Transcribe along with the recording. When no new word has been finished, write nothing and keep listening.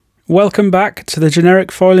Welcome back to the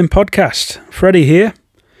Generic Foiling Podcast. Freddie here.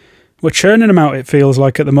 We're churning them out, it feels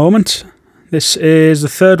like, at the moment. This is the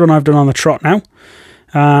third one I've done on the trot now.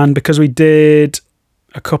 And because we did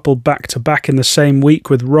a couple back-to-back in the same week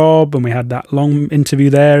with Rob, and we had that long interview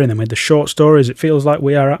there, and then with the short stories, it feels like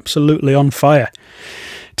we are absolutely on fire.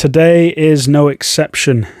 Today is no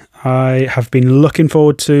exception. I have been looking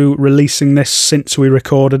forward to releasing this since we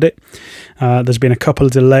recorded it. There's been a couple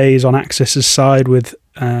of delays on Axis's side with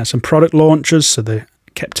some product launches, so they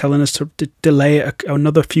kept telling us to delay it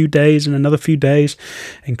another few days and another few days.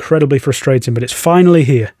 Incredibly frustrating, but it's finally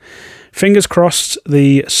here. Fingers crossed,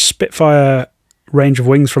 the Spitfire range of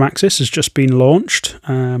wings from Axis has just been launched.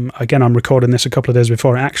 Again, I'm recording this a couple of days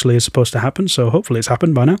before it actually is supposed to happen, so hopefully it's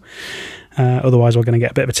happened by now. Otherwise, we're going to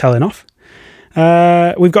get a bit of a telling off.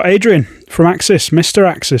 We've got Adrian from Axis, Mr.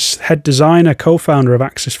 Axis, head designer, co-founder of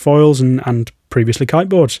Axis Foils and previously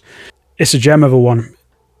kiteboards. It's a gem of a one.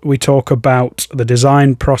 We talk about the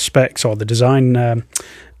design prospects or the design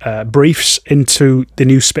briefs into the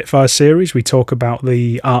new Spitfire series. We talk about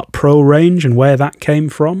the Art Pro range and where that came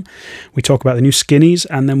from. We talk about the new skinnies,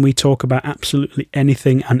 and then we talk about absolutely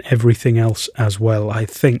anything and everything else as well. I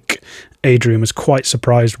think Adrian was quite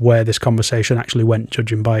surprised where this conversation actually went,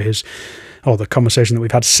 judging by the conversation that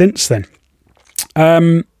we've had since then.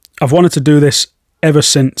 I've wanted to do this ever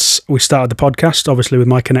since we started the podcast, obviously with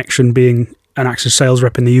my connection being an Axis sales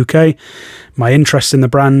rep in the UK, my interest in the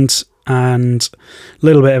brand, and a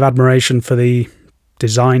little bit of admiration for the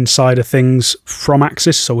design side of things from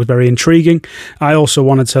Axis, so it was very intriguing. I also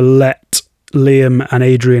wanted to let Liam and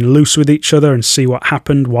Adrian loose with each other and see what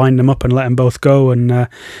happened, wind them up and let them both go, and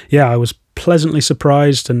I was pleasantly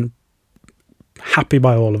surprised and happy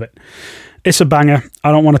by all of it. It's a banger.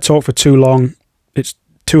 I don't want to talk for too long. It's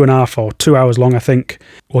 2.5 or 2 hours long, I think.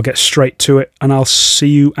 We'll get straight to it, and I'll see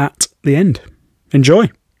you at the end. Enjoy.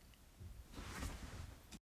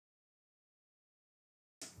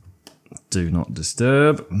 Do not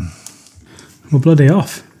disturb. We're bloody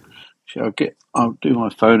off. I'll do my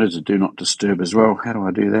phone as a do not disturb as well. How do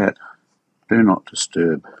I do that? Do not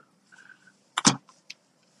disturb.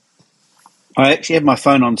 I actually have my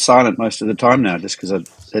phone on silent most of the time now, just because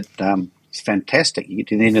it's fantastic. You get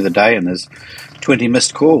to the end of the day and there's 20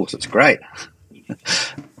 missed calls. It's great.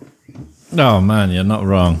 Oh man, you're not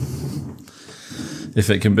wrong. If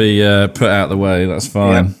it can be put out the way, that's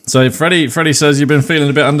fine. Yeah. So Freddie says you've been feeling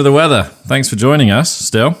a bit under the weather. Thanks for joining us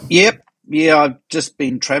still. Yep. Yeah, I've just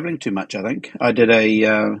been travelling too much, I think. I did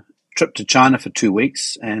a trip to China for 2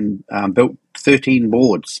 weeks and built 13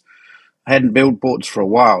 boards. I hadn't built boards for a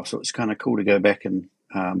while, so it's kind of cool to go back and,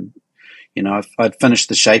 I'd finished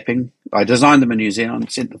the shaping. I designed them in New Zealand,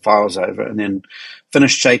 sent the files over, and then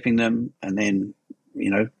finished shaping them, and then,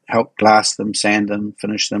 helped glass them, sand them,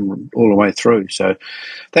 finish them all the way through. So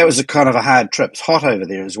that was a kind of a hard trip. It's hot over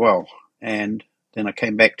there as well. And then I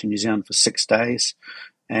came back to New Zealand for 6 days,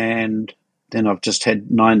 and then I've just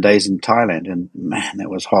had 9 days in Thailand, and man, that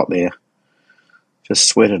was hot there. Just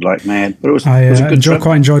sweated like mad, but it was a good trip.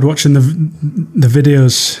 Quite enjoyed watching the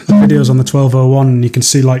videos on the 1201, and you can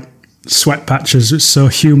see like sweat patches. It's so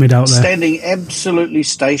humid out there. Standing absolutely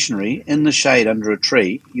stationary in the shade under a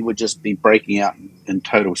tree, you would just be breaking out in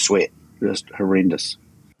total sweat. Just horrendous.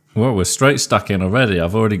 Well, we're straight stuck in already.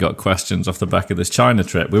 I've already got questions off the back of this China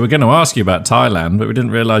trip. We were going to ask you about Thailand, but we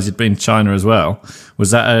didn't realise you'd been to China as well.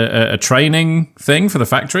 Was that a training thing for the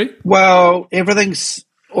factory? Well,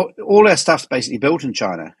 all our stuff's basically built in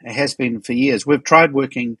China. It has been for years. We've tried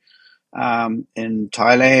working in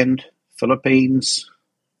Thailand, Philippines,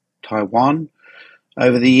 Taiwan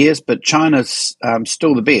over the years, but China's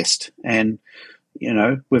still the best. And,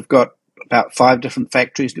 we've got about 5 different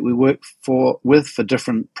factories that we work with for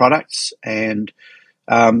different products. And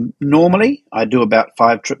normally I do about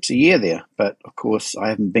 5 trips a year there. But, of course, I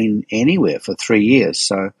haven't been anywhere for 3 years.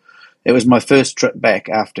 So it was my first trip back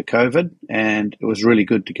after COVID, and it was really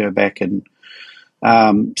good to go back and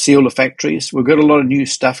see all the factories. We've got a lot of new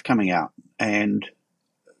stuff coming out, and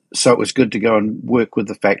so it was good to go and work with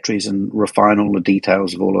the factories and refine all the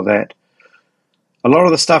details of all of that. A lot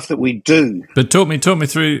of the stuff that we do... But talk me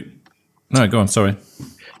through... No, go on, sorry.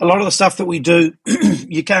 A lot of the stuff that we do,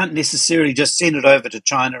 you can't necessarily just send it over to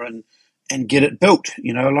China and get it built.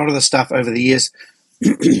 A lot of the stuff over the years...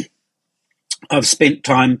 I've spent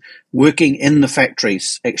time working in the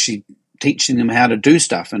factories, actually teaching them how to do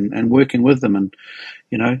stuff and working with them. And,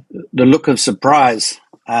 the look of surprise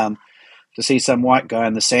to see some white guy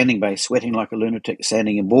in the sanding bay sweating like a lunatic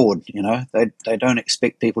sanding a board, they don't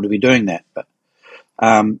expect people to be doing that. But,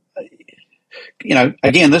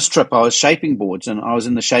 again, this trip I was shaping boards, and I was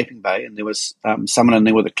in the shaping bay, and there was someone in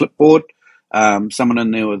there with a clipboard, someone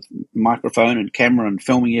in there with microphone and camera and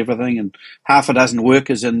filming everything, and half a dozen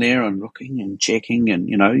workers in there and looking and checking, and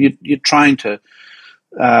you're trying to.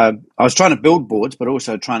 I was trying to build boards, but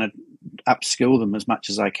also trying to upskill them as much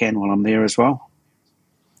as I can while I'm there as well.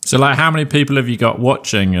 So, like, how many people have you got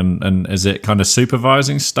watching, and is it kind of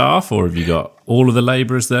supervising staff, or have you got all of the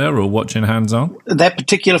labourers there, or watching hands-on? That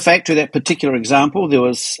particular factory, that particular example,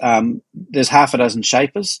 there's half a dozen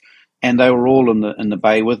shapers, and they were all in the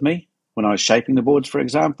bay with me when I was shaping the boards, for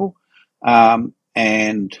example.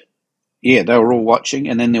 And yeah, they were all watching,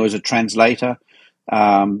 and then there was a translator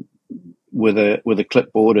with a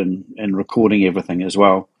clipboard and recording everything as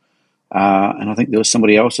well. And I think there was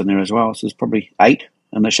somebody else in there as well. So there's probably 8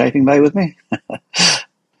 in the shaping bay with me.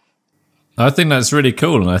 I think that's really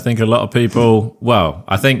cool. And I think a lot of people, well,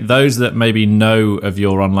 I think those that maybe know of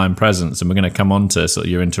your online presence, and we're going to come on to sort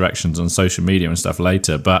of your interactions on social media and stuff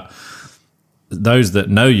later, but those that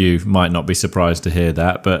know you might not be surprised to hear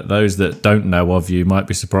that, but those that don't know of you might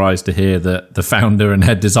be surprised to hear that the founder and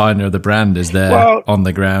head designer of the brand is there on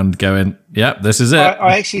the ground going, yep, this is it.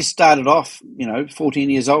 I actually started off, 14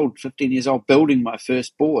 years old, 15 years old, building my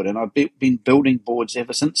first board, and I've been building boards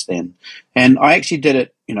ever since then. And I actually did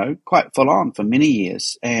it, quite full on for many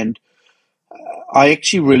years. And I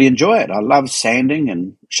actually really enjoy it. I love sanding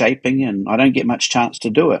and shaping, and I don't get much chance to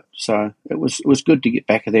do it. So it was good to get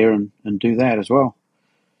back there and do that as well.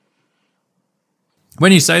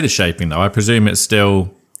 When you say the shaping, though, I presume it's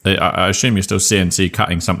still, I assume you're still CNC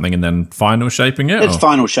cutting something and then final shaping it? It's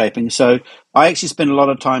final shaping. So I actually spend a lot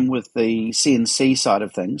of time with the CNC side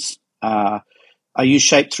of things. I use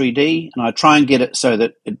Shape 3D, and I try and get it so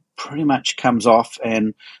that it pretty much comes off,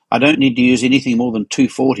 and I don't need to use anything more than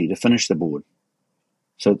 240 to finish the board.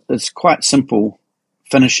 So it's quite simple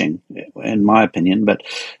finishing, in my opinion, but,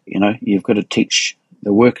 you've got to teach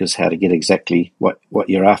the workers how to get exactly what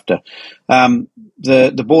you're after.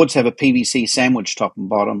 The boards have a PVC sandwich top and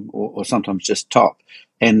bottom, or sometimes just top,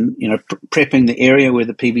 and, prepping the area where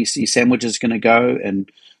the PVC sandwich is going to go,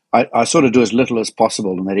 and I sort of do as little as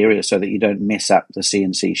possible in that area so that you don't mess up the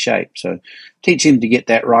CNC shape. So teach them to get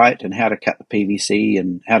that right, and how to cut the PVC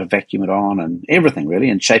and how to vacuum it on and everything really,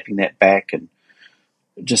 and shaping that back, and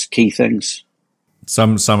just key things.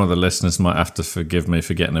 Some of the listeners might have to forgive me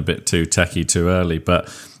for getting a bit too techie too early,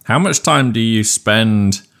 but how much time do you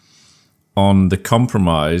spend on the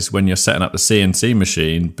compromise when you're setting up the CNC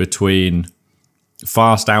machine between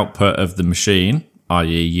fast output of the machine,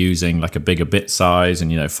 i.e. using like a bigger bit size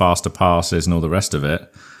and, faster passes and all the rest of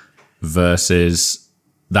it, versus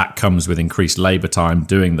that comes with increased labor time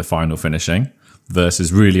doing the final finishing,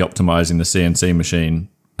 versus really optimizing the CNC machine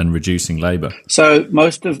and reducing labor? So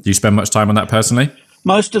do you spend much time on that personally?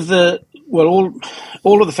 Most of all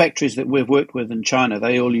of the factories that we've worked with in China,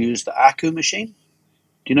 they all use the Aku machine.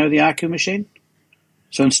 Do you know the Aku machine?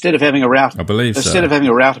 So instead of having a router, of having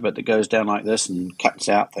a router bit that goes down like this and cuts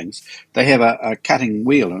out things, they have a cutting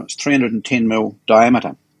wheel, and it's 310 mil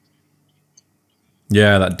diameter.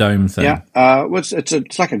 Yeah, that dome thing. Yeah,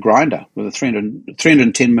 it's like a grinder with a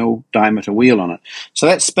 310 mil diameter wheel on it. So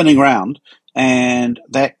that's spinning around, and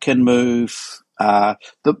that can move.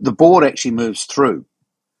 The board actually moves through.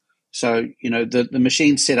 So, the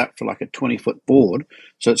machine's set up for like a 20-foot board.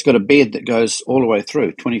 So it's got a bed that goes all the way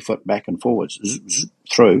through, 20 foot back and forwards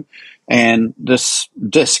through. And this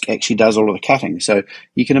disc actually does all of the cutting. So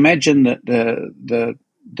you can imagine that the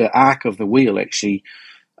arc of the wheel actually,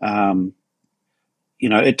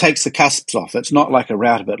 it takes the cusps off. It's not like a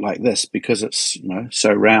router bit like this because it's,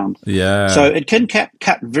 so round. Yeah. So it can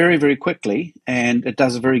cut very, very quickly, and it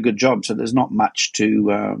does a very good job. So there's not much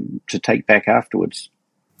to take back afterwards.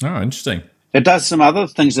 Oh, interesting. It does some other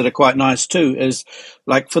things that are quite nice too, is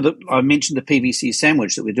like I mentioned the PVC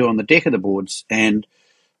sandwich that we do on the deck of the boards, and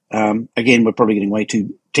again, we're probably getting way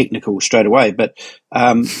too technical straight away, but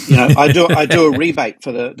I do a rebate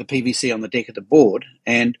for the PVC on the deck of the board,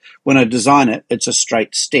 and when I design it, it's a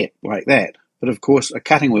straight step like that. But of course, a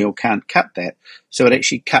cutting wheel can't cut that, so it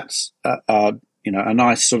actually cuts a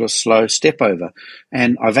nice sort of slow step over,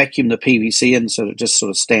 and I vacuum the PVC in so it just sort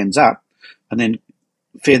of stands up, and then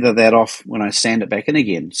feather that off when I sand it back in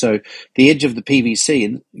again. So the edge of the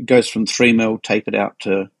PVC goes from 3 mil, tape it out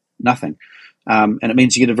to nothing. And it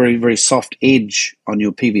means you get a very, very soft edge on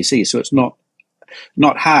your PVC. So it's not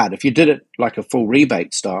hard. If you did it like a full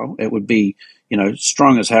rebate style, it would be,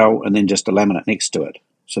 strong as hell, and then just a laminate next to it.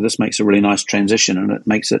 So this makes a really nice transition, and it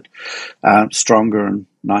makes it stronger and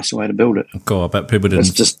nicer way to build it. Cool. I bet people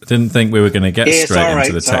didn't think we were going to get straight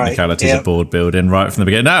into the technicalities of board building right from the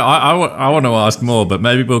beginning. No, I want to ask more, but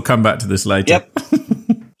maybe we'll come back to this later. Yep.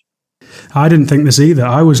 I didn't think this either.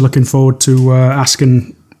 I was looking forward to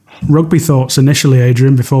asking rugby thoughts initially,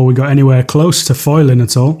 Adrian, before we got anywhere close to foiling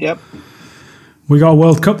at all. Yep. We got a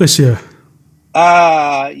World Cup this year.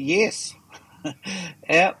 Yes.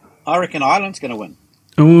 Yeah, I reckon Ireland's going to win.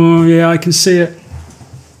 Oh, yeah, I can see it.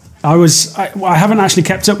 I haven't actually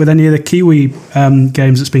kept up with any of the Kiwi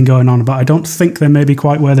games that's been going on, but I don't think they may be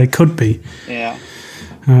quite where they could be. Yeah.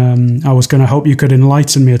 I was going to hope you could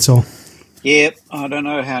enlighten me at all. Yeah, I don't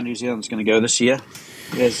know how New Zealand's going to go this year.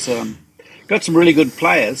 There's got some really good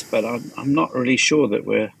players, but I'm not really sure that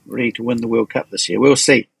we're ready to win the World Cup this year. We'll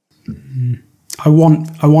see. I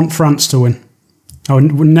want France to win. I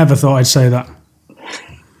would never thought I'd say that.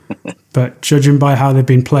 But judging by how they've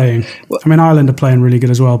been playing, I mean, Ireland are playing really good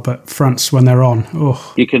as well, but France, when they're on,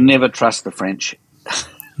 you can never trust the French.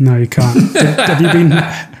 No, you can't.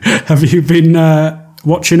 Have you been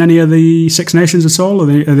watching any of the Six Nations at all? Are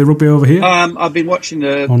they rugby over here? I've been watching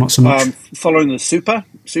not so much. Following the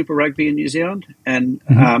Super Rugby in New Zealand, and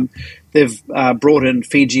they've brought in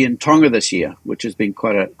Fiji and Tonga this year, which has been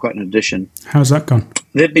quite an addition. How's that gone?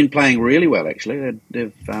 They've been playing really well, actually.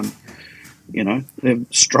 They're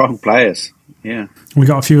strong players. Yeah, we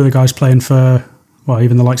got a few of the guys playing for, well,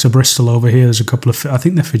 even the likes of Bristol over here. There's a couple of, I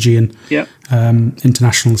think they're Fijian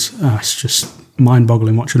internationals. It's just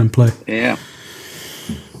mind-boggling watching them play. Yeah.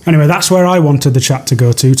 Anyway, that's where I wanted the chat to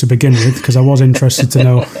go to begin with, because I was interested to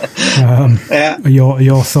know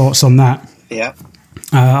your thoughts on that. Yeah.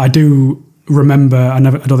 I do remember, I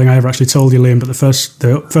don't think I ever actually told you, Liam, but the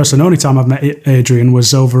first and only time I've met Adrian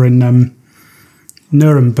was over in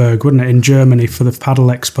Nuremberg, wasn't it, in Germany for the Paddle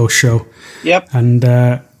Expo show. Yep. And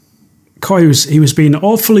he was being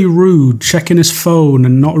awfully rude, checking his phone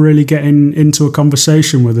and not really getting into a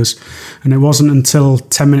conversation with us. And it wasn't until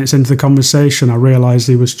 10 minutes into the conversation I realised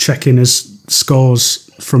he was checking his scores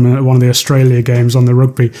from one of the Australia games on the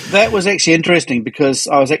rugby. That was actually interesting, because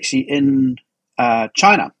I was actually in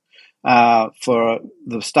China for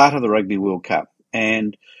the start of the Rugby World Cup.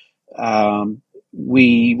 And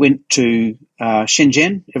we went to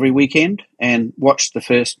Shenzhen every weekend and watched the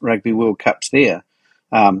first Rugby World Cups there.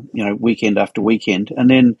 Weekend after weekend. And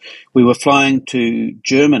then we were flying to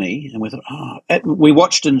Germany, and we thought, we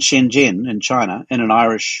watched in Shenzhen in China in an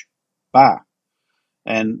Irish bar.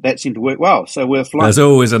 And that seemed to work well. So we're flying. There's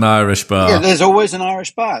always an Irish bar. Yeah, there's always an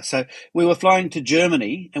Irish bar. So we were flying to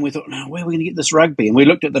Germany, and we thought, no, where are we going to get this rugby? And we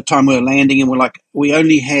looked at the time we were landing, and we're like, we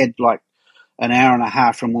only had like an hour and a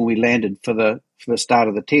half from when we landed for the start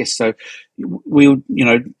of the test. So we,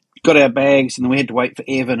 got our bags, and then we had to wait for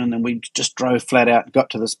Evan, and then we just drove flat out,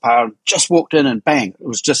 got to this bar, and just walked in, and bang, it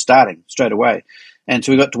was just starting straight away. And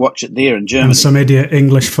so we got to watch it there in Germany. And some idiot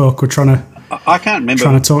English folk were trying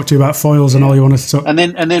to talk to you about foils, and all you wanted to talk. And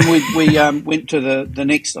then we went to the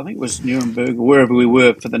next, I think it was Nuremberg or wherever we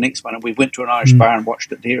were for the next one, and we went to an Irish bar and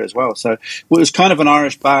watched it there as well. So it was kind of an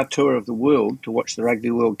Irish bar tour of the world to watch the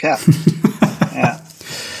Rugby World Cup. Yeah.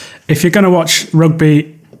 If you're going to watch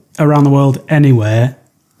rugby around the world anywhere,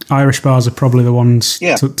 Irish bars are probably the ones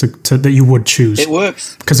that you would choose. It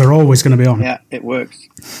works. Because they're always going to be on. Yeah, it works.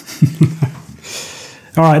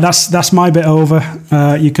 All right, that's my bit over.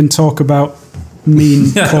 You can talk about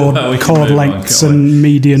mean chord lengths and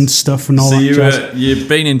median stuff and all that jazz. You've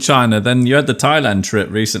been in China, then you had the Thailand trip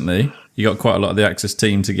recently. You got quite a lot of the Access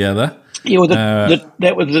team together. Yeah, well,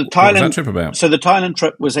 that was the Thailand. What was that trip about? So the Thailand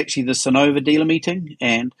trip was actually the Sonova dealer meeting,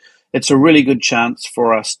 and it's a really good chance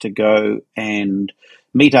for us to go and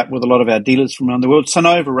meet up with a lot of our dealers from around the world.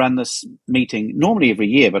 Sonova run this meeting normally every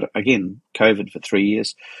year, but again, COVID for 3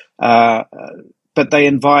 years. But they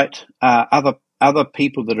invite other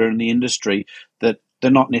people that are in the industry that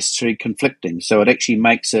they're not necessarily conflicting. So it actually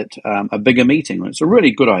makes it a bigger meeting. It's a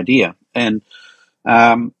really good idea. And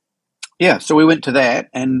so we went to that.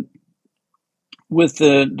 And with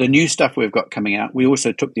the new stuff we've got coming out, we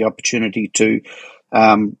also took the opportunity to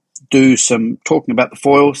do some talking about the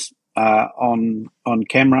foils on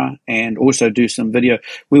camera, and also do some video.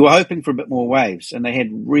 We were hoping for a bit more waves, and they had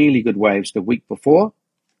really good waves the week before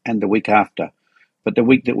and the week after. But the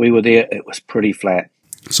week that we were there, it was pretty flat.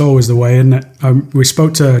 It's always the way, isn't it? We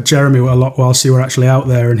spoke to Jeremy a lot whilst you were actually out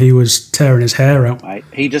there, and he was tearing his hair out. Mate,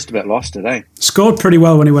 he just about lost it, eh? Scored pretty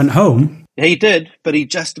well when he went home. He did, but he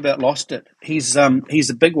just about lost it. He's a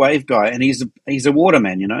big wave guy, and he's a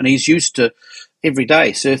waterman, and he's used to every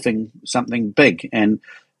day surfing something big. And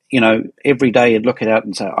every day he'd look it out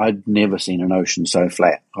and say, "I'd never seen an ocean so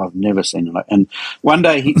flat. I've never seen it." And one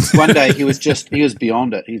day he was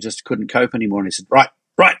beyond it. He just couldn't cope anymore, and he said, "Right,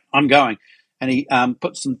 I'm going." And he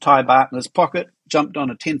put some Thai baht in his pocket, jumped on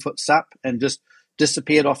a 10-foot sup, and just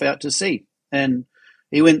disappeared off out to sea. And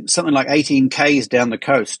he went something like 18 k's down the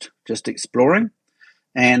coast, just exploring.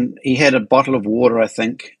 and he had a bottle of water, I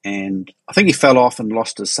think, and I think he fell off and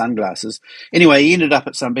lost his sunglasses. Anyway, he ended up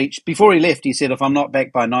at some beach. Before he left, he said, if I'm not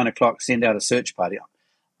back by 9 o'clock, send out a search party.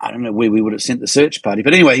 I don't know where we would have sent the search party,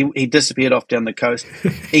 but anyway, he disappeared off down the coast.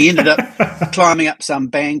 He ended up climbing up some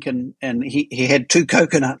bank, and he had 2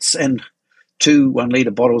 coconuts and 2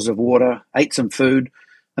 1-litre bottles of water, ate some food,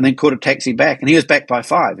 and then caught a taxi back. And he was back by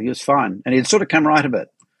 5. He was fine. And he'd sort of come right a bit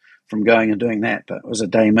from going and doing that, but it was a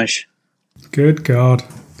day mish. Good God.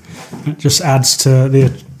 It just adds to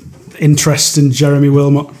the interest in Jeremy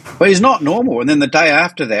Wilmot. Well, he's not normal. And then the day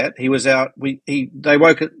after that, he was out. They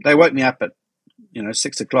woke me up at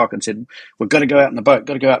 6 o'clock and said, we've got to go out in the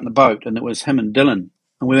boat. And it was him and Dylan.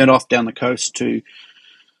 And we went off down the coast to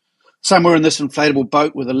somewhere in this inflatable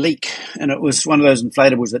boat with a leak. And it was one of those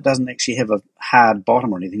inflatables that doesn't actually have a hard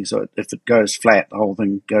bottom or anything. So if it goes flat, the whole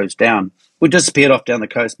thing goes down. We disappeared off down the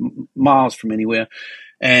coast, miles from anywhere.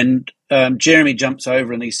 And Jeremy jumps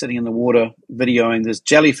over and he's sitting in the water videoing. There's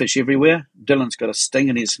jellyfish everywhere. Dylan's got a sting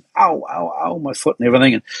and he's, ow, ow, ow, my foot and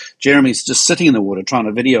everything. And Jeremy's just sitting in the water trying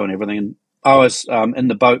to video and everything. And I was in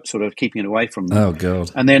the boat sort of keeping it away from them. Oh,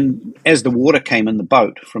 God. And then as the water came in the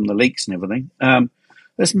boat from the leaks and everything,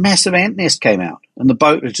 this massive ant nest came out. And the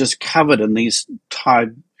boat was just covered in these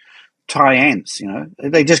Thai ants,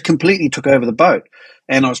 They just completely took over the boat.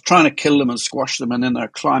 And I was trying to kill them and squash them, and then they were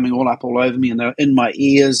climbing all over me, and they were in my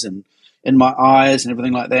ears and in my eyes and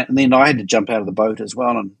everything like that. And then I had to jump out of the boat as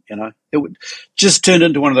well, and it just turned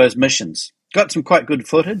into one of those missions. Got some quite good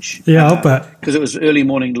footage. Yeah, I'll bet. Because it was early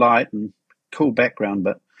morning light and cool background,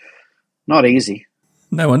 but not easy.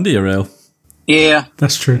 No wonder you're ill. Yeah,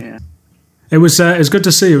 that's true. Yeah. It was good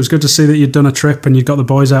to see. It was good to see that you'd done a trip and you'd got the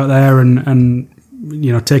boys out there and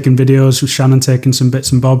taking videos with Shannon, taking some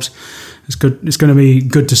bits and bobs. It's good. It's going to be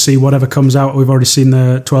good to see whatever comes out. We've already seen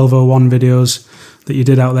the 1201 videos that you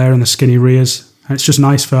did out there and the skinny rears. And it's just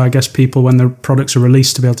nice for, I guess, people when the products are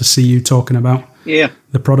released to be able to see you talking about the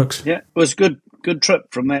products. Yeah, it was good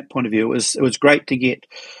trip from that point of view. It was great to get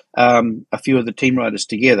a few of the team riders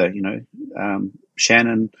together.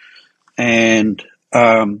 Shannon and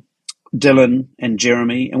Dylan and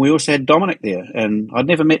Jeremy, and we also had Dominic there. And I'd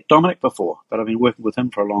never met Dominic before, but I've been working with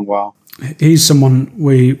him for a long while. He's someone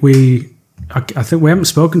I think we haven't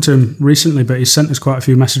spoken to him recently, but he's sent us quite a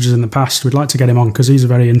few messages in the past. We'd like to get him on because he's a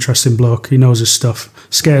very interesting bloke. He knows his stuff.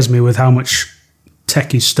 Scares me with how much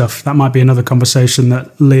techie stuff. That might be another conversation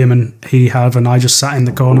that Liam and he have, and I just sat in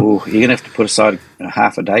the corner. Ooh, you're gonna have to put aside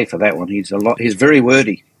half a day for that one. He's very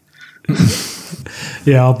wordy.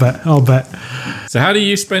 Yeah, I'll bet. So how do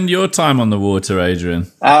you spend your time on the water, Adrian?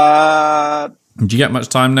 Do you get much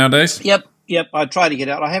time nowadays? Yep. I try to get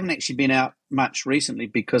out. I haven't actually been out much recently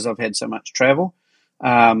because I've had so much travel.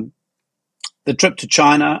 The trip to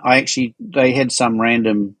China, they had some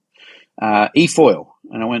random e-foil,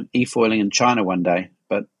 and I went e-foiling in China one day.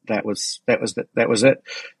 But that was it.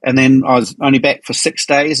 And then I was only back for 6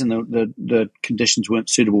 days, and the conditions weren't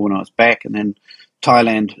suitable when I was back. And then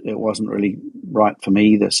Thailand, it wasn't really right for me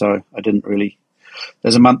either, so I didn't really.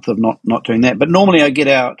 There's a month of not doing that. But normally I get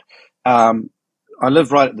out. I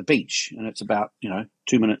live right at the beach, and it's about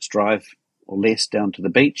 2 minutes drive or less down to the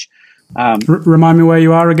beach. Remind me where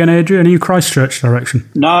you are again, Adrian. Are you Christchurch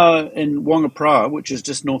direction? No, in Wangapara, which is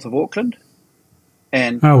just north of Auckland.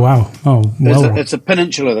 And oh wow! Oh well, it's a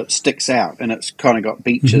peninsula that sticks out, and it's kind of got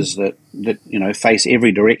beaches that face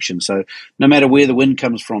every direction. So no matter where the wind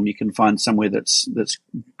comes from, you can find somewhere that's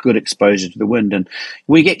good exposure to the wind, and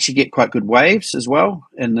we actually get quite good waves as well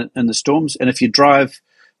in the storms. And if you drive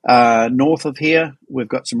north of here, we've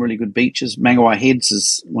got some really good beaches. Mangawai Heads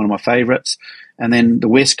is one of my favourites, and then the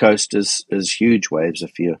west coast is huge waves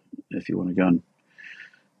if you want to go and.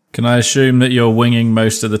 Can I assume that you're winging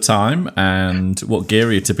most of the time, and what gear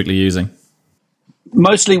are you typically using?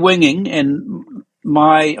 Mostly winging, and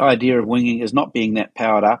my idea of winging is not being that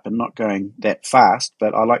powered up and not going that fast,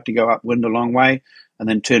 but I like to go upwind a long way and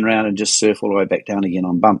then turn around and just surf all the way back down again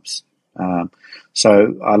on bumps.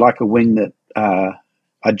 So I like a wing that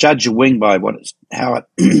I judge a wing by how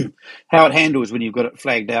it handles when you've got it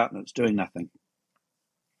flagged out and it's doing nothing.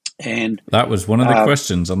 And that was one of the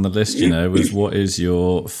questions on the list, was what is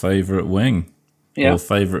your favourite wing? Or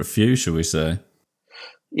favourite few, shall we say?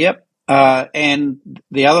 Yep. And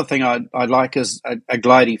the other thing I like is a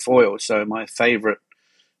glidey foil. So my favourite,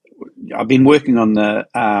 I've been working on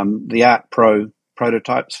the Art Pro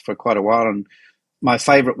prototypes for quite a while, and my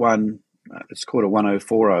favourite one, it's called a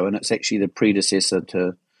 1040, and it's actually the predecessor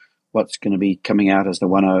to what's going to be coming out as the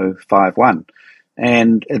 1051.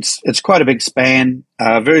 And it's quite a big span,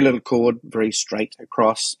 very little cord, very straight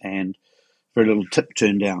across, and very little tip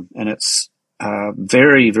turn down. And it's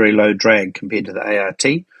very, very low drag compared to the ART.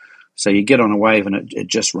 So you get on a wave and it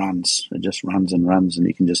just runs. It just runs, and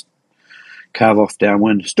you can just carve off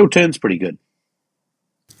downwind. Still turns pretty good.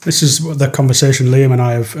 This is the conversation Liam and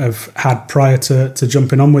I have had prior to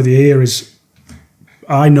jumping on with you here is,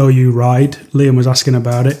 I know you ride. Liam was asking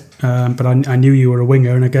about it, but I knew you were a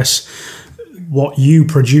winger, and I guess what you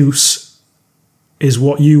produce is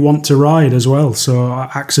what you want to ride as well. So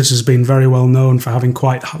Axis has been very well known for having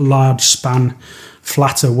quite large span,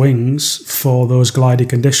 flatter wings for those glidey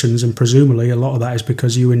conditions, and presumably a lot of that is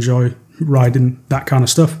because you enjoy riding that kind of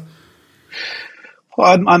stuff.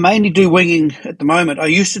 Well, I mainly do winging at the moment. I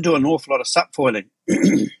used to do an awful lot of subfoiling,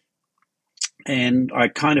 and I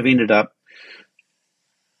kind of ended up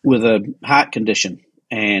with a heart condition,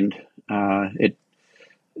 and from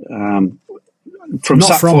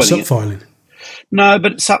subfoiling. No,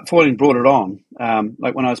 but subfoiling brought it on.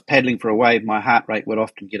 Like when I was paddling for a wave, my heart rate would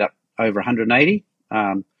often get up over 180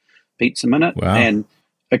 beats a minute, wow. And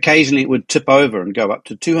occasionally it would tip over and go up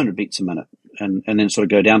to 200 beats a minute. And then sort of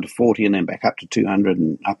go down to 40 and then back up to 200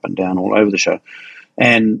 and up and down all over the show.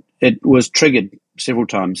 And it was triggered several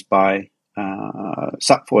times by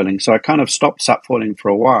subfoiling. So I kind of stopped subfoiling for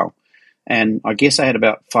a while. And I guess I had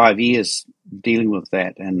about 5 years dealing with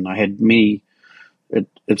that. And I had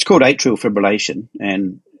it's called atrial fibrillation.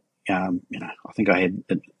 And, I think I had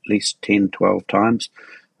at least 10, 12 times.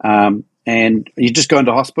 And you just go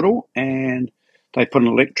into hospital and they put an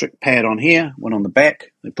electric pad on here, one on the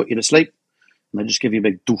back. They put you to sleep. And they just give you a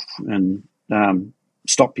big doof and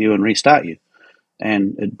stop you and restart you.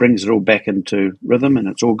 And it brings it all back into rhythm, and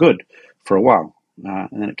it's all good for a while.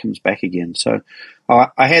 And then it comes back again. So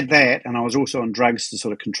I had that, and I was also on drugs to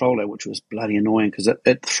sort of control it, which was bloody annoying because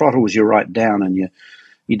it throttles you right down and you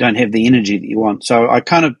don't have the energy that you want. So I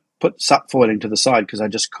kind of put subfoiling to the side because I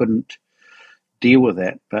just couldn't deal with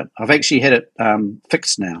that. But I've actually had it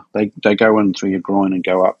fixed now. They go in through your groin and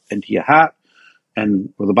go up into your heart,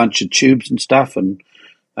 and with a bunch of tubes and stuff, and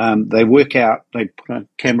they work out, they put a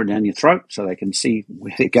camera down your throat so they can see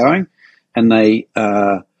where they're going, and they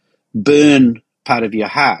burn part of your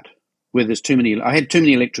heart where there's I had too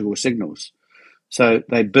many electrical signals. So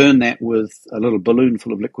they burn that with a little balloon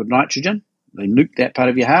full of liquid nitrogen. They nuke that part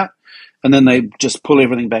of your heart, and then they just pull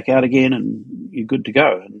everything back out again, and you're good to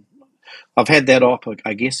go. And I've had that op,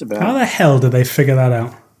 I guess, about... How the hell did they figure that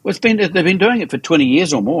out? Well, they've been doing it for 20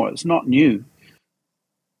 years or more. It's not new.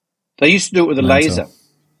 They used to do it with a laser,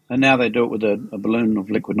 and now they do it with a balloon of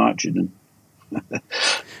liquid nitrogen.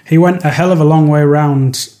 He went a hell of a long way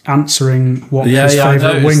round answering what his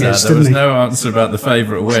favourite wing is, didn't he? There was no answer about the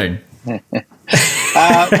favourite wing.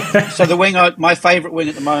 So the wing, my favourite wing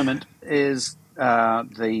at the moment is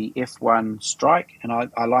the F1 Strike, and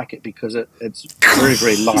I like it because it's very,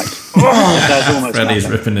 very light. It does almost Freddie's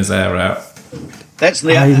nothing. ripping his hair out. That's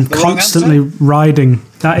the I'm the constantly wrong answer? riding.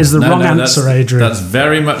 That is the wrong answer, Adrian. That's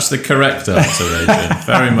very much the correct answer, Adrian.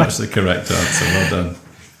 Very much the correct answer. Well done.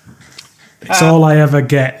 It's all I ever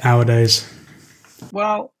get nowadays.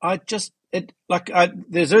 Well, there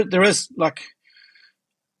is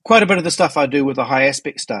quite a bit of the stuff I do with the high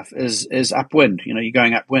aspect stuff is upwind. You're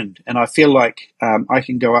going upwind, and I feel like I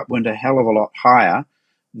can go upwind a hell of a lot higher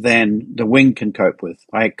than the wing can cope with.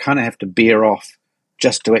 I kind of have to bear off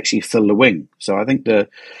just to actually fill the wing. So I think the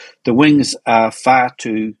wings are far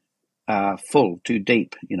too full, too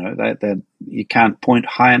deep. You can't point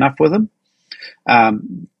high enough with them.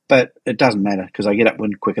 But it doesn't matter because I get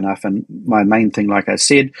upwind quick enough. And my main thing, like I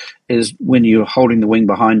said, is when you're holding the wing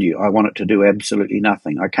behind you, I want it to do absolutely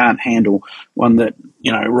nothing. I can't handle one that,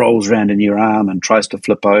 rolls around in your arm and tries to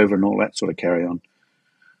flip over and all that sort of carry on.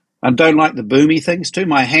 I don't like the boomy things too.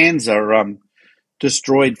 My hands are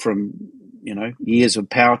destroyed from, years of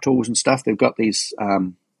power tools and stuff. They've got these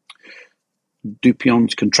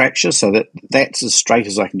Dupion's contracture, so that's as straight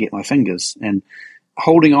as I can get my fingers. And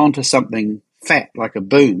holding on to something fat like a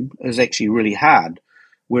boom is actually really hard,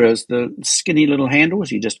 whereas the skinny little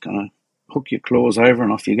handles, you just kind of hook your claws over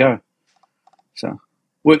and off you go. So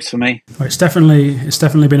works for me. Well, it's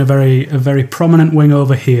definitely been a very prominent wing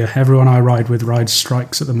over here. Everyone I ride with rides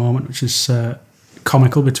Strikes at the moment, which is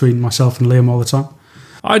comical between myself and Liam all the time.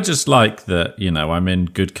 I just like that, I'm in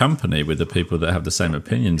good company with the people that have the same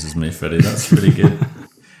opinions as me, Freddie. That's really good.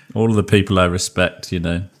 All of the people I respect,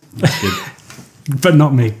 Good. But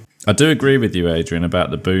not me. I do agree with you, Adrian,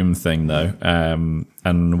 about the boom thing, though.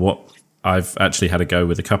 And what I've actually had a go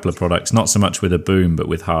with a couple of products, not so much with a boom, but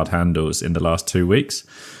with hard handles in the last 2 weeks.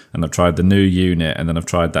 And I've tried the new unit, and then I've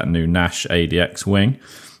tried that new Nash ADX wing.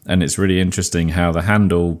 And it's really interesting how the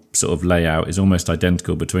handle sort of layout is almost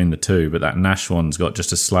identical between the two, but that Nash one's got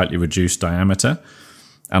just a slightly reduced diameter.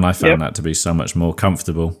 And I found that to be so much more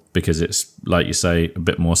comfortable because it's, like you say, a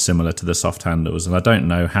bit more similar to the soft handles. And I don't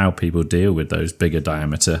know how people deal with those bigger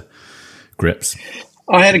diameter grips.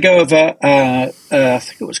 I had a go of I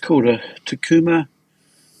think it was called a Takuma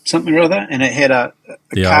something or other, and it had a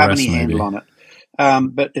carbony handle on it.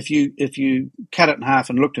 But if you cut it in half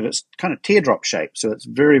and looked at it, it's kind of teardrop shaped, so it's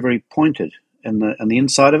very, very pointed in the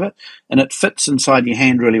inside of it, and it fits inside your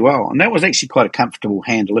hand really well. And that was actually quite a comfortable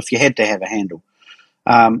handle if you had to have a handle.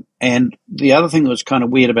 And the other thing that was kind of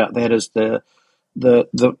weird about that is the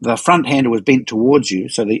front handle was bent towards you,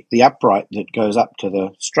 so the upright that goes up to the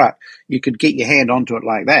strut, you could get your hand onto it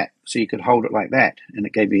like that, so you could hold it like that, and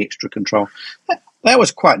it gave you extra control. That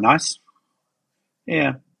was quite nice.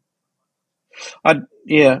 Yeah. I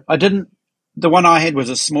didn't. The one I had was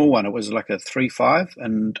a small one. It was like a 3.5,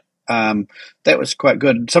 and that was quite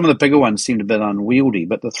good. Some of the bigger ones seemed a bit unwieldy,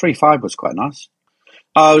 but the 3.5 was quite nice.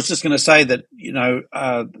 I was just going to say that,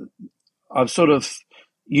 I've sort of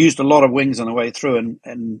used a lot of wings on the way through,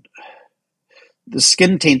 and the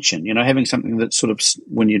skin tension, having something that sort of,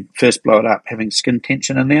 when you first blow it up, having skin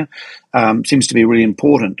tension in there seems to be really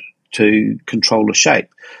important to control the shape.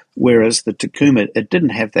 Whereas the Takuma, it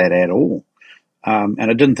didn't have that at all. And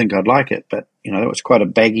I didn't think I'd like it, but, it was quite a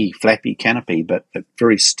baggy, flappy canopy, but a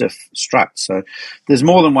very stiff strut. So there's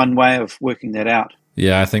more than one way of working that out.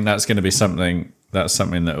 Yeah, I think that's going to be something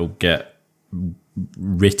that will get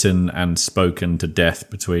written and spoken to death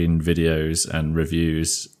between videos and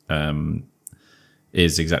reviews,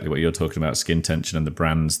 is exactly what you're talking about, skin tension, and the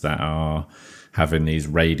brands that are having these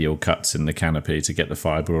radial cuts in the canopy to get the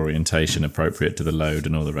fibre orientation appropriate to the load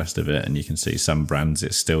and all the rest of it. And you can see some brands,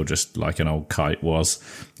 it's still just like an old kite was,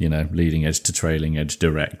 leading edge to trailing edge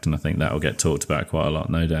direct. And I think that will get talked about quite a lot,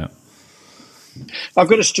 no doubt. I've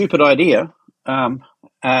got a stupid idea, and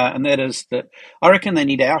that is that I reckon they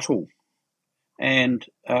need outhaul. And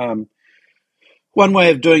one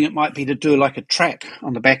way of doing it might be to do like a track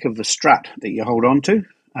on the back of the strut that you hold on to.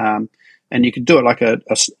 And you could do it like a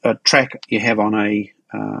track you have on a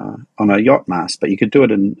yacht mast, but you could do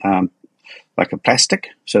it in like a plastic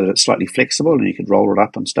so that it's slightly flexible, and you could roll it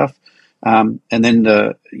up and stuff. And then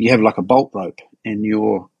you have like a bolt rope in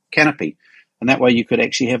your canopy, and that way you could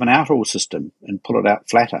actually have an outhaul system and pull it out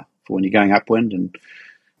flatter for when you're going upwind, and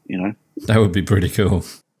that would be pretty cool.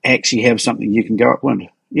 Actually have something you can go upwind.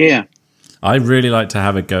 Yeah. I really like to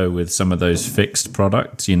have a go with some of those fixed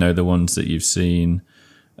products, the ones that you've seen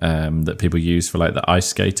that people use for like the ice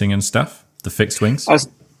skating and stuff, the fixed wings.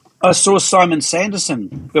 I saw Simon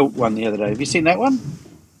Sanderson built one the other day. Have you seen that one?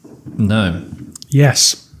 No.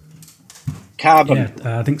 Yes. Carbon.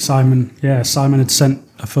 Yeah, I think Simon had sent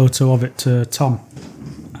a photo of it to Tom,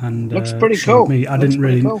 and looks pretty cool. Me. I didn't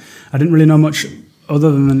really know much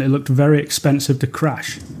other than it looked very expensive to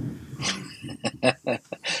crash.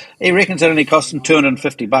 He reckons it only cost him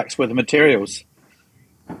 $250 worth of materials.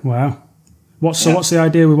 Wow. What's the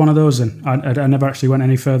idea with one of those then? I never actually went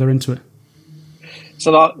any further into it.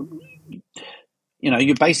 So,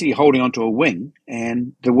 you're basically holding onto a wing,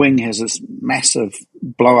 and the wing has this massive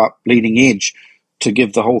blow-up leading edge to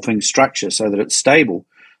give the whole thing structure so that it's stable.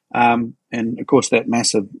 And, of course, that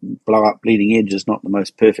massive blow-up leading edge is not the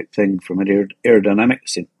most perfect thing from an aerodynamic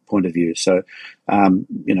point of view. So,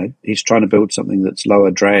 he's trying to build something that's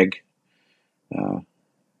lower drag. Lower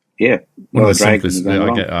drag.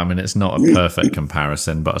 It's not a perfect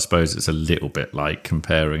comparison, but I suppose it's a little bit like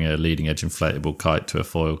comparing a leading edge inflatable kite to a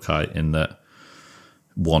foil kite in that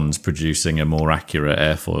one's producing a more accurate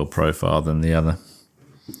airfoil profile than the other.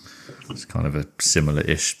 It's kind of a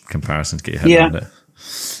similar-ish comparison to get your head around it.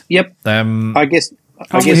 Yep. I guess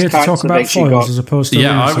we're here to talk about foils as opposed to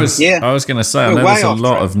I was going to say, I know there's a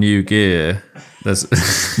lot of new gear.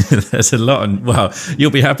 There's a lot of, you'll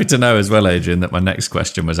be happy to know as well, Adrian, that my next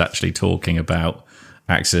question was actually talking about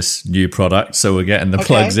Axis new product, so we're getting the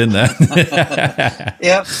plugs in there.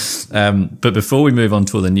 Yeah. But before we move on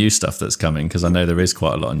to all the new stuff that's coming, because I know there is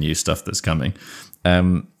quite a lot of new stuff that's coming,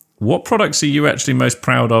 what products are you actually most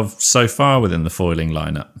proud of so far within the foiling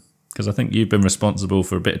lineup? Because I think you've been responsible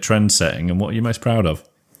for a bit of trend setting, and what are you most proud of?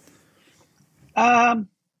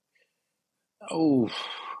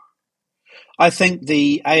 I think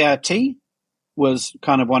the ART was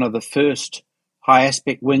kind of one of the first high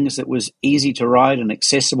aspect wings that was easy to ride and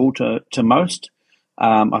accessible to most.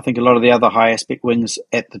 I think a lot of the other high aspect wings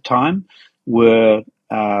at the time were,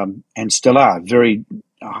 and still are, very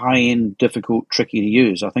high-end, difficult, tricky to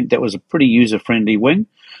use. I think that was a pretty user-friendly wing,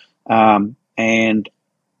 and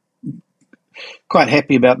quite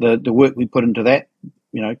happy about the work we put into that,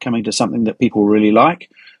 coming to something that people really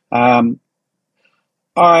like. I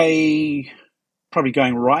probably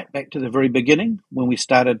going right back to the very beginning when we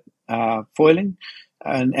started foiling.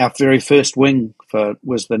 And our very first wing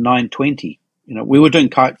was the 920. We were doing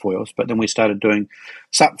kite foils, but then we started doing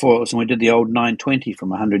sup foils, and we did the old 920 from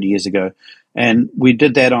 100 years ago. And we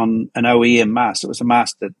did that on an OEM mast. It was a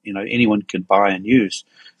mast that anyone could buy and use,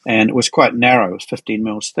 and it was quite narrow. It was 15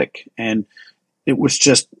 mils thick, and it was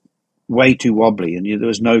just way too wobbly, and there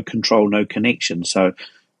was no control, no connection. So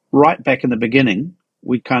right back in the beginning,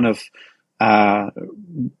 we kind of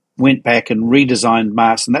went back and redesigned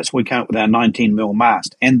masts, and that's when we came up with our 19 mil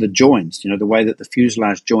mast and the joins, the way that the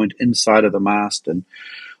fuselage joined inside of the mast and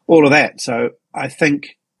all of that. So I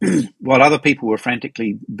think while other people were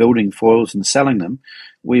frantically building foils and selling them,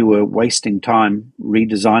 we were wasting time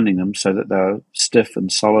redesigning them so that they're stiff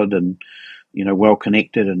and solid and, well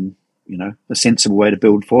connected and, a sensible way to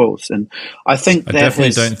build foils. And I think I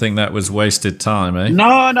definitely don't think that was wasted time, eh?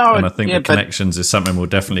 No. And I think the connections is something we'll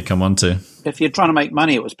definitely come on to. If you're trying to make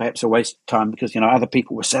money, it was perhaps a waste of time because, other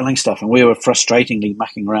people were selling stuff and we were frustratingly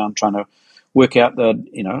mucking around trying to work out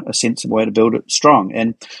a sensible way to build it strong.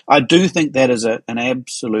 And I do think that is an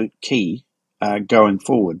absolute key going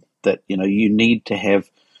forward, that, you need to have,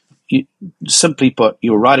 simply put,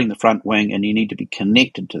 you're riding the front wing and you need to be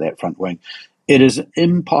connected to that front wing. It is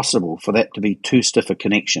impossible for that to be too stiff a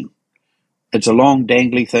connection. It's a long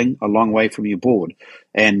dangly thing, a long way from your board.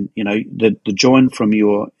 And, the join from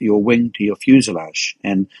your wing to your fuselage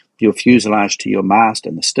and your fuselage to your mast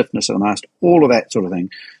and the stiffness of the mast, all of that sort of thing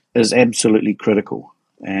is absolutely critical.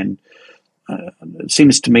 And it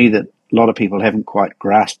seems to me that a lot of people haven't quite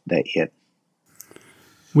grasped that yet.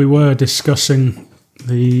 We were discussing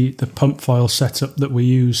the pump file setup that we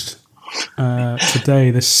used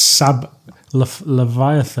today, the Sab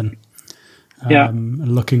Leviathan.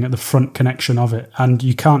 Looking at the front connection of it, and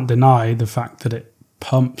you can't deny the fact that it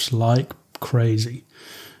pumps like crazy.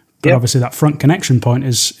 But obviously that front connection point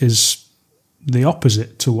is the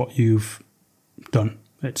opposite to what you've done.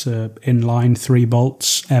 It's a inline 3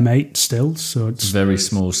 bolts M8 still, so it's very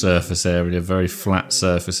small surface area, very flat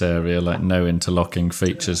surface area, like no interlocking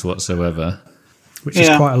features whatsoever. Which is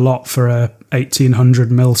quite a lot for a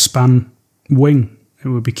 1800 mil span wing. It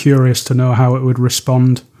would be curious to know how it would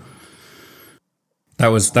respond. That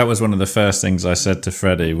was one of the first things I said to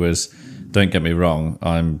Freddie was, don't get me wrong,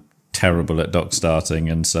 I'm terrible at dock starting,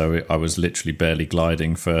 and so I was literally barely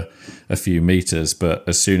gliding for a few meters, but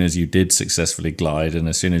as soon as you did successfully glide and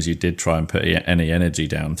as soon as you did try and put any energy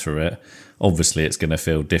down through it, obviously it's going to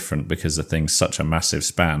feel different because the thing's such a massive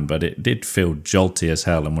span, but it did feel jolty as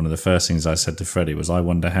hell. And one of the first things I said to Freddie was, I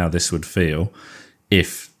wonder how this would feel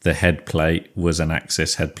if the head plate was an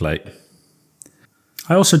axis head plate.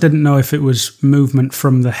 I also didn't know if it was movement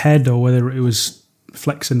from the head or whether it was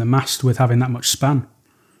flexing the mast with having that much span.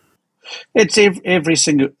 It's every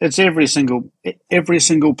single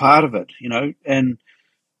part of it, and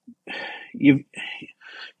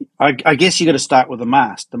I guess you got to start with the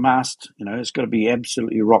mast. The mast, it's got to be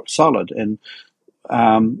absolutely rock solid. And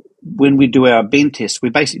when we do our bend test, we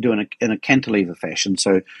basically do it in a cantilever fashion.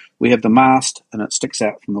 So we have the mast and it sticks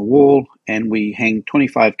out from the wall, and we hang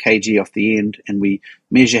 25 kg off the end, and we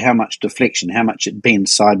measure how much deflection, how much it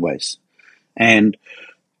bends sideways. And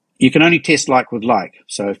you can only test like with like.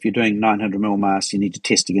 So if you're doing 900 mil mast, you need to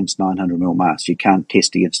test against 900 mil mast. You can't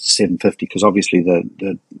test against a 750 because obviously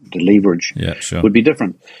the leverage would be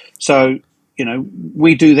different. So,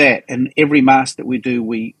 we do that, and every mast that we do,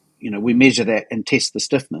 we measure that and test the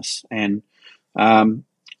stiffness. And our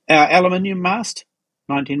aluminium mast,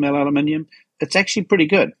 19 mil aluminium, it's actually pretty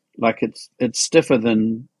good. Like it's stiffer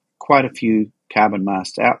than quite a few carbon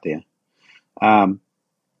masts out there.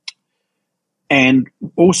 And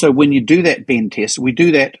also, when you do that bend test, we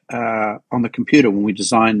do that on the computer when we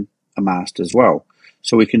design a mast as well.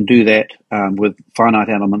 So we can do that with finite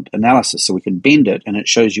element analysis. So we can bend it, and it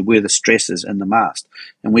shows you where the stress is in the mast.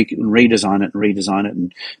 And we can redesign it.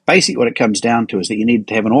 And basically what it comes down to is that you need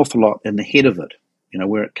to have an awful lot in the head of it,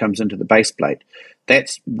 where it comes into the base plate.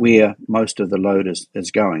 That's where most of the load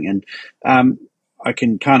is going. And I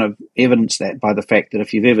can kind of evidence that by the fact that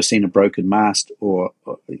if you've ever seen a broken mast or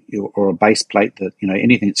a base plate, that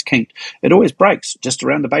anything that's kinked, it always breaks just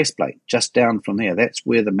around the base plate, just down from there. That's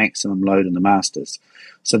where the maximum load in the mast is.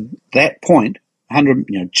 So that point, 100,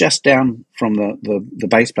 just down from the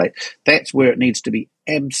base plate, that's where it needs to be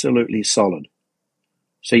absolutely solid.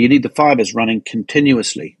 So you need the fibers running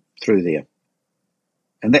continuously through there,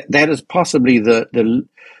 and that is possibly the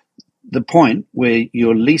point where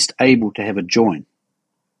you're least able to have a join.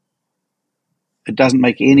 It doesn't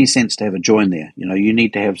make any sense to have a join there. You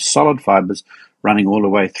need to have solid fibers running all the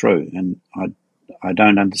way through. And I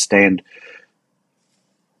don't understand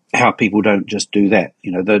how people don't just do that.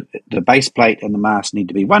 The base plate and the mast need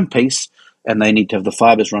to be one piece, and they need to have the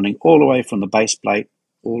fibres running all the way from the base plate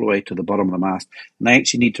all the way to the bottom of the mast. And they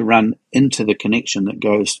actually need to run into the connection that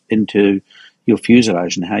goes into your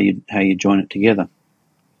fuselage and how you join it together.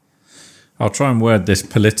 I'll try and word this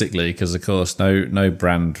politically because, of course, no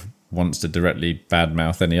brand wants to directly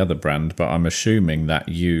badmouth any other brand, but I'm assuming that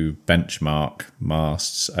you benchmark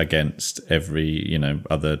masts against every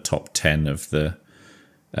other top 10 of the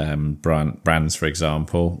brands, for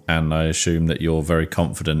example, and I assume that you're very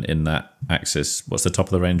confident in that axis. What's the top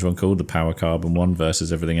of the range one called? The Power Carbon one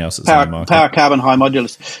versus everything else that's on the market? Power Carbon High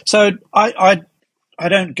Modulus. So I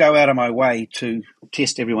don't go out of my way to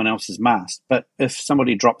test everyone else's mast, but if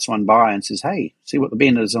somebody drops one by and says, hey, see what the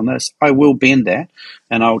bend is on this, I will bend that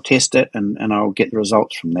and I'll test it and I'll get the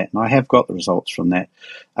results from that. And I have got the results from that.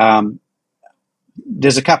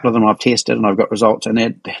 There's a couple of them I've tested and I've got results,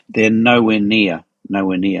 and they're nowhere near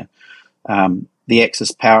the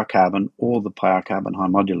Axis Power Carbon or the Power Carbon High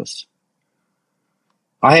Modulus.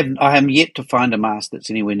 I am yet to find a mast that's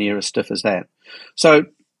anywhere near as stiff as that. So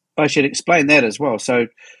I should explain that as well. So,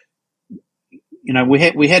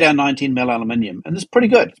 we had our 19 mil aluminium, and it's pretty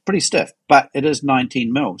good. It's pretty stiff, but it is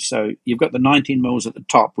 19 mils. So you've got the 19 mils at the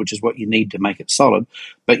top, which is what you need to make it solid,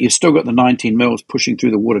 but you've still got the 19 mils pushing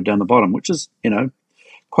through the water down the bottom, which is,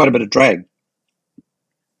 quite a bit of drag.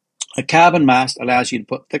 A carbon mast allows you to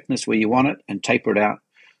put thickness where you want it and taper it out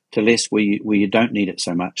to less where you don't need it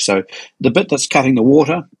so much. So the bit that's cutting the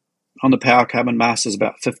water on the Power Carbon mast is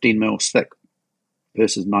about 15 mils thick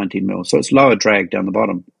versus 19 mils. So it's lower drag down the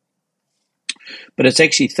bottom. But it's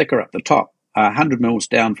actually thicker up the top. 100 mils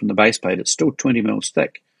down from the base plate, it's still 20 mils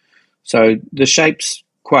thick. So the shape's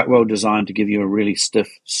quite well designed to give you a really stiff,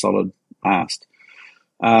 solid mast.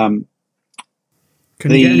 Can you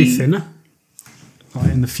get any thinner?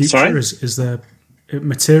 Like in the future, Sorry? Is there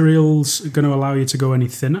materials going to allow you to go any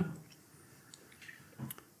thinner?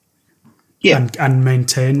 Yeah. And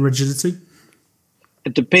maintain rigidity?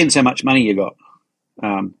 It depends how much money you got,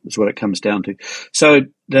 is what it comes down to. So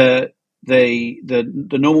the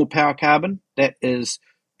normal Power Carbon, that is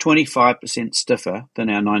 25% stiffer than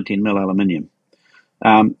our 19 mil aluminium.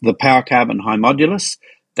 The Power Carbon High Modulus,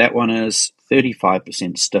 that one is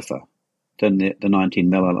 35% stiffer than the 19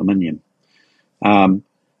 mil aluminium.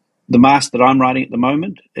 The mast that I'm riding at the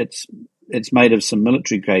moment, it's made of some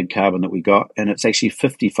military grade carbon that we got, and it's actually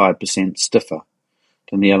 55% stiffer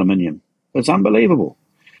than the aluminium. It's unbelievable.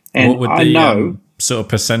 And what would the sort of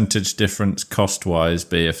percentage difference cost wise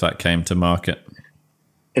be if that came to market?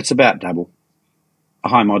 It's about double a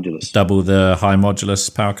High Modulus. Double the High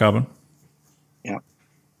Modulus Power Carbon? Yeah.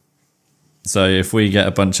 So if we get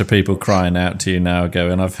a bunch of people crying out to you now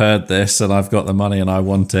going, I've heard this and I've got the money and I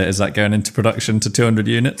want it, is that going into production to 200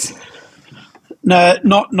 units? No,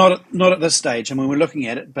 not at this stage. I mean, we're looking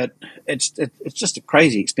at it, but it's just a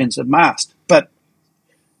crazy expensive mast. But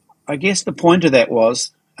I guess the point of that was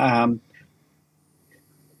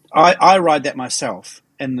I ride that myself,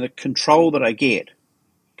 and the control that I get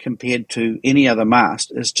compared to any other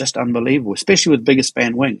mast is just unbelievable, especially with bigger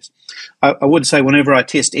span wings. I would say whenever I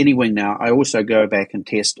test any wing now, I also go back and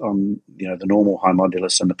test on the normal High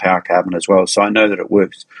Modulus and the Power Carbon as well, so I know that it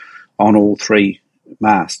works on all three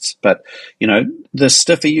masts. But the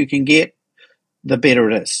stiffer you can get, the better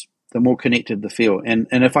it is, the more connected the feel. And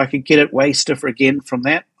if I could get it way stiffer again from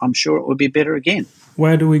that, I'm sure it would be better again.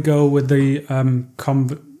 Where do we go with the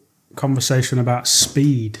conversation about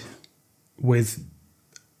speed with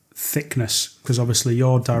thickness? Because obviously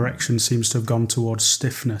your direction seems to have gone towards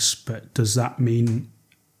stiffness, but does that mean,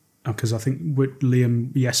 because I think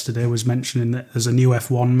Liam yesterday was mentioning that there's a new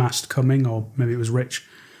F1 mast coming, or maybe it was Rich,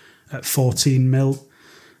 at 14 mil.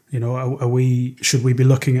 Should we be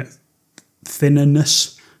looking at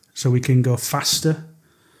thinnerness so we can go faster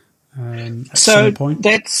at some point?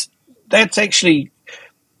 That's actually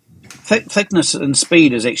thickness and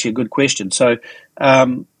speed is actually a good question. So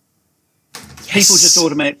people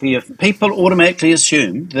automatically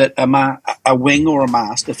assume that a wing or a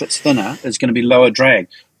mast, if it's thinner, is going to be lower drag,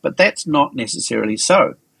 but that's not necessarily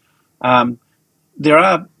so. There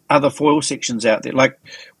are other foil sections out there. Like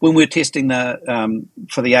when we were testing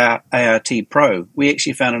for the ART Pro, we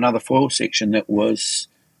actually found another foil section that was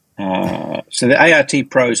so the ART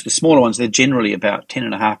Pros, the smaller ones, they're generally about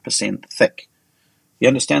 10.5% thick. You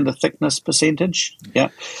understand the thickness percentage? Yeah.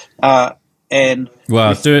 And do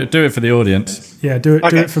it for the audience. Yeah, do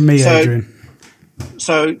it for me, Adrian.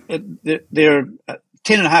 So they're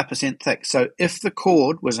 10.5% thick. So if the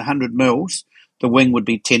cord was 100 mils, the wing would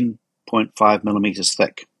be 10.5 millimeters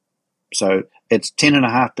thick. So it's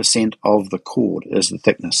 10.5% of the cord is the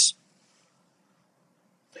thickness.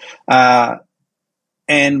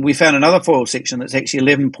 And we found another foil section that's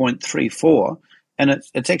actually 11.34, and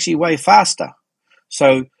it's actually way faster.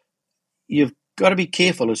 So you've got to be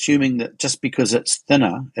careful assuming that just because it's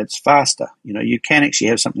thinner, it's faster. You can actually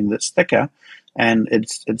have something that's thicker and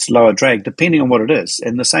it's lower drag, depending on what it is.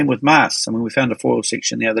 And the same with masts. I mean, we found a foil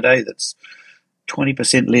section the other day that's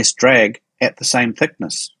 20% less drag at the same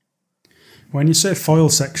thickness. When you say foil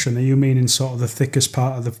section, are you meaning sort of the thickest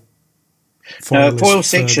part of the foil?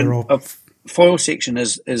 Foil section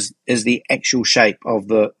is the actual shape of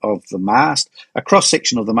the mast, a cross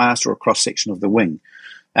section of the mast or a cross section of the wing,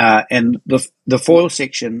 and the foil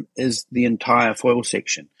section is the entire foil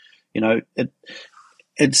section.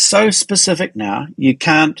 It's so specific now. You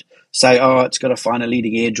can't say, oh, it's got a finer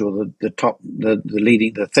leading edge, or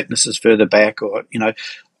the thickness is further back, or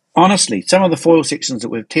honestly, some of the foil sections that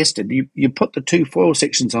we've tested, you put the two foil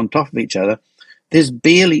sections on top of each other, there's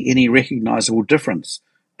barely any recognizable difference.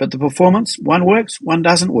 But the performance, one works, one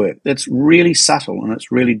doesn't work. That's really subtle and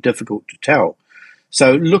it's really difficult to tell.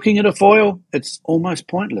 So looking at a foil, it's almost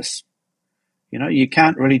pointless. You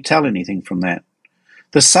can't really tell anything from that.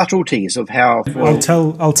 The subtleties of how... I'll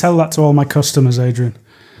tell that to all my customers, Adrian.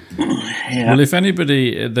 Yeah. Well, if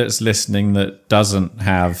anybody that's listening that doesn't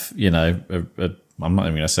have, I'm not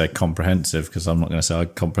even going to say comprehensive, because I'm not going to say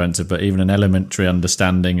comprehensive, but even an elementary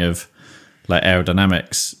understanding of like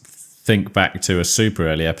aerodynamics, think back to a super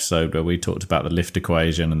early episode where we talked about the lift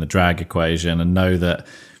equation and the drag equation, and know that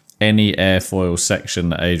any airfoil section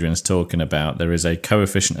that Adrian's talking about, there is a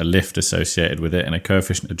coefficient of lift associated with it and a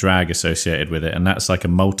coefficient of drag associated with it, and that's like a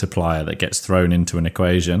multiplier that gets thrown into an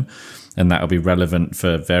equation, and that will be relevant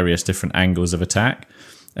for various different angles of attack.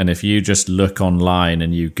 And if you just look online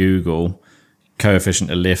and you Google coefficient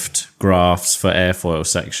of lift graphs for airfoil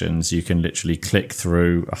sections, you can literally click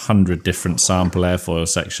through 100 different sample airfoil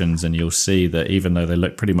sections, and you'll see that even though they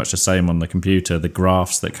look pretty much the same on the computer, the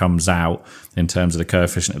graphs that comes out in terms of the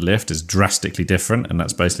coefficient of lift is drastically different, and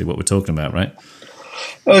that's basically what we're talking about, right?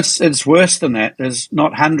 Oh, it's worse than that. There's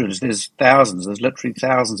not hundreds, there's thousands. There's literally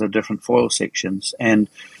thousands of different foil sections. And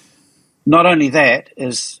not only that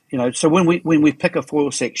is, so when we pick a foil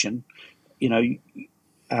section, you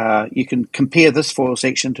can compare this foil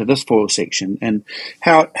section to this foil section, and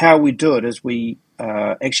how we do it is we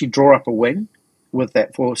actually draw up a wing with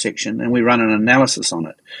that foil section, and we run an analysis on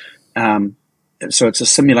it. So it's a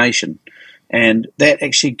simulation, and that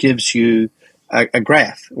actually gives you a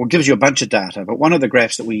graph, or gives you a bunch of data. But one of the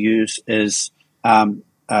graphs that we use is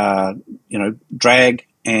drag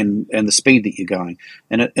and the speed that you're going,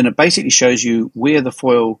 and it basically shows you where the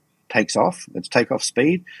foil takes off, its takeoff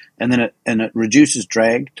speed, and then it reduces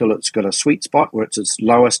drag till it's got a sweet spot where it's its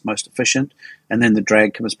lowest, most efficient, and then the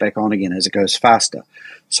drag comes back on again as it goes faster.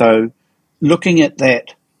 So looking at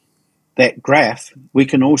that graph, we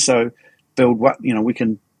can also build we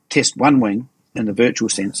can test one wing in the virtual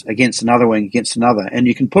sense against another wing against another, and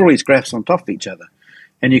you can put all these graphs on top of each other,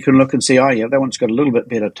 and you can look and see, oh yeah, that one's got a little bit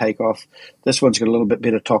better takeoff, this one's got a little bit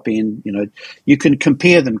better top end. You can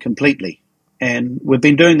compare them completely. And we've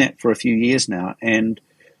been doing that for a few years now, and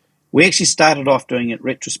we actually started off doing it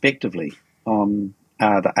retrospectively on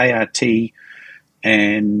the ART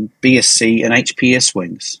and BSC and HPS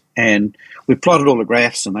wings. And we plotted all the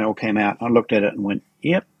graphs, and they all came out. I looked at it and went,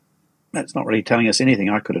 yep, that's not really telling us anything.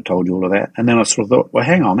 I could have told you all of that. And then I sort of thought, well,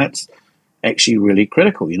 hang on, that's actually really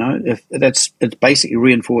critical. If it's basically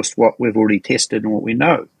reinforced what we've already tested and what we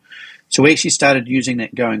know. So we actually started using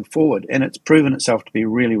that going forward, and it's proven itself to be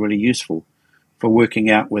really, really useful for working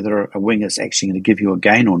out whether a wing is actually going to give you a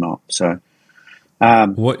gain or not. So,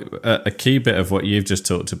 a key bit of what you've just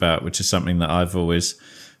talked about, which is something that I've always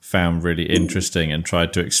found really interesting and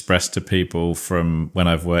tried to express to people from when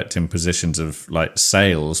I've worked in positions of like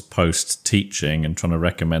sales post teaching and trying to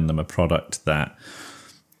recommend them a product that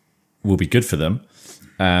will be good for them.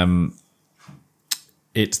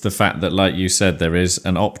 It's the fact that, like you said, there is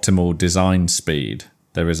an optimal design speed.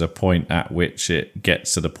 There is a point at which it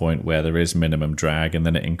gets to the point where there is minimum drag, and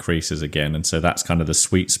then it increases again. And so that's kind of the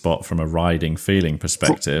sweet spot from a riding feeling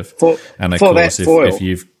perspective. And of course, if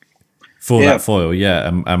you've that foil,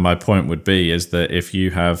 and my point would be is that if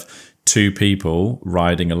you have two people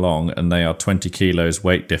riding along and they are 20 kilos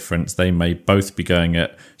weight difference, they may both be going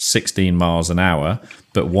at 16 miles an hour,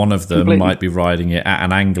 but one of them might be riding it at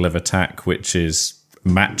an angle of attack which is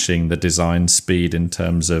matching the design speed in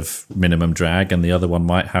terms of minimum drag, and the other one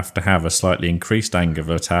might have to have a slightly increased angle of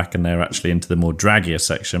attack, and they're actually into the more draggier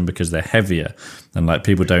section because they're heavier. And like,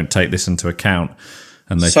 people don't take this into account,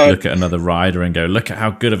 and they look at another rider and go, look at how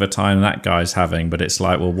good of a time that guy's having. But it's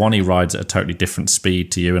like, well, one, he rides at a totally different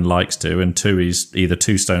speed to you and likes to, and two, he's either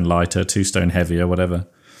 2 stone lighter, 2 stone heavier, whatever.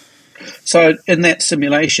 So in that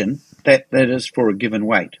simulation, that is for a given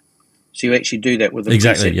weight. So you actually do that with a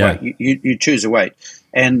preset weight. You choose a weight,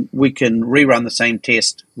 and we can rerun the same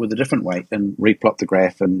test with a different weight and replot the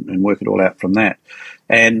graph and work it all out from that.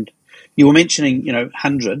 And you were mentioning,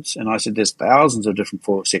 hundreds, and I said there's thousands of different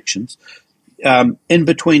foil sections in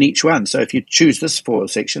between each one. So if you choose this foil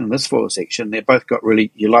section and this foil section, they've both got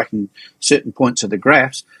you're liking certain points of the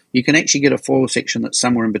graphs. You can actually get a foil section that's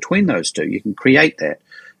somewhere in between those two. You can create that,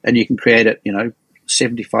 and you can create it,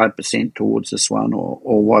 75% towards this one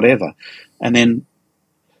or whatever. And then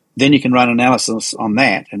you can run analysis on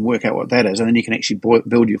that and work out what that is. And then you can actually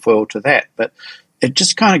build your foil to that. But it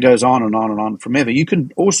just kind of goes on and on and on from ever. You can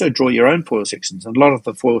also draw your own foil sections. And a lot of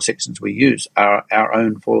the foil sections we use are our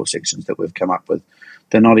own foil sections that we've come up with.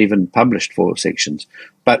 They're not even published foil sections.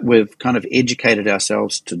 But we've kind of educated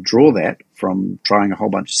ourselves to draw that from trying a whole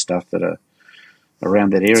bunch of stuff that are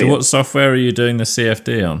around that area. So what software are you doing the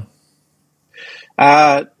CFD on?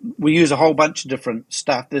 We use a whole bunch of different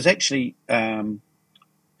stuff. There's actually Shape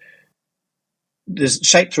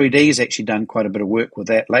 3D has actually done quite a bit of work with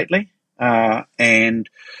that lately, and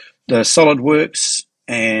the SolidWorks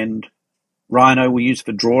and Rhino we use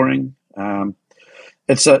for drawing.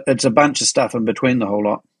 It's a bunch of stuff in between the whole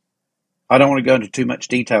lot. I don't want to go into too much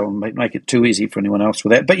detail and make it too easy for anyone else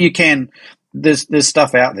with that, but you can. There's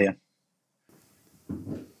stuff out there.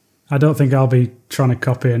 I don't think I'll be trying to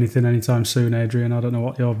copy anything anytime soon, Adrian. I don't know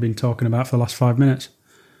what you've been talking about for the last 5 minutes.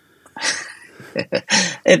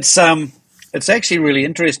 It's actually really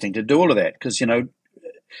interesting to do all of that because,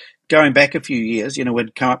 going back a few years,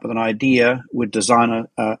 we'd come up with an idea, we'd design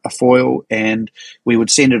a foil, and we would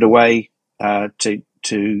send it away to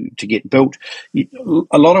get built.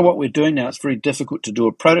 A lot of what we're doing now, it's very difficult to do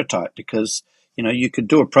a prototype because you could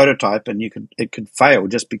do a prototype and it could fail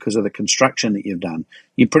just because of the construction that you've done.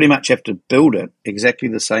 You pretty much have to build it exactly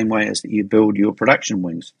the same way as that you build your production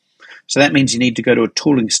wings. So that means you need to go to a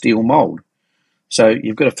tooling steel mold. So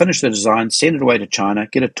you've got to finish the design, send it away to China,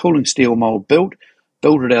 get a tooling steel mold built,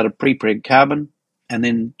 build it out of pre-preg carbon, and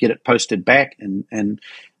then get it posted back and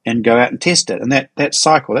go out and test it. And that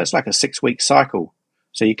cycle, that's like a 6-week cycle.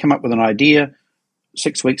 So you come up with an idea,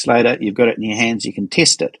 6 weeks later, you've got it in your hands, you can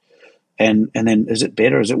test it. And then is it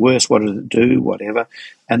better? Is it worse? What does it do? Whatever.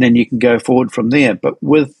 And then you can go forward from there. But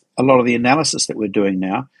with a lot of the analysis that we're doing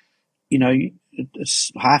now,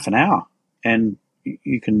 it's half an hour and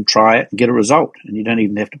you can try it and get a result. And you don't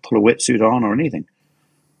even have to pull a wetsuit on or anything.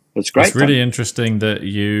 It's great. It's really interesting that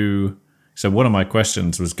so one of my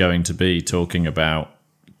questions was going to be talking about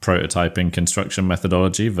prototyping construction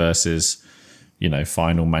methodology versus,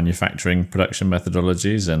 final manufacturing production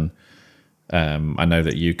methodologies. And I know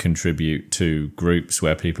that you contribute to groups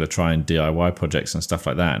where people are trying DIY projects and stuff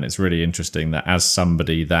like that. And it's really interesting that as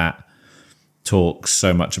somebody that talks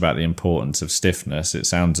so much about the importance of stiffness, it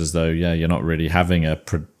sounds as though, you're not really having a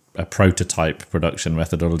prototype production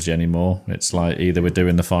methodology anymore. It's like either we're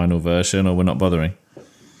doing the final version or we're not bothering.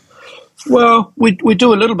 Well, we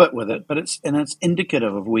do a little bit with it, but it's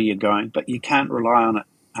indicative of where you're going, but you can't rely on it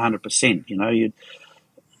 100%.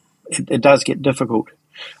 It does get difficult.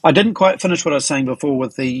 I didn't quite finish what I was saying before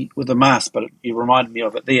with the mast, but you reminded me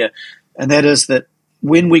of it there, and that is that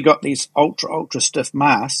when we got these ultra stiff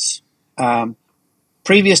masts,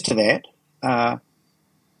 previous to that,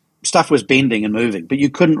 stuff was bending and moving, but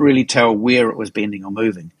you couldn't really tell where it was bending or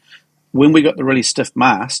moving. When we got the really stiff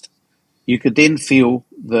mast, you could then feel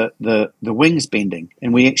the wings bending,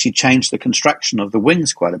 and we actually changed the construction of the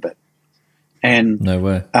wings quite a bit. And no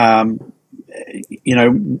way.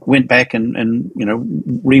 Went back and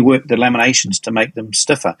reworked the laminations to make them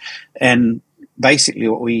stiffer. And basically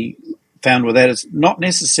what we found with that is not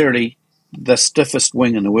necessarily the stiffest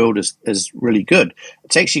wing in the world is really good.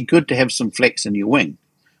 It's actually good to have some flex in your wing.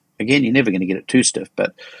 Again, you're never going to get it too stiff,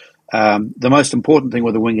 but the most important thing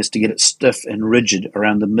with the wing is to get it stiff and rigid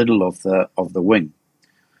around the middle of the wing.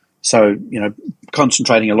 So,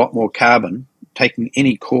 concentrating a lot more carbon, taking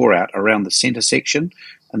any core out around the center section,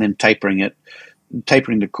 and then tapering it.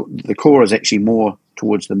 Tapering the core is actually more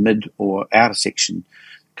towards the mid or outer section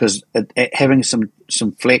because having some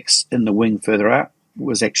flex in the wing further out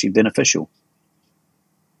was actually beneficial.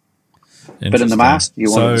 But in the mast,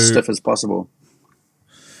 you want it as stiff as possible.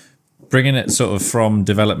 Bringing it sort of from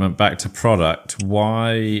development back to product,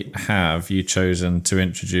 why have you chosen to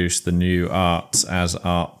introduce the new Arts as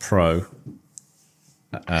Art Pro?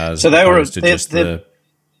 As soon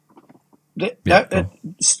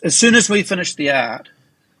as we finished the art,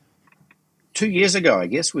 2 years ago, I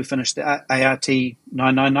guess, we finished the ART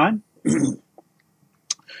 999.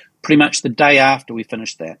 Pretty much the day after we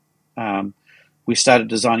finished that. we started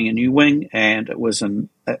designing a new wing, and it was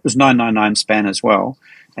 999 span as well.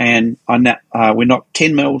 And on that, we knocked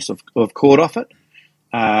 10 mils of cord off it,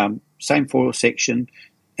 same foil section,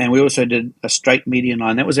 and we also did a straight median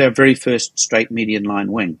line. That was our very first straight median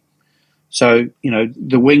line wing. So,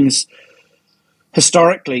 the wings,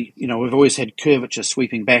 historically, we've always had curvature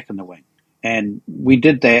sweeping back in the wing. And we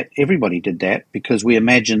did that, everybody did that, because we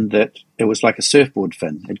imagined that it was like a surfboard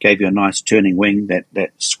fin. It gave you a nice turning wing, that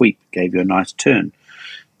sweep gave you a nice turn.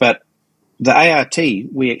 But the ART,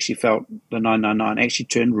 we actually felt the 999 actually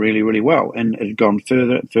turned really, really well, and it had gone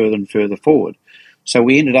further and further and further forward. So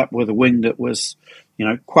we ended up with a wing that was,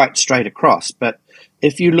 quite straight across. But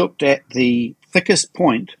if you looked at the thickest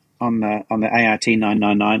point on the ART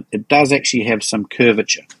 999, it does actually have some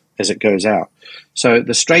curvature as it goes out. So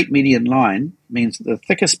the straight median line means that the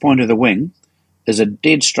thickest point of the wing is a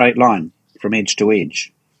dead straight line from edge to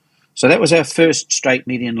edge. So that was our first straight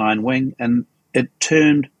median line wing, and it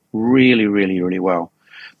turned really, really, really well.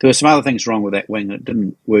 There were some other things wrong with that wing that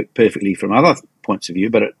didn't work perfectly from other points of view,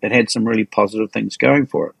 but it had some really positive things going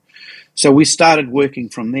for it. So we started working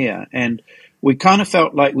from there, and we kind of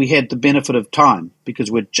felt like we had the benefit of time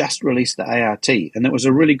because we'd just released the ART, and it was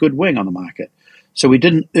a really good wing on the market. So we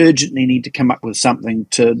didn't urgently need to come up with something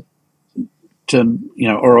to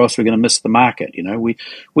or else we're going to miss the market.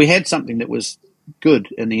 We had something that was good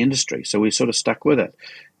in the industry, so we sort of stuck with it.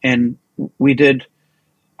 And we did,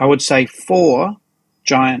 I would say, 4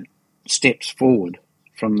 giant steps forward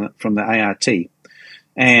from the ART,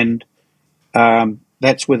 and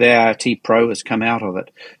that's where the ART Pro has come out of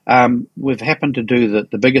it. We've happened to do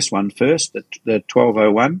the biggest one first, the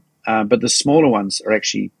 1201, but the smaller ones are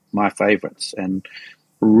actually my favourites, and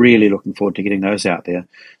really looking forward to getting those out there.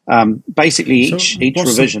 Basically, each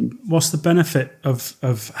revision. What's the benefit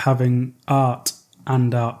of having Art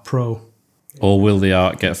and Art Pro? Or will the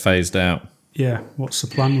Art get phased out? Yeah, what's the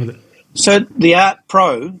plan with it? So the Art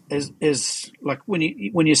Pro is like when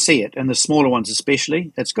you see it, and the smaller ones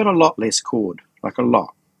especially, it's got a lot less cord, like a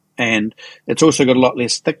lot, and it's also got a lot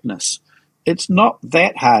less thickness. It's not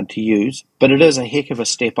that hard to use, but it is a heck of a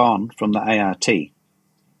step on from the ART.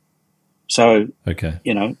 So, okay,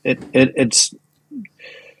 it's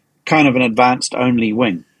kind of an advanced only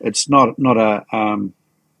wing. It's not a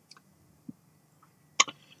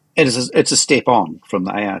it's a step on from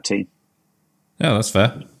the ART. Yeah, that's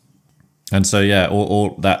fair. And so, yeah,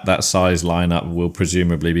 all that size lineup will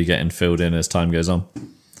presumably be getting filled in as time goes on.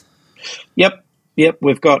 Yep.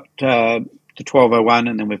 We've got the 1201,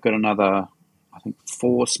 and then we've got another, I think,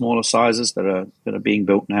 4 smaller sizes that are being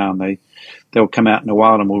built now, and they'll come out in a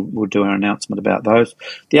while, and we'll do an announcement about those.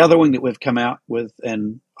 The other wing that we've come out with,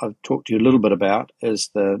 and I've talked to you a little bit about, is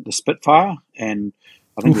the Spitfire, and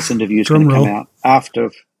I think this interview is going to come out after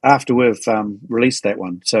we've released that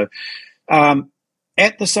one. So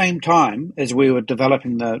at the same time as we were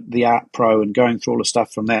developing the Art Pro and going through all the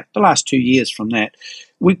stuff from that, the last 2 years from that,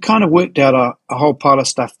 we kind of worked out a whole pile of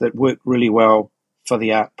stuff that worked really well for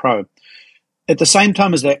the Art Pro. At the same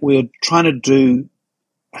time as that, we were trying to do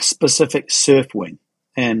a specific surf wing,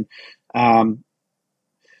 and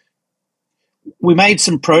we made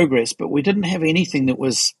some progress, but we didn't have anything that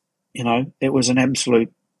was, it was an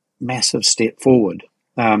absolute massive step forward.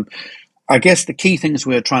 I guess the key things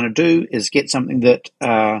we were trying to do is get something that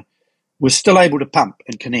was still able to pump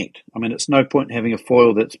and connect. I mean, it's no point in having a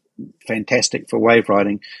foil that's fantastic for wave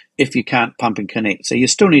riding if you can't pump and connect. So you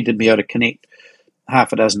still need to be able to connect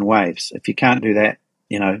half a dozen waves. If you can't do that,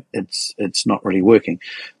 it's not really working.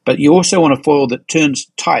 But you also want a foil that turns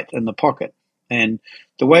tight in the pocket. And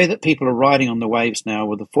the way that people are riding on the waves now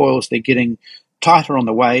with the foils, they're getting tighter on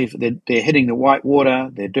the wave. They're hitting the white water.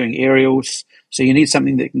 They're doing aerials. So you need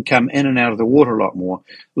something that can come in and out of the water a lot more.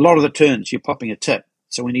 A lot of the turns, you're popping a tip.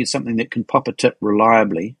 So we need something that can pop a tip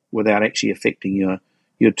reliably without actually affecting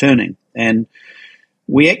your turning. And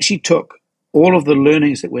we actually took all of the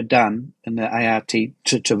learnings that were done in the ART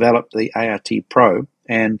to develop the ART Pro.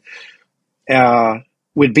 And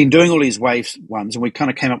we'd been doing all these wave ones, and we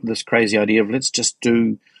kind of came up with this crazy idea of let's just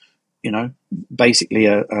do, basically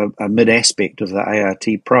a mid aspect of the ART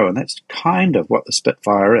Pro. And that's kind of what the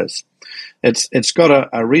Spitfire is. It's got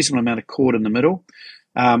a reasonable amount of cord in the middle.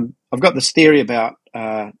 I've got this theory about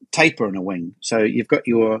taper in a wing. So you've got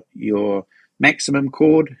your maximum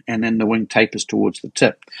cord, and then the wing tapers towards the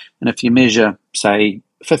tip. And if you measure, say,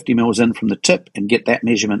 50 mils in from the tip and get that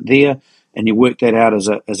measurement there, and you work that out as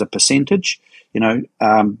a percentage,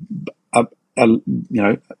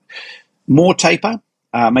 more taper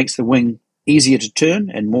makes the wing easier to turn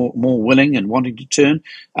and more willing and wanting to turn.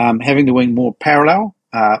 Having the wing more parallel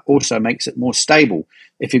also makes it more stable.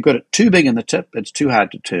 If you've got it too big in the tip, it's too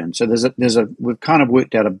hard to turn. So we've kind of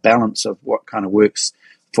worked out a balance of what kind of works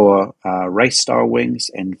for race style wings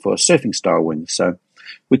and for surfing style wings. So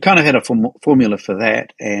we kind of had a formula for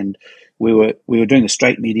that, and we were doing the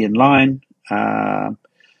straight median line,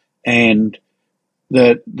 and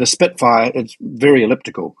the Spitfire, it's very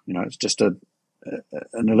elliptical. It's just an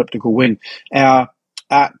elliptical wing. Our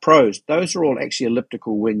Art Pros, those are all actually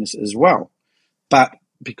elliptical wings as well, but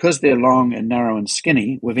because they're long and narrow and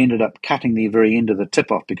skinny, we've ended up cutting the very end of the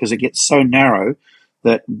tip off because it gets so narrow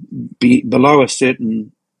that below a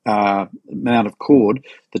certain amount of cord,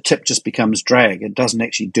 the tip just becomes drag. It doesn't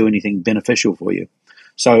actually do anything beneficial for you.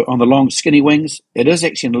 So on the long skinny wings, it is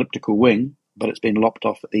actually an elliptical wing, but it's been lopped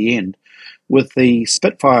off at the end. With the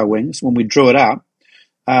Spitfire wings, when we drew it up,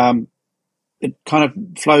 it kind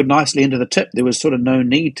of flowed nicely into the tip. There was sort of no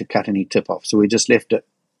need to cut any tip off, so we just left it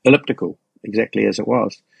elliptical, exactly as it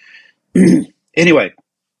was. Anyway,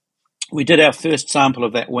 we did our first sample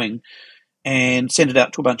of that wing and sent it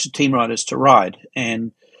out to a bunch of team riders to ride.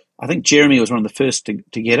 And I think Jeremy was one of the first to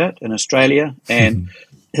get it in Australia. And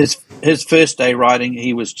his first day riding,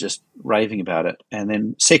 he was just raving about it. And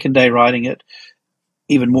then second day riding it,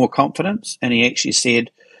 even more confidence. And he actually said,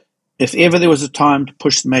 if ever there was a time to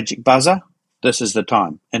push the magic buzzer, this is the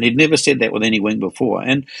time. And he'd never said that with any wing before.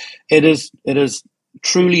 And it is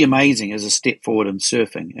truly amazing as a step forward in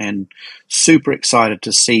surfing, and super excited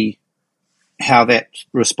to see how that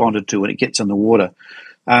responded to when it gets in the water.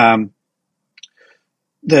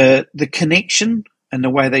 The connection and the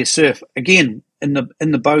way they surf, again, in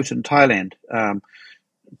the boat in Thailand,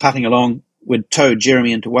 putting along, we'd tow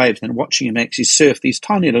Jeremy into waves and watching him actually surf these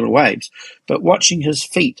tiny little waves, but watching his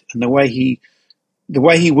feet and the way he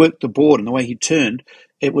worked the board and the way he turned,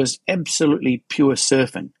 it was absolutely pure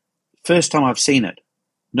surfing. First time I've seen it.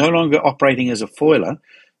 No longer operating as a foiler,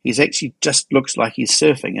 he's actually just looks like he's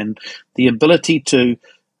surfing, and the ability to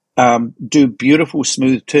do beautiful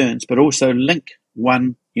smooth turns, but also link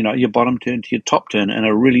your bottom turn to your top turn in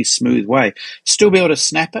a really smooth way. Still be able to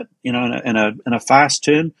snap it, in a fast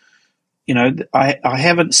turn. I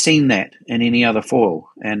haven't seen that in any other foil,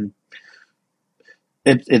 and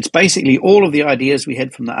it's basically all of the ideas we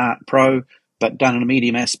had from the Art Pro, but done in a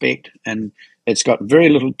medium aspect, and it's got very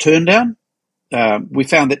little turn down. We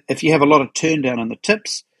found that if you have a lot of turn down on the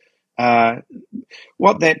tips,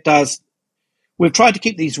 what that does, we've tried to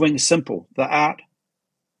keep these wings simple. The Art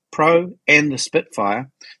Pro and the Spitfire,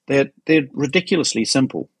 they're ridiculously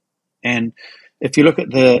simple. And if you look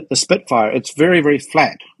at the Spitfire, it's very, very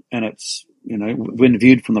flat, and it's, when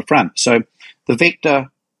viewed from the front. So the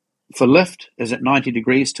vector for lift is at 90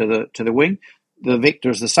 degrees to the wing. The vector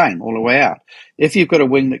is the same all the way out. If you've got a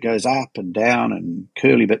wing that goes up and down and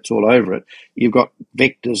curly bits all over it, you've got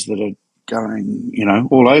vectors that are going,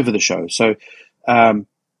 all over the show. So,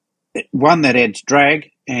 one, that adds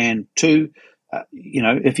drag, and two,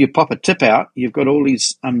 if you pop a tip out, you've got all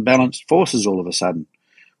these unbalanced forces all of a sudden.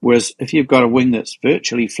 Whereas if you've got a wing that's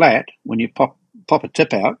virtually flat, when you pop a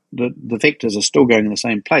tip out, the vectors are still going in the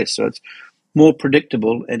same place. So it's more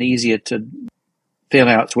predictable and easier to feel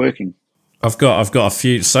how it's working. I've got a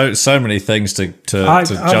few so many things to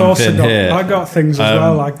jump in here. I got things as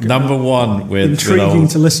well. Number one, intriguing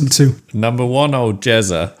to listen to. Number one, old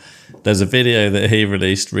Jezza. There's a video that he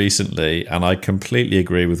released recently, and I completely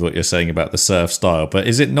agree with what you're saying about the surf style. But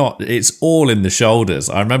is it not? It's all in the shoulders.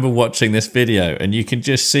 I remember watching this video, and you can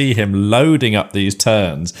just see him loading up these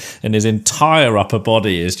turns, and his entire upper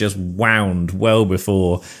body is just wound well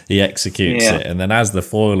before he executes it. And then as the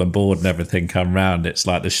foil and board and everything come round, it's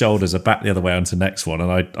like the shoulders are back the other way onto the next one.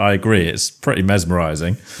 And I agree, it's pretty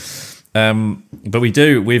mesmerising. But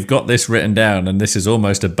we've got this written down, and this is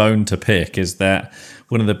almost a bone to pick, is that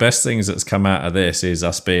one of the best things that's come out of this is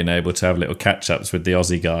us being able to have little catch-ups with the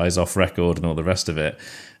Aussie guys off record and all the rest of it.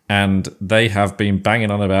 And they have been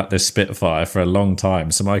banging on about this Spitfire for a long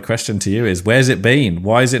time. So my question to you is, where's it been?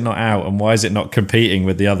 Why is it not out? And why is it not competing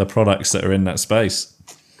with the other products that are in that space?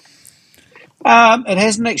 It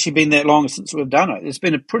hasn't actually been that long since we've done it. It's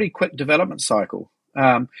been a pretty quick development cycle.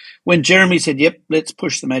 When Jeremy said, "Yep, let's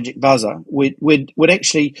push the magic buzzer," we'd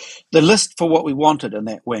actually, the list for what we wanted in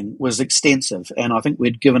that wing was extensive, and I think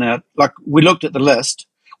we'd given out, we looked at the list,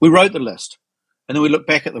 we wrote the list, and then we looked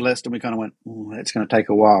back at the list and we kind of went, "Oh, that's going to take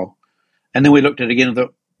a while," and then we looked at it again and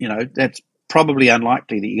thought, that's probably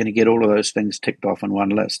unlikely that you're going to get all of those things ticked off in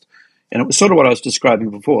one list. And it was sort of what I was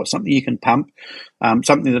describing before, something you can pump,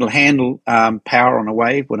 something that'll handle power on a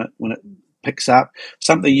wave when it picks up,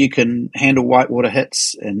 something you can handle whitewater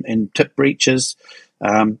hits and tip breaches,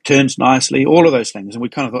 turns nicely, all of those things. And we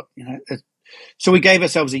kind of thought, so we gave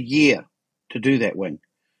ourselves a year to do that wing.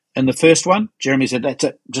 In the first one, Jeremy said, that's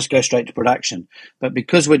it, just go straight to production. But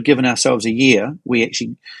because we'd given ourselves a year, we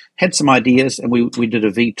actually had some ideas, and we did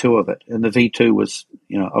a V2 of it. And the V2 was,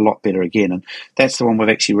 a lot better again. And that's the one we've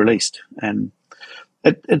actually released. And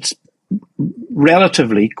it's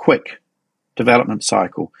relatively quick development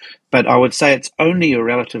cycle. But I would say it's only a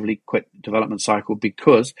relatively quick development cycle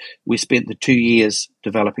because we spent the 2 years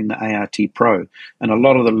developing the ART Pro. And a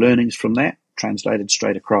lot of the learnings from that translated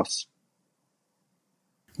straight across.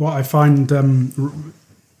 What I find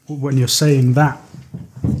when you're saying that,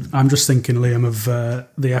 I'm just thinking, Liam, of the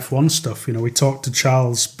F1 stuff. We talked to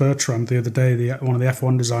Charles Bertrand the other day, one of the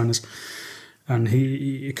F1 designers, and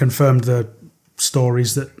he confirmed the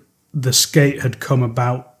stories that the skate had come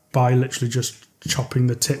about by literally just chopping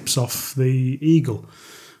the tips off the eagle,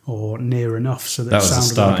 or near enough, so that was the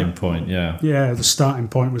starting like point. Yeah, the starting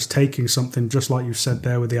point was taking something just like you said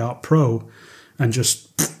there with the Art Pro, and just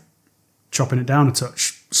chopping it down a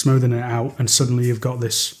touch, smoothing it out, and suddenly you've got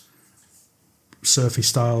this surfy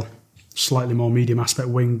style, slightly more medium aspect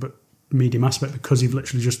wing, but medium aspect because you've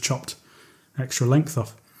literally just chopped extra length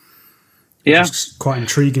off. Yeah. It's quite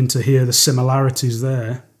intriguing to hear the similarities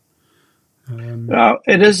there. Well,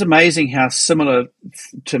 it is amazing how similar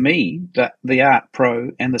to me that the Art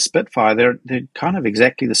Pro and the Spitfire, they're kind of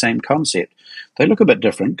exactly the same concept. They look a bit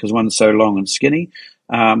different because one's so long and skinny,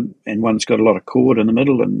 and one's got a lot of cord in the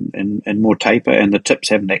middle and more taper, and the tips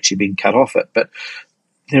haven't actually been cut off it. But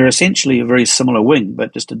they're essentially a very similar wing,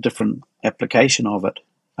 but just a different application of it.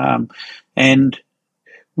 And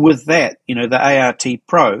with that, the ART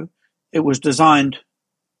Pro, it was designed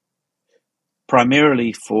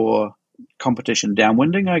primarily for competition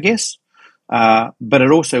downwinding, I guess, but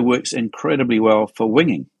it also works incredibly well for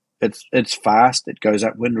winging. It's fast, it goes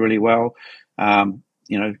upwind really well,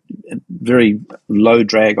 very low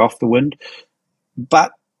drag off the wind.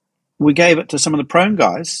 But we gave it to some of the prone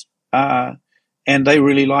guys, and they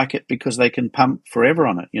really like it because they can pump forever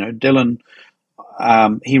on it. Dylan,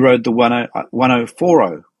 he rode the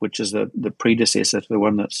 1040, which is the predecessor to the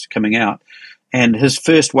one that's coming out, and his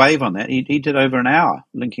first wave on that, he did over an hour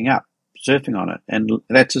linking up, surfing on it, and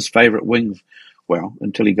that's his favourite wing. Well,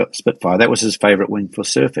 until he got the Spitfire, that was his favourite wing for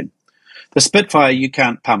surfing. The Spitfire, you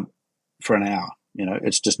can't pump for an hour.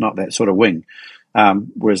 It's just not that sort of wing.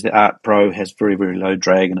 Whereas the Art Pro has very, very low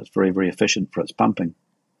drag, and it's very, very efficient for its pumping.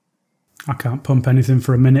 I can't pump anything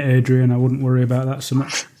for a minute, Adrian. I wouldn't worry about that so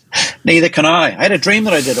much. Neither can I. I had a dream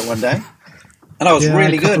that I did it one day, and I was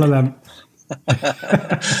really good. Of them.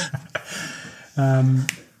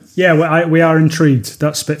 We are intrigued.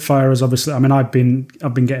 That Spitfire is obviously. I mean, I've been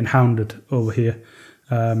getting hounded over here.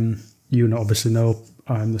 You obviously know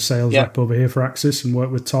I'm the sales rep over here for Axis and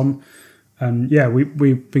work with Tom. And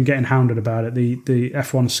we've been getting hounded about it. The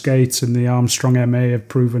F1 skates and the Armstrong MA have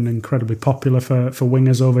proven incredibly popular for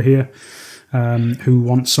wingers over here, who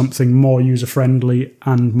want something more user friendly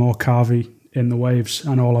and more carvy in the waves.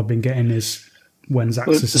 And all I've been getting is when's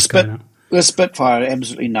Axis is going out. The Spitfire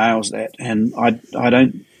absolutely nails that, and I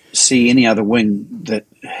don't see any other wing that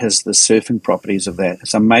has the surfing properties of that.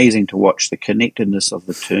 It's amazing to watch the connectedness of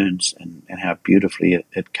the turns and how beautifully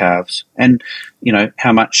it carves, and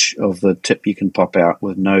how much of the tip you can pop out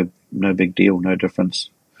with no big deal, no difference.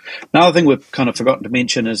 Another thing we've kind of forgotten to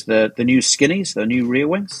mention is the new skinnies, the new rear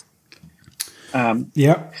wings. We've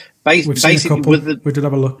seen a couple. We did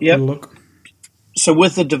have a look. Yeah. Look. So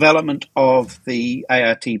with the development of the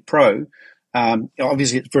ART Pro,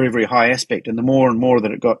 obviously it's very, very high aspect, and the more and more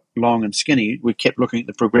that it got long and skinny, we kept looking at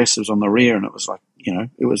the progressives on the rear, and it was like,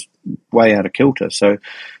 it was way out of kilter. So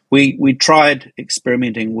we tried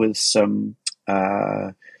experimenting with some,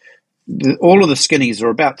 all of the skinnies are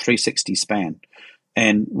about 360 span,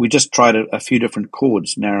 and we just tried a few different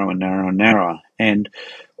chords, narrow and narrow and narrower. And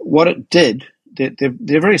what it did,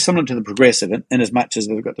 they're very similar to the progressive in as much as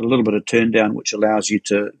they've got a little bit of turn down, which allows you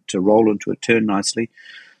to roll into a turn nicely.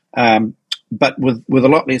 But with a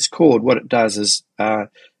lot less cord, what it does is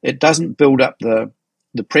it doesn't build up the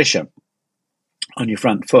pressure on your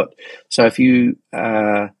front foot. So if you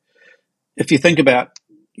think about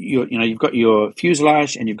you've got your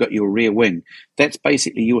fuselage and you've got your rear wing, that's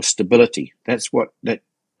basically your stability. That's what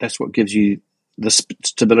gives you the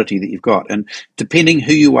stability that you've got. And depending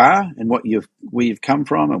who you are and where you've come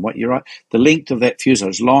from and what you're at, the length of that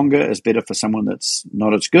fuselage longer is better for someone that's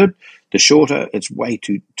not as good. The shorter, it's way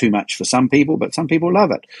too much for some people, but some people love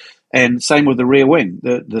it. And same with the rear wing.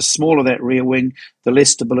 The smaller that rear wing, the less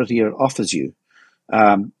stability it offers you.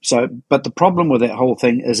 But the problem with that whole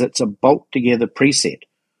thing is it's a bolt together preset.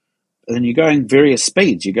 And you're going various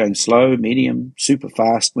speeds. You're going slow, medium, super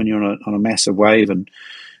fast when you're on a massive wave and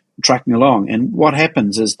trucking along. And what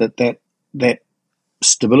happens is that that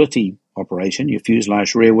stability operation, your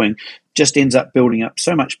fuselage rear wing, just ends up building up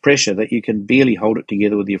so much pressure that you can barely hold it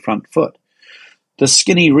together with your front foot. The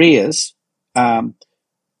skinny rears, they're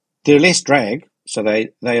less drag, so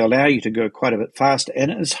they allow you to go quite a bit faster,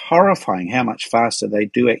 and it is horrifying how much faster they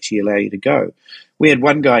do actually allow you to go. We had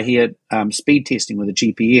one guy here speed testing with a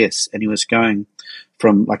GPS, and he was going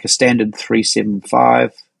from like a standard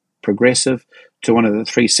 375 progressive to one of the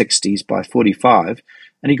 360s by 45,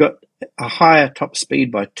 and he got a higher top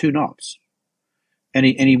speed by 2 knots. And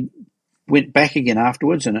he went back again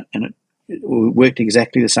afterwards, and it worked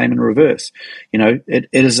exactly the same in reverse. It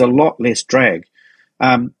is a lot less drag.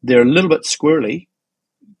 They're a little bit squirrely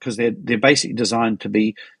because they're basically designed to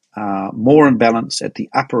be more in balance at the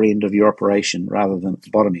upper end of your operation rather than at the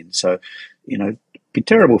bottom end. So, be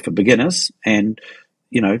terrible for beginners. And,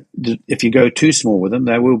 if you go too small with them,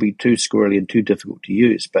 they will be too squirrely and too difficult to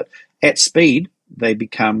use. But at speed, they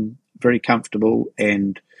become very comfortable,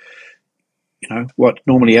 and, what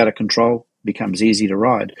normally out of control becomes easy to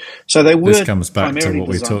ride. So they were. This comes back to what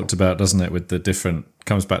we designed. talked about, doesn't it? With the different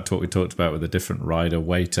rider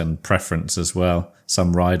weight and preference as well.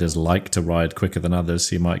 Some riders like to ride quicker than others.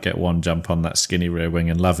 So you might get one jump on that skinny rear wing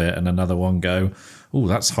and love it, and another one go, oh,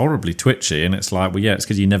 that's horribly twitchy. And it's like, well, yeah, it's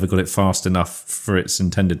because you never got it fast enough for its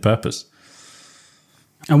intended purpose.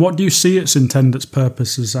 And what do you see its intended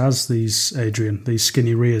purposes as, these, Adrian, these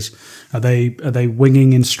skinny rears? Are they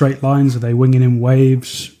winging in straight lines? Are they winging in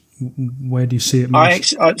waves? Where do you see it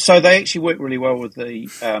most? So they actually work really well with the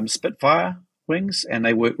Spitfire wings, and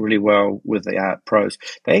they work really well with the Art Pros.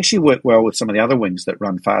 They actually work well with some of the other wings that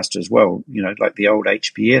run faster as well. Like the old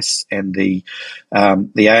HPS and the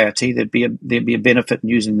ART. There'd be a benefit in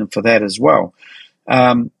using them for that as well.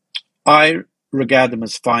 I regard them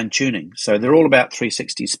as fine tuning. So they're all about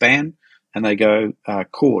 360 span, and they go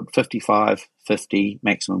chord 55, 50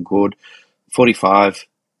 maximum chord, 45,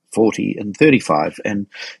 40 and 35. And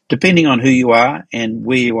depending on who you are and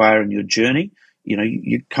where you are in your journey,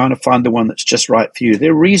 you kind of find the one that's just right for you.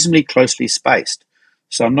 They're reasonably closely spaced.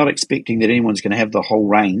 So I'm not expecting that anyone's going to have the whole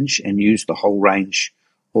range and use the whole range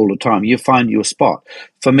all the time. You find your spot.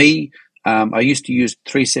 For me, I used to use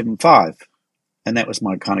 375, and that was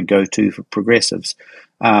my kind of go-to for progressives.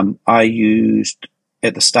 At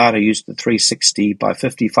the start, I used the 360 by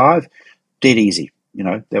 55, dead easy.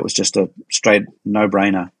 That was just a straight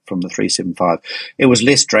no-brainer from the 375. It was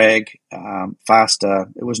less drag, faster.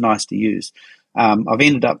 It was nice to use. I've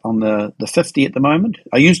ended up on the 50 at the moment.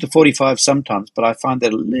 I use the 45 sometimes, but I find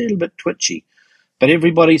that a little bit twitchy. But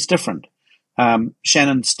everybody's different.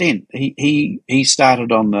 Shannon Stent, he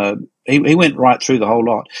started on he went right through the whole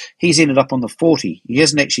lot. He's ended up on the 40. He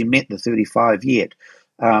hasn't actually met the 35 yet,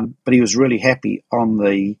 but he was really happy on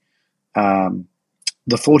the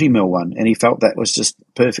 40 mil one, and he felt that was just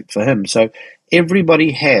perfect for him. So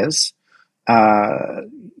everybody has,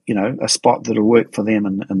 a spot that'll work for them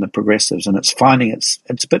and the progressives, and it's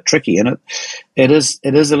a bit tricky, and it is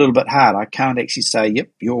a little bit hard. I can't actually say, yep,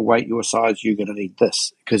 your weight, your size, you're going to need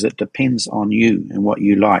this, because it depends on you and what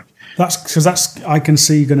you like. I can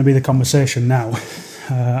see going to be the conversation now.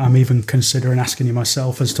 I'm even considering asking you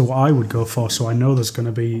myself as to what I would go for. So I know there's going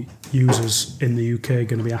to be users in the UK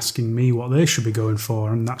going to be asking me what they should be going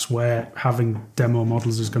for, and that's where having demo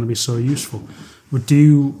models is going to be so useful. Would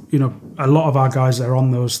you, a lot of our guys are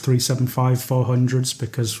on those 375 400s,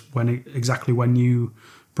 because when you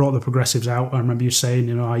brought the progressives out, I remember you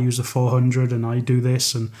saying, I use the 400 and I do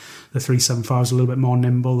this, and the 375 is a little bit more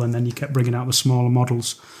nimble, and then you kept bringing out the smaller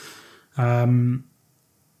models.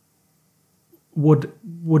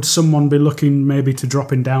 Would someone be looking maybe to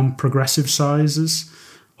dropping down progressive sizes,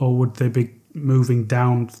 or would they be moving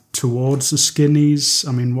down towards the skinnies?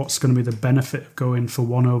 I mean, what's going to be the benefit of going for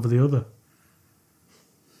one over the other?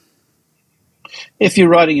 If you're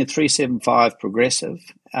riding a 375 progressive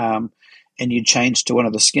and you change to one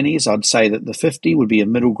of the skinnies, I'd say that the 50 would be a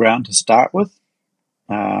middle ground to start with.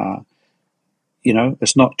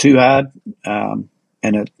 It's not too hard.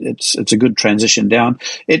 And it's a good transition down.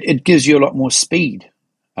 It gives you a lot more speed,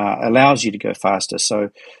 allows you to go faster.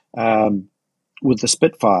 So with the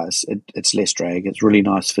Spitfires, it's less drag. It's really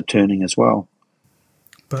nice for turning as well.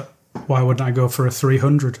 But why wouldn't I go for a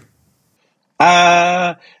 300?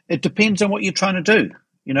 It depends on what you're trying to do.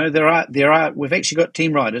 We've actually got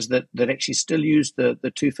team riders that actually still use the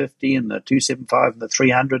 250 and the 275 and the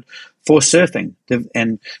 300 for surfing.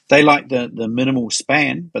 And they like the minimal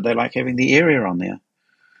span, but they like having the area on there.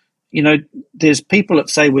 There's people that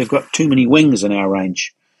say we've got too many wings in our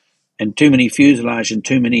range and too many fuselage and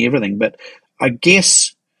too many everything. But I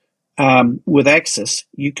guess with Axis,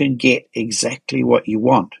 you can get exactly what you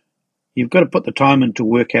want. You've got to put the time in to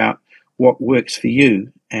work out what works for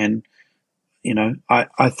you. And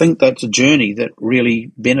I think that's a journey that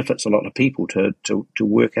really benefits a lot of people to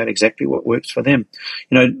work out exactly what works for them.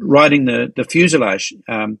 Riding the fuselage,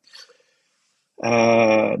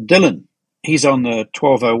 Dylan, he's on the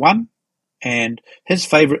 1201, and his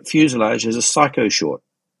favourite fuselage is a Psycho short.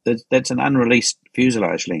 That's an unreleased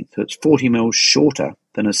fuselage length. It's 40 mils shorter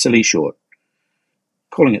than a silly short.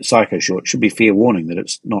 Calling it Psycho short should be fair warning that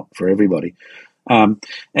it's not for everybody.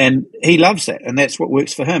 And he loves that, and that's what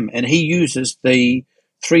works for him. And he uses the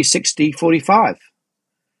 360-45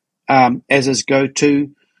 as his go-to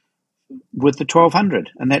with the 1200,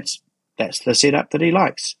 and that's the setup that he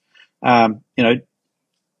likes.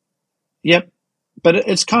 Yep. But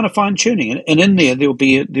it's kind of fine tuning, and in there'll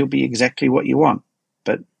be exactly what you want.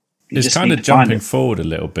 But it's kind of jumping forward a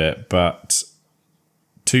little bit, but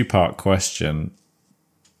two-part question.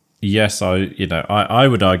 Yes, I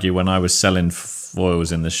would argue when I was selling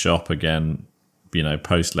foils in the shop again,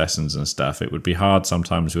 post lessons and stuff, it would be hard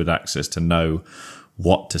sometimes with access to know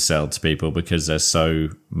what to sell to people because there's so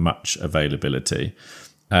much availability.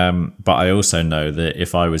 But I also know that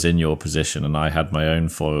if I was in your position and I had my own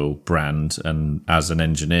foil brand, and as an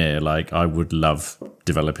engineer, I would love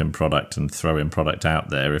developing product and throwing product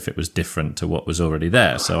out there if it was different to what was already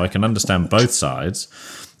there. So I can understand both sides.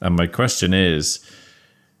 And my question is,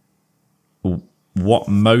 what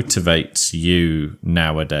motivates you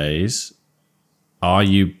nowadays? Are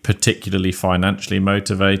you particularly financially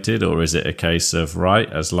motivated, or is it a case of,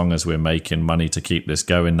 right, as long as we're making money to keep this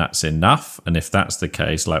going, that's enough? And if that's the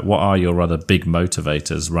case, what are your other big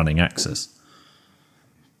motivators running Axis?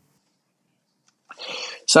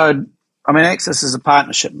 So, Axis is a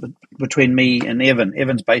partnership between me and Evan.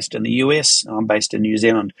 Evan's based in the US, I'm based in New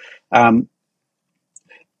Zealand.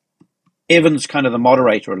 Evan's kind of the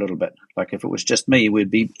moderator a little bit. If it was just me,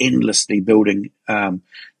 we'd be endlessly building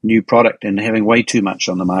new product and having way too much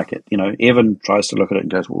on the market. Evan tries to look at it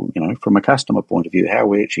and goes, well, from a customer point of view, how are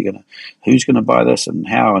we actually who's going to buy this and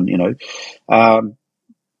how, and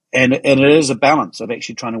and it is a balance of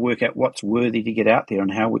actually trying to work out what's worthy to get out there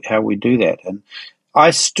and how we do that. And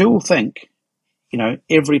I still think,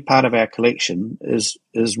 every part of our collection is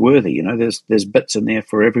worthy. There's bits in there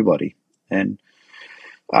for everybody. And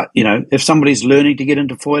if somebody's learning to get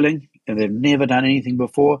into foiling and they've never done anything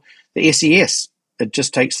before, the SES, it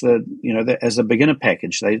just takes as a beginner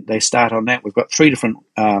package. They start on that. We've got 3 different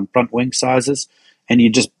front wing sizes, and you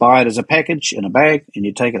just buy it as a package in a bag, and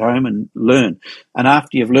you take it home and learn. And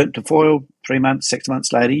after you've learnt to foil, 3 months, 6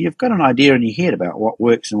 months later, you've got an idea in your head about what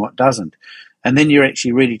works and what doesn't. And then you're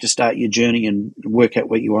actually ready to start your journey and work out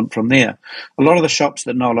what you want from there. A lot of the shops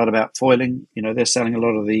that know a lot about foiling, they're selling a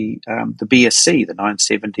lot of the BSC, the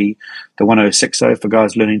 970, the 1060 for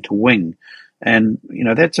guys learning to wing. And,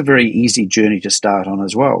 that's a very easy journey to start on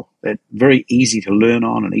as well. That's very easy to learn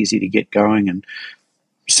on and easy to get going. And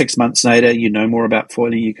 6 months later, you know more about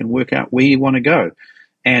foiling, you can work out where you want to go.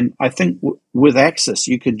 And I think with Axis,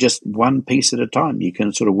 you can just one piece at a time. You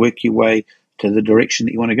can sort of work your way to the direction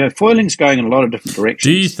that you want to go. Foiling's going in a lot of different directions.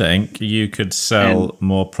 Do you think you could sell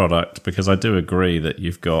more product? Because I do agree that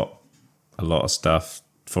you've got a lot of stuff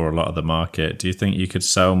for a lot of the market. Do you think you could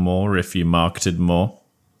sell more if you marketed more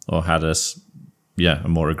or had a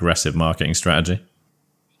more aggressive marketing strategy?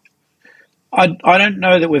 I don't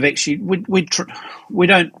know that we've actually we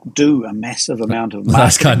don't do a massive amount of marketing.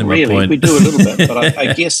 That's kind of my point. We do a little bit, but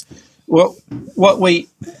I guess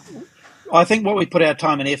I think what we put our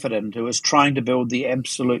time and effort into is trying to build the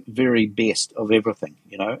absolute very best of everything,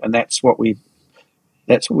 and that's what we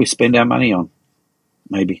spend our money on.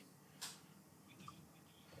 Maybe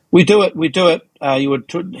we do it. We do it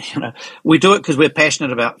because we're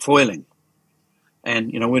passionate about foiling, and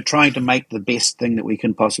we're trying to make the best thing that we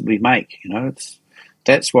can possibly make.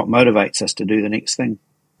 That's what motivates us to do the next thing.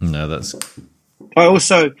 No, that's.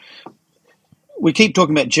 We keep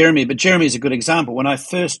talking about Jeremy, but Jeremy's a good example. When I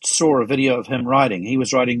first saw a video of him riding, he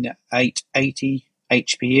was riding the 880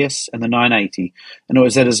 HPS and the 980, and it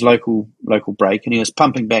was at his local break, and he was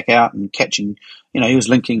pumping back out and catching, he was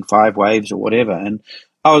linking 5 waves or whatever, and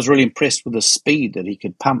I was really impressed with the speed that he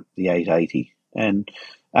could pump the 880, and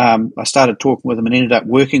I started talking with him and ended up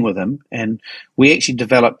working with him, and we actually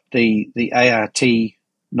developed the ART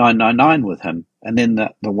 999 with him, and then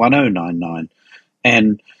the 1099,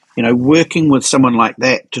 and working with someone like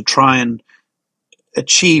that to try and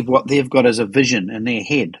achieve what they've got as a vision in their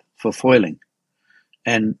head for foiling.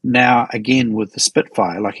 And now, again, with the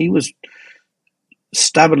Spitfire, he was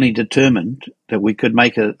stubbornly determined that we could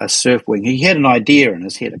make a surf wing. He had an idea in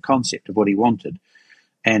his head, a concept of what he wanted.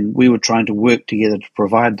 and we were trying to work together to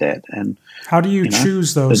provide that. And how do you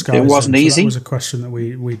choose those guys? It wasn't easy. That was a question that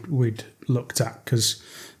we'd looked at, because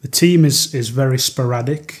the team is very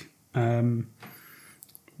sporadic.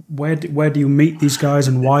 Where do you meet these guys,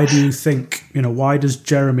 and why do you think, why does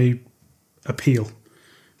Jeremy appeal?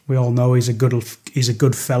 We all know he's a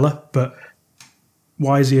good fella, but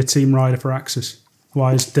why is he a team rider for Axis?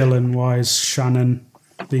 Why is Dylan? Why is Shannon?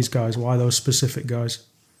 These guys? Why those specific guys?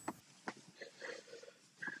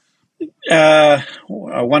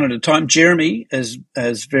 One at a time. Jeremy is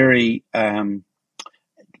very,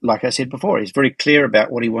 like I said before, he's very clear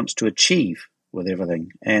about what he wants to achieve with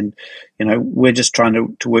everything, and we're just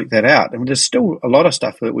trying to work that out. And there's still a lot of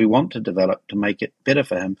stuff that we want to develop to make it better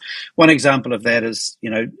for him. One example of that is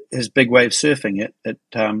his big wave surfing at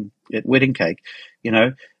Wedding Cake.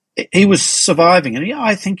 He was surviving, and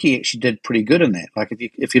I think he actually did pretty good in that. Like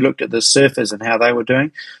if you looked at the surfers and how they were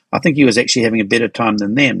doing, I think he was actually having a better time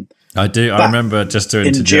than them. I do. But I remember, just to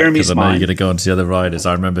interject, because I know you're going to go on to the other riders,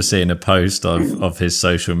 I remember seeing a post of his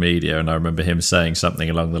social media, and I remember him saying something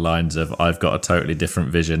along the lines of, I've got a totally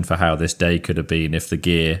different vision for how this day could have been if the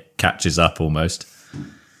gear catches up almost.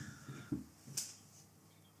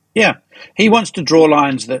 Yeah. He wants to draw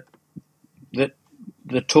lines that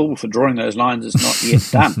the tool for drawing those lines is not yet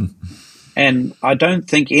done. And I don't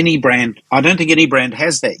think any brand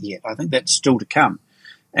has that yet. I think that's still to come.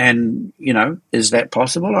 And, is that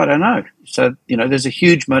possible? I don't know. So, there's a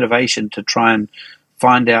huge motivation to try and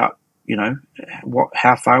find out,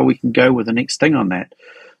 how far we can go with the next thing on that.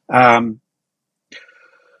 I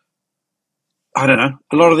don't know.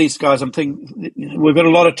 A lot of these guys, I'm thinking, we've got a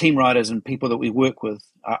lot of team riders and people that we work with.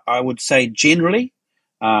 I would say generally,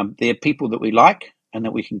 they're people that we like and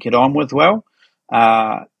that we can get on with well,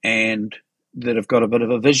 and that have got a bit of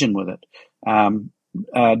a vision with it.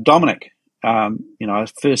 Dominic, I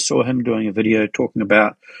first saw him doing a video talking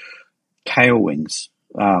about tail wings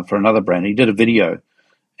for another brand. He did a video,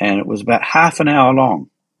 and it was about half an hour long,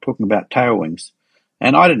 talking about tail wings.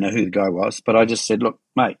 And I didn't know who the guy was, but I just said, look,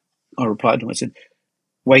 mate, I replied to him, I said,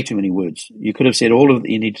 way too many words. You could have said all of that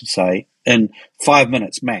you need to say in 5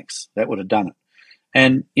 minutes max. That would have done it.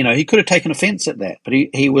 And, he could have taken offense at that, but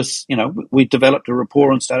he was, we developed a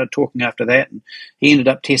rapport and started talking after that. And he ended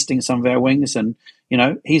up testing some of our wings, and,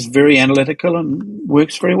 he's very analytical and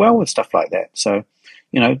works very well with stuff like that. So,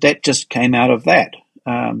 that just came out of that.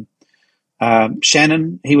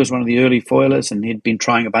 Shannon, he was one of the early foilers, and he'd been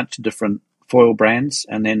trying a bunch of different foil brands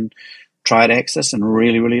and then tried Axis and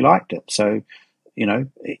really, really liked it. So,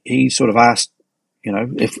 he sort of asked,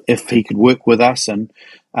 if he could work with us, and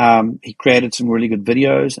he created some really good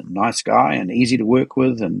videos, and nice guy and easy to work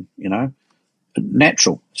with, and,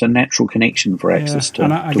 natural. It's a natural connection for Axis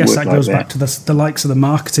and I guess that goes back to the likes of the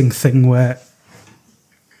marketing thing, where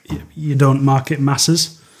you don't market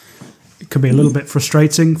masses. It can be a little bit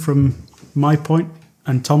frustrating from my point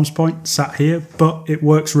and Tom's point, sat here, but it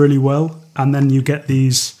works really well. And then you get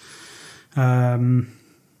these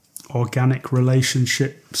organic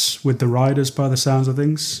relationships with the riders, by the sounds of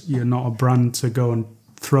things. You're not a brand to go and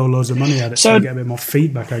throw loads of money at it, so you get a bit more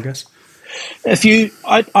feedback, I guess.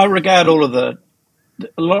 I regard all of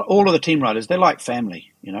the team riders, they're like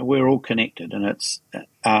family. We're all connected, and it's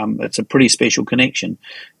a pretty special connection.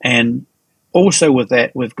 And also with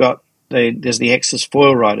that, we've got there's the Axis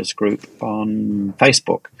Foil Riders group on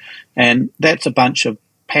Facebook, and that's a bunch of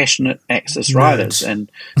passionate Axis riders, and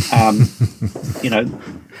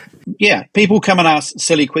people come and ask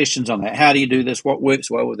silly questions on that. How do you do this? What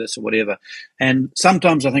works well with this, or whatever? And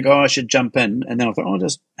sometimes I think, I should jump in, and then I thought,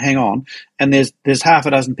 just hang on. And there's half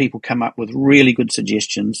a dozen people come up with really good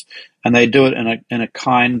suggestions, and they do it in a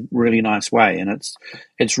kind, really nice way. And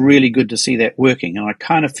it's really good to see that working. And I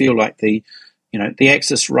kind of feel like the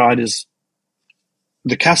Axis riders,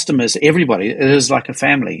 the customers, everybody, it is like a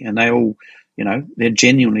family, and they all, they're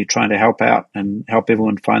genuinely trying to help out and help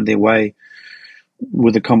everyone find their way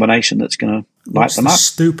with a combination that's going to light them up.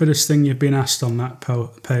 What's the stupidest thing you've been asked on that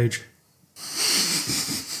page?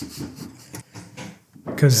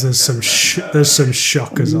 Because there's some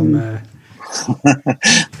shockers on there.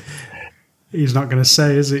 He's not going to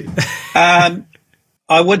say, is he? I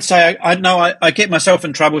would say I get myself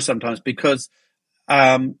in trouble sometimes because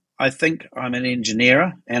I think I'm an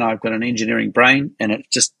engineer and I've got an engineering brain, and it's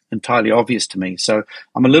just entirely obvious to me. So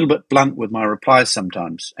I'm a little bit blunt with my replies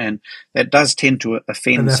sometimes, and that does tend to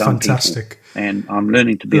offend some fantastic. People. And I'm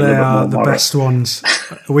learning to be a little bit more moderate. They are the best ones.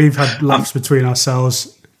 We've had laughs between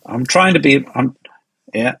ourselves. I'm trying to be.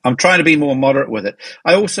 Yeah, I'm trying to be more moderate with it.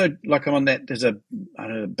 I also, like, I'm on that, there's a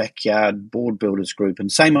backyard board builders group,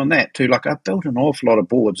 and same on that too. Like, I've built an awful lot of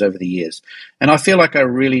boards over the years, and I feel like I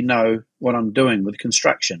really know what I'm doing with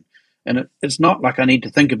construction. And it's not like I need to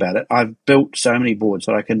think about it. I've built so many boards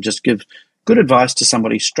that I can just give good advice to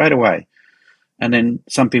somebody straight away. And then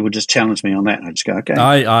some people just challenge me on that, and I just go, okay.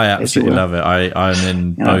 I absolutely love it. I'm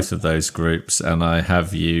in both of those groups, and I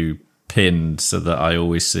have you pinned so that I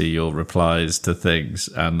always see your replies to things,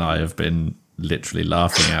 and I have been literally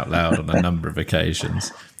laughing out loud on a number of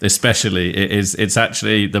occasions. Especially, it's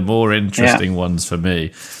actually the more interesting ones for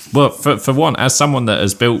me. Well, for one, as someone that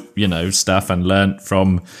has built, stuff and learnt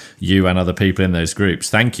from you and other people in those groups,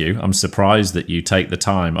 thank you. I'm surprised that you take the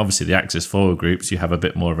time. Obviously, the Axis Foil groups, you have a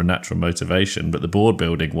bit more of a natural motivation, but the board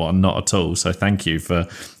building one, not at all. So thank you for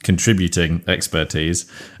contributing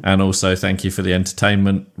expertise, and also thank you for the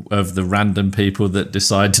entertainment of the random people that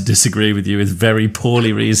decide to disagree with you with very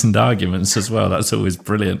poorly reasoned arguments as well. That's always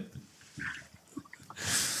brilliant.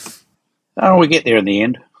 Oh, we get there in the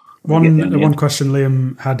end. One question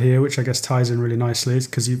Liam had here, which I guess ties in really nicely, is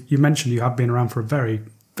because you mentioned you have been around for a very,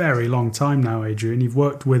 very long time now, Adrian. You've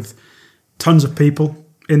worked with tons of people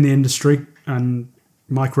in the industry, and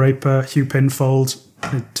Mike Roper, Hugh Pinfold,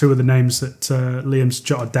 two of the names that Liam's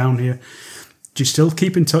jotted down here. Do you still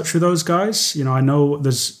keep in touch with those guys? I know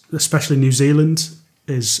there's, especially New Zealand,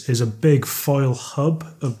 is a big foil hub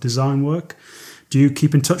of design work. Do you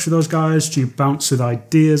keep in touch with those guys? Do you bounce with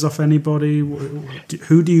ideas off anybody?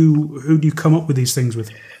 Who do you come up with these things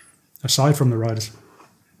with, aside from the riders?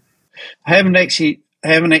 I haven't actually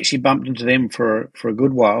bumped into them for a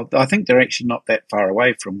good while. I think they're actually not that far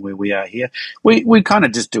away from where we are here. We kind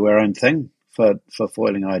of just do our own thing for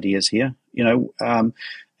foiling ideas here, and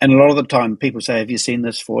a lot of the time people say, have you seen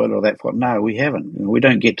this foil or that foil? No, we haven't. We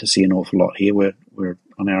don't get to see an awful lot here. We're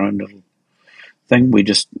on our own little thing. We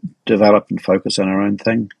just develop and focus on our own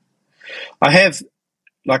thing. I have,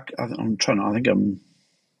 I think I'm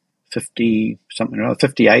 50 something or other,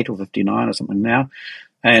 58 or 59 or something now,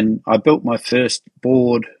 and I built my first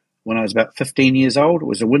board when I was about 15 years old. It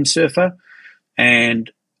was a windsurfer,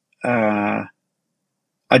 and I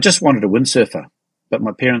just wanted a windsurfer, but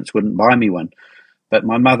my parents wouldn't buy me one. But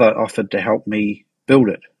my mother offered to help me build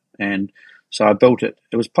it, and so I built it.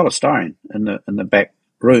 It was polystyrene in the back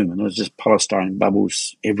room, and there was just polystyrene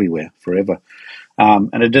bubbles everywhere forever.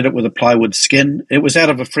 And I did it with a plywood skin. It was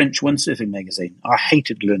out of a French windsurfing magazine. I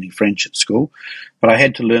hated learning French at school, but I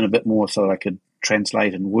had to learn a bit more so that I could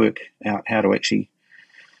translate and work out how to actually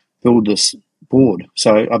build this board.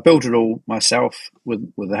 So I built it all myself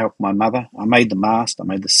with the help of my mother. I made the mast, I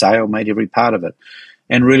made the sail, made every part of it,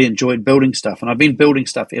 and really enjoyed building stuff. And I've been building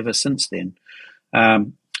stuff ever since then.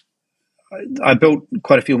 I built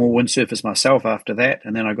quite a few more windsurfers myself after that,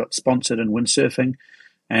 and then I got sponsored in windsurfing,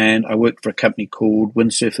 and I worked for a company called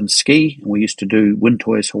Windsurf and Ski, and we used to do Wind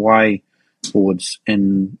Toys Hawaii boards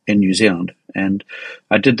in New Zealand, and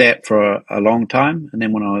I did that for a long time. And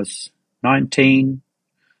then when I was 19,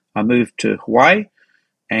 I moved to Hawaii,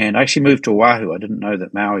 and I actually moved to Oahu. I didn't know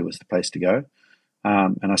that Maui was the place to go,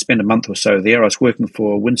 and I spent a month or so there. I was working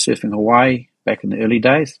for Windsurfing Hawaii back in the early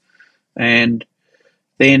days, and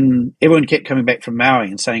then everyone kept coming back from Maui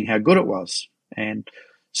and saying how good it was. And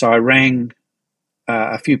so I rang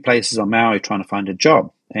a few places on Maui trying to find a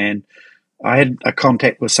job. And I had a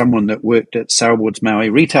contact with someone that worked at Sailboards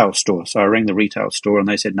Maui retail store. So I rang the retail store, and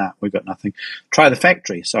they said, nah, we've got nothing. Try the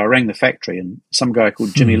factory. So I rang the factory, and some guy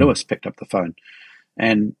called Jimmy Lewis picked up the phone.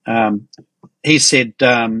 And he said,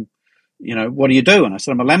 what do you do? And I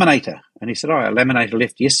said, I'm a laminator. And he said, a laminator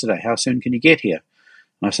left yesterday. How soon can you get here?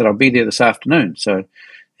 And I said, I'll be there this afternoon. So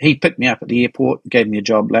he picked me up at the airport, gave me a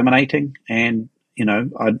job laminating, and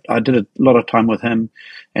I did a lot of time with him,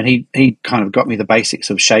 and he kind of got me the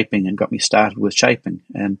basics of shaping and got me started with shaping.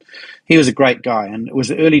 And he was a great guy, and it was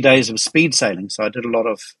the early days of speed sailing, so I did a lot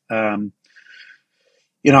of I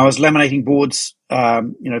was laminating boards.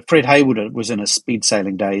 Fred Hayward was in his speed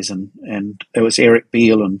sailing days, and it was Eric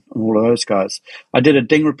Beale and all of those guys. I did a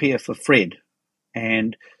ding repair for Fred,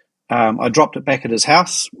 and I dropped it back at his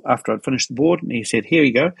house after I'd finished the board, and he said, here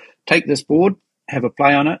you go, take this board, have a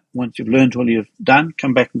play on it. Once you've learned all you've done,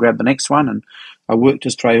 come back and grab the next one. And I worked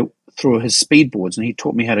his trail through his speed boards, and he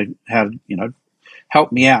taught me how to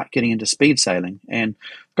help me out getting into speed sailing, and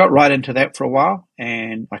got right into that for a while.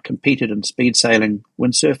 And I competed in speed sailing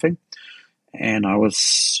windsurfing, and I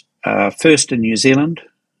was first in New Zealand,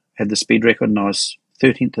 had the speed record, and I was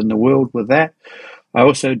 13th in the world with that. I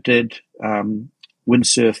also did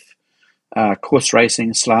windsurf course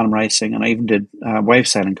racing, slalom racing, and I even did wave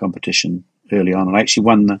sailing competition early on, and I actually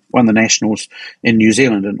won the nationals in New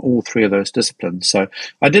Zealand in all three of those disciplines. So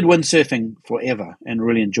I did windsurfing forever and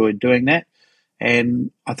really enjoyed doing that.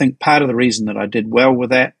 And I think part of the reason that I did well with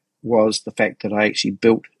that was the fact that I actually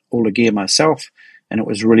built all the gear myself, and it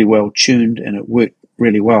was really well tuned and it worked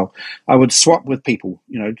really well. I would swap with people,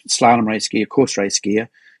 slalom race gear, course race gear,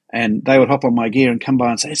 and they would hop on my gear and come by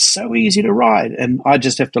and say, it's so easy to ride. And I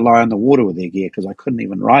just have to lie on the water with their gear because I couldn't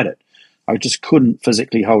even ride it. I just couldn't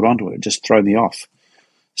physically hold on to it. It just throw me off.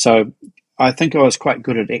 So I think I was quite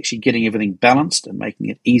good at actually getting everything balanced and making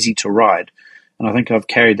it easy to ride. And I think I've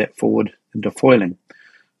carried that forward into foiling.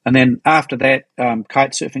 And then after that,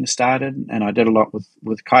 kite surfing started, and I did a lot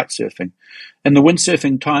with kite surfing. In the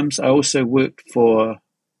windsurfing times, I also worked for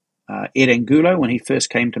Ed Angulo when he first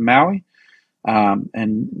came to Maui.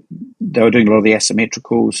 And they were doing a lot of the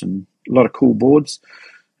asymmetricals and a lot of cool boards,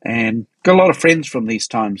 and got a lot of friends from these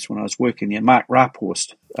times when I was working there. Mark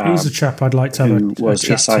Raphorst, he's a chap I'd like to have was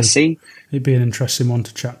chat SIC. To. He'd be an interesting one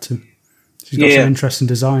to chat to. He's got some interesting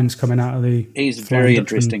designs coming out of the. He's a very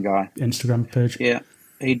interesting guy. Instagram page. Yeah,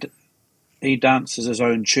 he dances his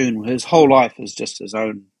own tune. His whole life is just his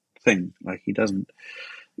own thing. Like, he doesn't,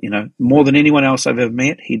 more than anyone else I've ever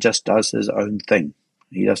met, he just does his own thing.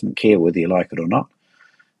 He doesn't care whether you like it or not.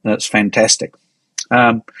 And it's fantastic.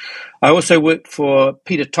 I also worked for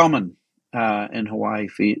Peter Tommen in Hawaii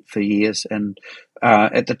for years. And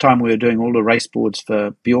at the time, we were doing all the race boards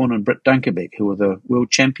for Bjorn and Britt Dunkerbeck, who were the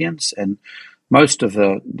world champions. And most of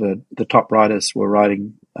the top riders were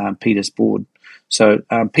riding Peter's board. So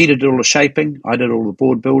Peter did all the shaping. I did all the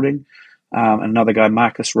board building. Another guy,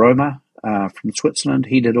 Marcus Roma from Switzerland,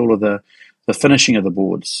 he did all of the finishing of the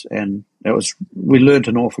boards, and we learned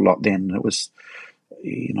an awful lot then. It was,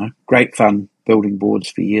 great fun building boards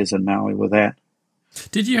for years in Maui with that.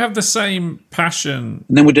 Did you have the same passion?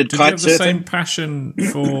 And then we did kite surfing. Did you have the same passion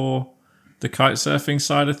for the kite surfing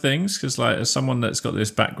side of things? Because, as someone that's got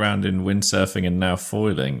this background in windsurfing and now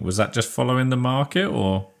foiling, was that just following the market,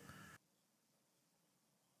 or?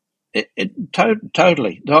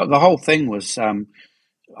 Totally. The whole thing was.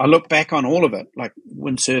 I look back on all of it, like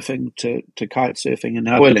windsurfing to kite surfing and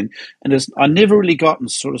now foiling, and I never really got and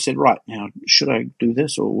sort of said, right, now, should I do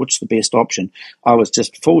this or what's the best option? I was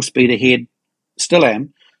just full speed ahead, still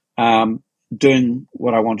am, doing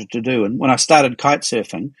what I wanted to do. And when I started kite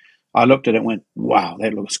surfing, I looked at it and went, wow,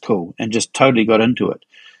 that looks cool, and just totally got into it.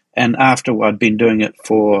 And after I'd been doing it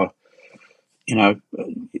for,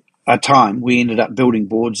 a time, we ended up building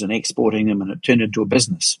boards and exporting them, and it turned into a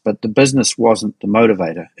business. But the business wasn't the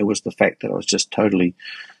motivator. It was the fact that I was just totally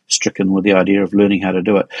stricken with the idea of learning how to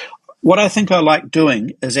do it. What I think I like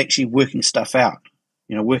doing is actually working stuff out,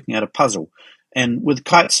 working out a puzzle. And with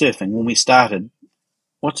kite surfing, when we started,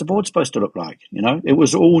 what's a board supposed to look like? It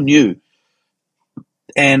was all new.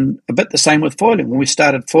 And a bit the same with foiling. When we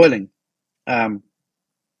started foiling, there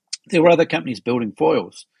were other companies building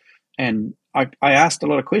foils. And I asked a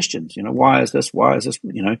lot of questions, why is this? Why is this?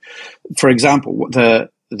 For example, the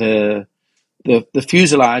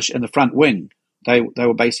fuselage and the front wing, they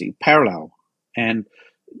were basically parallel. And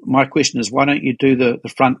my question is, why don't you do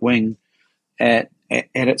the front wing at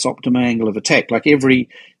its optimum angle of attack? Like every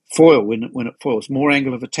foil, when it foils, more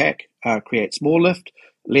angle of attack creates more lift,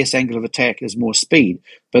 less angle of attack is more speed.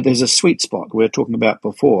 But there's a sweet spot we were talking about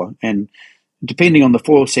before. And depending on the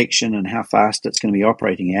foil section and how fast it's going to be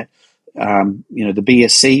operating at, the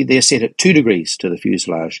BSC, they're set at 2 degrees to the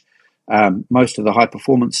fuselage. Most of the high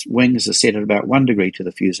performance wings are set at about 1 degree to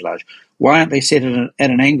the fuselage. Why aren't they set at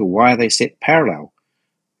an angle? Why are they set parallel?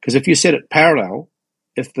 Because if you set it parallel,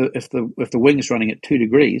 if the wing is running at 2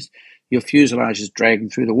 degrees, your fuselage is dragging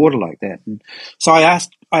through the water like that. And so I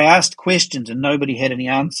asked questions, and nobody had any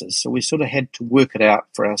answers. So we sort of had to work it out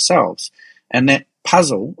for ourselves. And that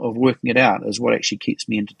puzzle of working it out is what actually keeps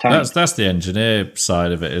me entertained. That's the engineer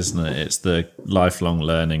side of it, isn't it? It's the lifelong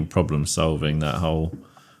learning, problem solving, that whole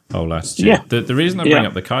attitude. Yeah. The reason I bring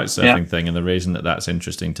up the kite surfing thing, and the reason that that's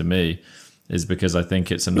interesting to me, is because I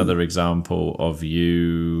think it's another example of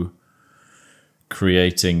you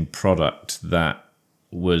creating product that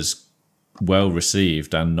was well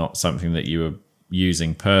received and not something that you were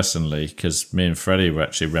using personally. Because me and Freddie were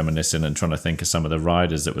actually reminiscing and trying to think of some of the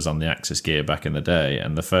riders that was on the Axis gear back in the day,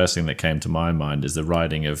 and the first thing that came to my mind is the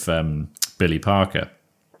riding of Billy Parker,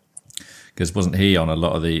 because wasn't he on a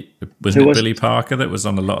lot of the Billy Parker that was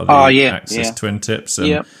on a lot of the Axis twin tips,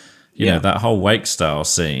 and you know, that whole wake style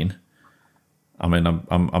scene. I mean,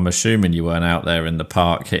 I'm assuming you weren't out there in the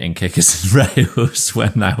park hitting kickers and rails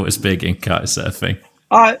when that was big in kite surfing.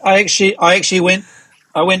 I actually went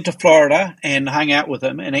to Florida and hung out with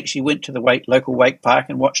him, and actually went to the local wake park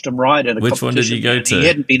and watched him ride at a Which competition. one did you go to? He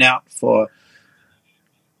hadn't been out for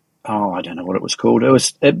I don't know what it was called.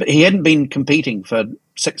 He hadn't been competing for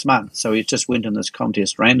 6 months, so he just went in this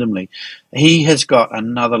contest randomly. He has got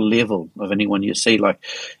another level of anyone you see. Like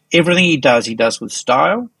everything he does with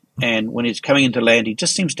style. And when he's coming into land, he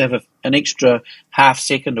just seems to have an extra half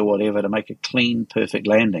second or whatever to make a clean, perfect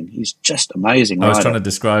landing. He's just amazing. I was trying to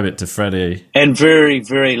describe it to Freddie. And very,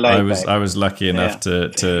 very laid back. I was lucky enough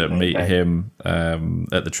to meet him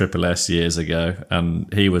at the Triple S years ago.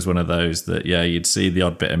 And he was one of those that, you'd see the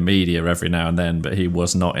odd bit of media every now and then, but he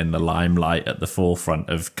was not in the limelight at the forefront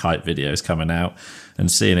of kite videos coming out. And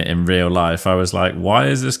seeing it in real life, I was like, why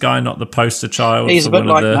is this guy not the poster child He's for a bit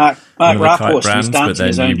like Mark kite brands? But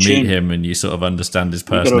then you meet him and you sort of understand his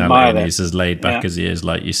personality, and he's as laid back as he is,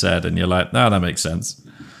 like you said, and you're like, no, that makes sense.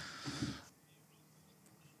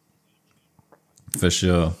 For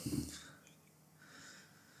sure.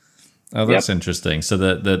 Oh, that's interesting. So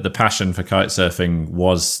the passion for kite surfing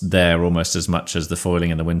was there almost as much as the foiling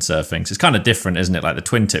and the windsurfing. So it's kind of different, isn't it? Like the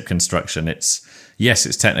twin tip construction, it's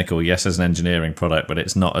technical, yes, as an engineering product, but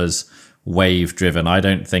it's not as wave driven. I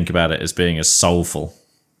don't think about it as being as soulful.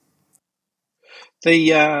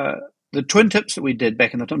 The twin tips that we did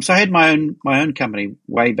back in the time. So I had my own company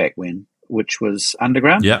way back when, which was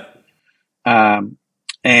Underground. Yeah.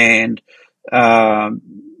 And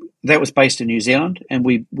that was based in New Zealand, and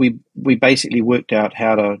we basically worked out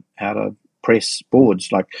how to press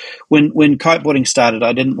boards. Like when kiteboarding started,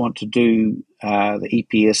 I didn't want to do the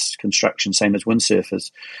EPS construction, same as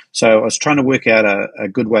windsurfers. So I was trying to work out a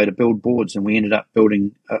good way to build boards, and we ended up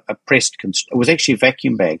building a pressed. It was actually a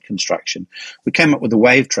vacuum bag construction. We came up with the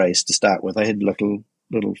wave trays to start with. They had little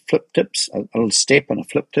flip tips, a little step and a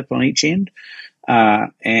flip tip on each end,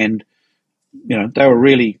 and they were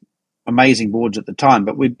really amazing boards at the time,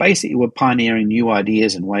 but we basically were pioneering new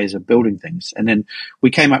ideas and ways of building things. And then we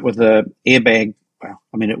came up with the airbag. Well,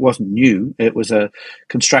 I mean, it wasn't new. It was a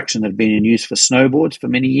construction that had been in use for snowboards for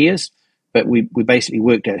many years, but we basically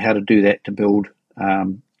worked out how to do that to build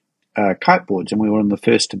kiteboards, and we were one of the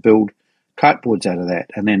first to build kiteboards out of that.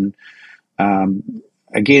 And then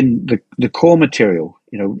again, the core material,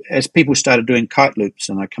 as people started doing kite loops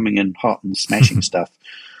and they're coming in hot and smashing stuff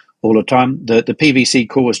all the time, the PVC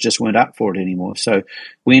cores just weren't up for it anymore. So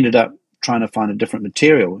we ended up trying to find a different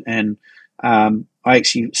material. And I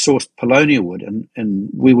actually sourced paulownia wood, and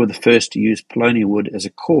we were the first to use paulownia wood as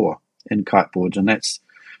a core in kiteboards. And that's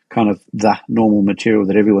kind of the normal material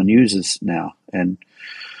that everyone uses now. And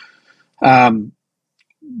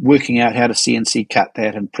working out how to CNC cut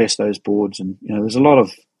that and press those boards. And, there's a lot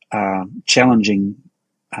of challenging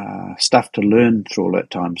stuff to learn through all that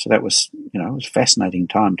time. So that was, it was a fascinating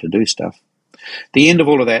time to do stuff. The end of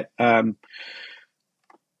all of that, I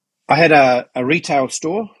had a retail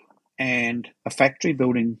store and a factory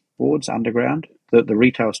building boards underground. The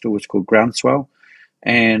retail store was called Groundswell,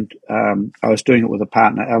 and I was doing it with a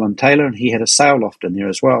partner, Alan Taylor, and he had a sail loft in there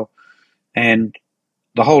as well. And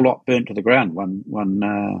the whole lot burnt to the ground one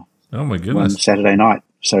oh my goodness, one Saturday night.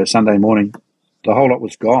 So Sunday morning, the whole lot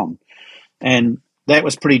was gone. And that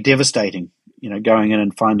was pretty devastating, going in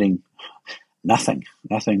and finding nothing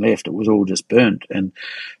left. It was all just burnt, and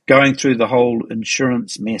going through the whole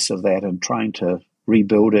insurance mess of that and trying to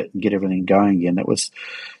rebuild it and get everything going again.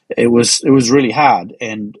 It was really hard.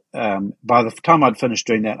 And by the time I'd finished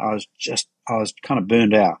doing that, I was kind of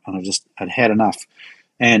burned out, and I'd had enough.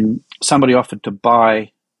 And somebody offered to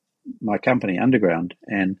buy my company, Underground,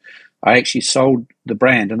 and I actually sold the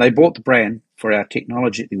brand, and they bought the brand for our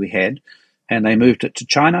technology that we had. And they moved it to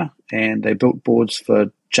China, and they built boards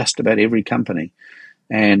for just about every company.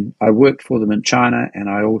 And I worked for them in China, and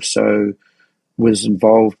I also was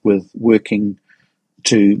involved with working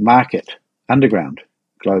to market Underground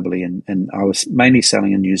globally. And I was mainly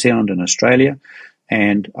selling in New Zealand and Australia.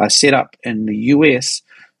 And I set up in the US,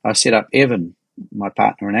 I set up Evan, my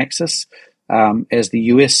partner in Axis, as the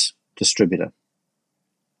US distributor.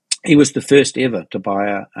 He was the first ever to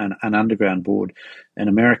buy an Underground board in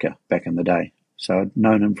America back in the day. So I'd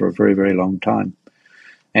known him for a very, very long time.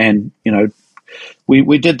 And,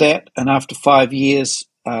 we did that. And after 5 years,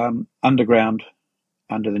 Underground,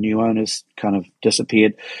 under the new owners, kind of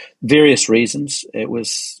disappeared. Various reasons. It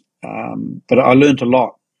was, but I learned a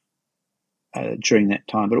lot during that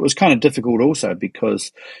time. But it was kind of difficult also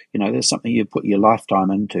because, there's something you put your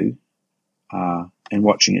lifetime into, and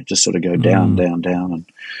watching it just sort of go down, down, down, and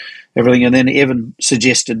everything. And then Evan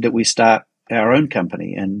suggested that we start our own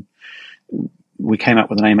company, and we came up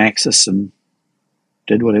with the name Axis and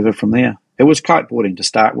did whatever from there. It was kiteboarding to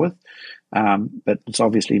start with, but it's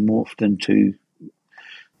obviously morphed into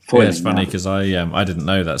foiling. Yeah, it's funny because I didn't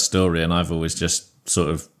know that story, and I've always just sort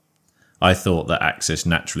of I thought that axis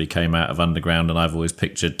naturally came out of underground, and I've always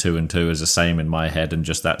pictured 2 and 2 as the same in my head, and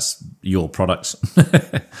just that's your products.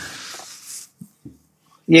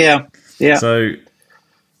 Yeah. So,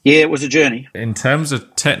 yeah, it was a journey. in terms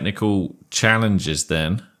of technical challenges,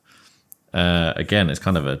 then, again, it's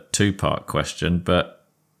kind of a two-part question, but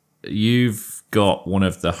you've got one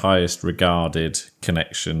of the highest regarded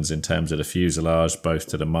connections in terms of the fuselage, both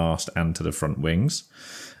to the mast and to the front wings.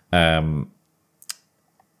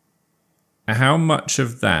 How much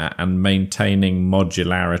of that and maintaining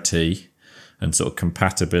modularity and sort of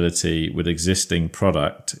compatibility with existing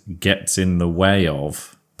product gets in the way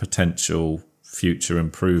of potential future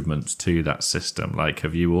improvements to that system? Like,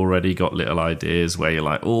 have you already got little ideas where you're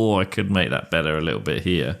like, oh, I could make that better a little bit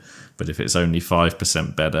here, but if it's only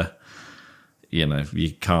 5% better,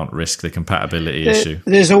 you can't risk the compatibility issue?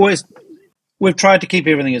 There's always... We've tried to keep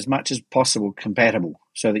everything as much as possible compatible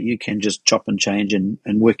so that you can just chop and change and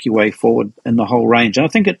work your way forward in the whole range. And I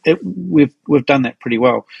think we've done that pretty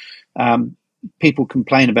well. People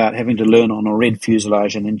complain about having to learn on a red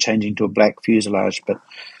fuselage and then changing to a black fuselage, but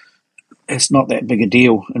it's not that big a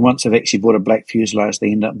deal. And once they've actually bought a black fuselage,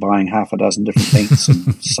 they end up buying half a dozen different lengths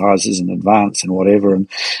and sizes and advance and whatever, and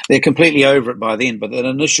they're completely over it by then. But that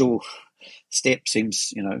initial step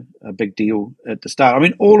seems, a big deal at the start. I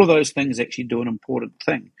mean, all of those things actually do an important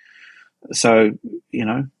thing. So, you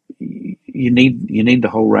need the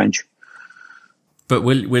whole range. But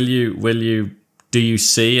will you do you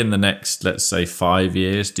see in the next, let's say, 5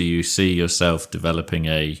 years, do you see yourself developing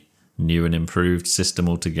a new and improved system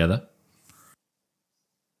altogether?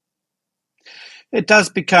 It does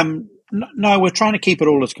become... No, we're trying to keep it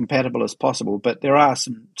all as compatible as possible, but there are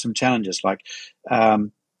some challenges. Like,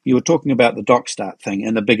 you were talking about the dock start thing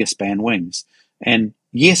and the bigger span wings. And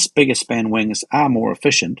yes, bigger span wings are more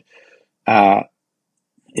efficient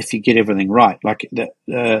if you get everything right. Like,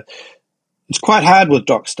 it's quite hard with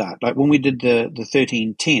dock start. Like, when we did the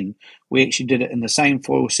 1310, we actually did it in the same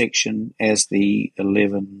foil section as the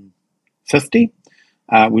 1150.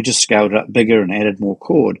 We just scaled it up bigger and added more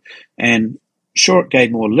cord. And sure, it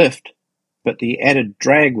gave more lift, but the added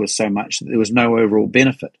drag was so much that there was no overall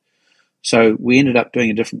benefit. So we ended up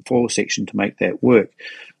doing a different foil section to make that work.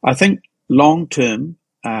 I think long term,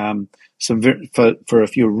 for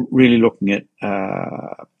if you're really looking at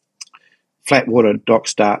flat water dock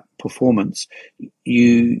start performance,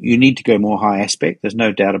 you need to go more high aspect. There's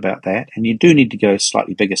no doubt about that, and you do need to go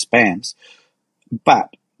slightly bigger spans.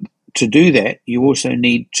 But to do that, you also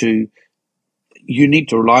need to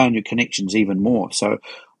rely on your connections even more. So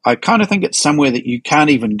I kind of think it's somewhere that you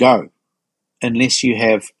can't even go unless you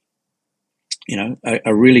have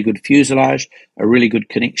a really good fuselage, a really good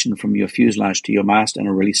connection from your fuselage to your mast, and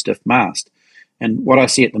a really stiff mast. And what I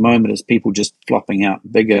see at the moment is people just flopping out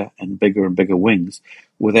bigger and bigger and bigger wings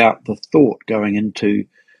without the thought going into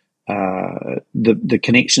the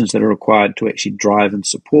connections that are required to actually drive and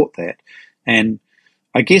support that. And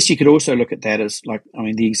I guess you could also look at that as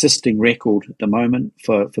the existing record at the moment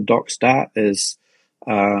for dock start is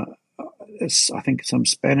I think some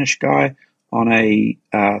Spanish guy on a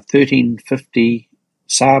 1350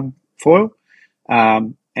 Saab foil,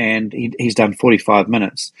 and he's done 45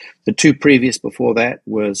 minutes. The two previous before that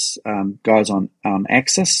was guys on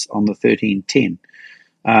Axis on the 1310.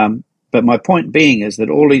 But my point being is that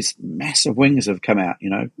all these massive wings have come out,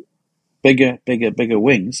 bigger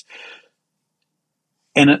wings,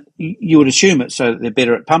 and you would assume it so that they're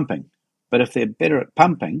better at pumping. But if they're better at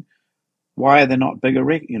pumping, why are there not bigger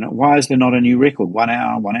why is there not a new record? 1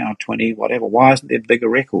 hour, 1 hour 20, whatever. Why isn't there bigger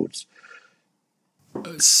records?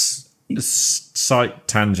 Slight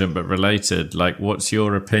tangent, but related. Like, what's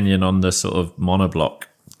your opinion on the sort of monoblock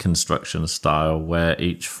construction style where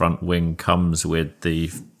each front wing comes with the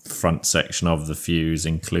front section of the fuse,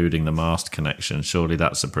 including the mast connection? Surely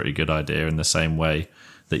that's a pretty good idea, in the same way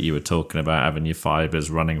that you were talking about having your fibres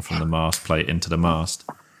running from the mast plate into the mast.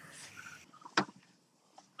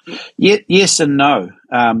 Yes and no.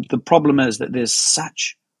 The problem is that there's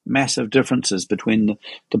such massive differences between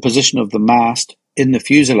the position of the mast in the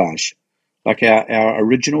fuselage, like our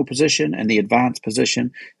original position and the advanced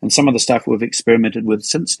position, and some of the stuff we've experimented with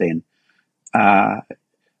since then.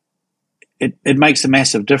 It makes a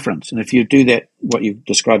massive difference. And if you do that, what you're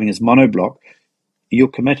describing as monoblock, you're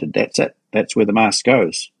committed. That's it. That's where the mast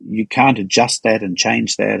goes. You can't adjust that and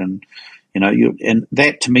change that, and and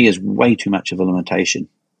that to me is way too much of a limitation.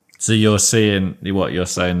 So you're saying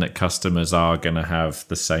that customers are going to have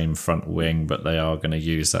the same front wing, but they are going to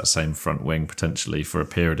use that same front wing potentially for a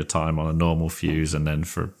period of time on a normal fuse, and then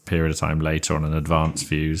for a period of time later on an advanced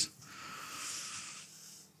fuse.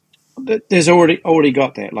 There's already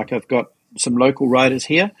got that. Like, I've got some local riders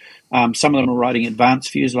here. Some of them are riding advanced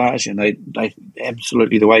fuselage, and they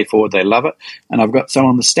absolutely the way forward. They love it. And I've got some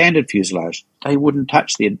on the standard fuselage. They wouldn't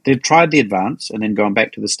touch they've tried the advanced and then gone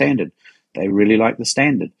back to the standard. They really like the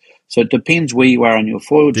standard. So it depends where you are on your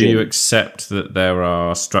foil journey. Do you accept that there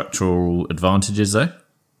are structural advantages though?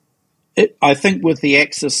 I think with the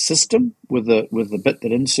axis system, with the bit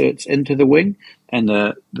that inserts into the wing and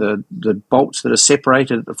the bolts that are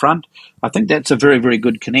separated at the front, I think that's a very, very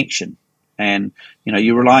good connection. And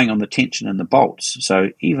you're relying on the tension in the bolts.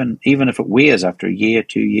 So even if it wears after a year,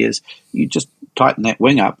 2 years, you just tighten that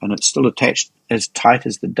wing up, and it's still attached as tight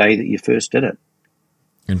as the day that you first did it.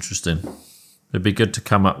 Interesting. It'd be good to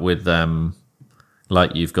come up with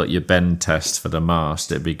like you've got your bend test for the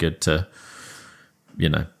mast. It'd be good to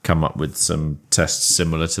come up with some tests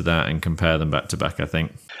similar to that and compare them back to back, I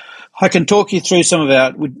think. I can talk you through some of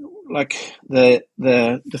our, like the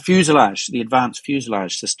fuselage, the advanced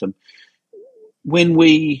fuselage system. When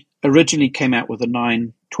we originally came out with the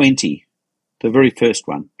 920, the very first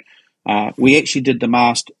one, we actually did the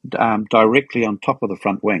mast directly on top of the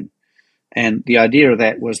front wing. And the idea of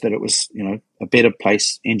that was that it was, a better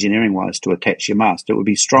place engineering-wise to attach your mast. It would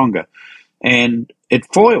be stronger. And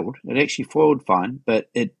it foiled. It actually foiled fine, but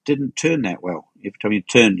it didn't turn that well. Every time you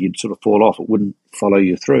turned, you'd sort of fall off. It wouldn't follow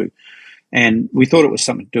you through. And we thought it was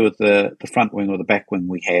something to do with the front wing or the back wing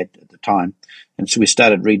we had at the time. And so we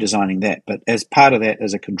started redesigning that. But as part of that,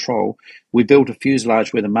 as a control, we built a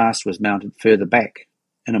fuselage where the mast was mounted further back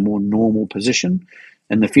in a more normal position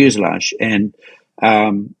in the fuselage. And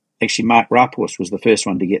actually, Mark Rapos was the first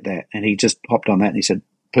one to get that. And he just hopped on that and he said,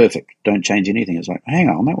 perfect, don't change anything. It's like, hang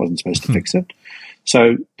on, that wasn't supposed to fix it.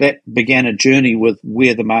 So that began a journey with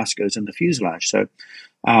where the mast goes in the fuselage. So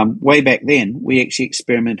way back then, we actually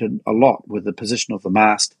experimented a lot with the position of the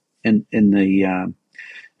mast in the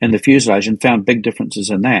fuselage and found big differences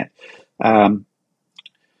in that. And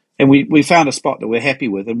we found a spot that we're happy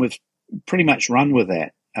with, and we've pretty much run with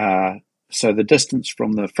that. So the distance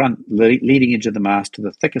from the front leading edge of the mast to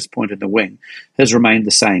the thickest point in the wing has remained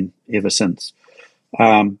the same ever since.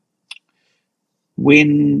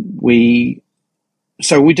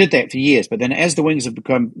 So we did that for years, but then as the wings have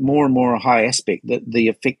become more and more a high aspect, the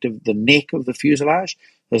effect of the neck of the fuselage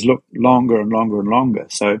has looked longer and longer and longer.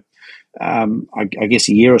 So I guess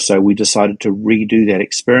a year or so we decided to redo that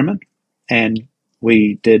experiment, and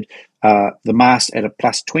we did the mast at a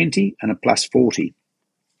plus 20 and a plus 40.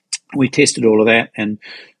 We tested all of that, and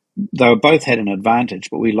they both had an advantage,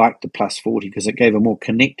 but we liked the plus 40 because it gave a more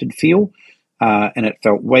connected feel. And it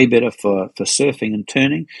felt way better for surfing and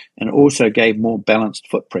turning, and it also gave more balanced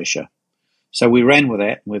foot pressure. So we ran with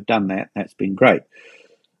that, and we've done that. That's been great.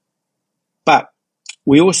 But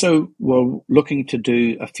we also were looking to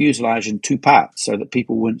do a fuselage in two parts so that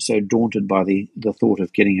people weren't so daunted by the thought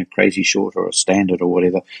of getting a crazy short or a standard or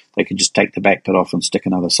whatever. They could just take the back bit off and stick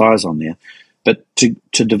another size on there. But to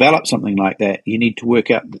develop something like that, you need to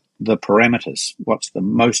work out the parameters. What's the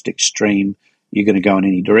most extreme you're going to go in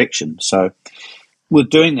any direction. So with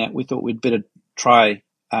doing that, we thought we'd better try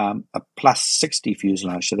a plus 60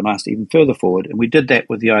 fuselage, so the mast even further forward. And we did that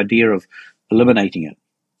with the idea of eliminating it.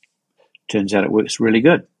 Turns out it works really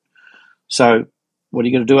good. So what are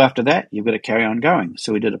you going to do after that? You've got to carry on going.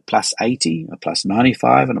 So we did a plus 80, a plus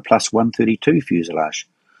 95, and a plus 132 fuselage.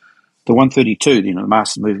 The 132, the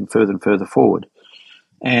mast is moving further and further forward.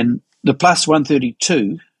 And the plus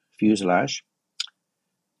 132 fuselage,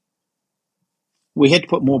 we had to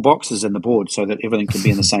put more boxes in the board so that everything could be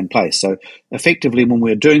in the same place. So effectively, when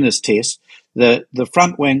we were doing this test, the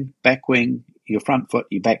front wing, back wing, your front foot,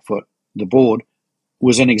 your back foot, the board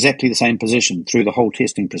was in exactly the same position through the whole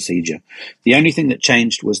testing procedure. The only thing that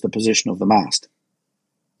changed was the position of the mast.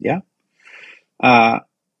 Yeah?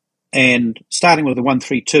 And starting with the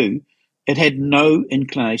 132, it had no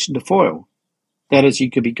inclination to foil. That is,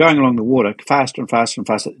 you could be going along the water faster and faster and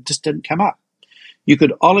faster. It just didn't come up. You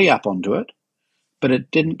could ollie up onto it, but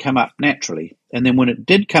it didn't come up naturally. And then when it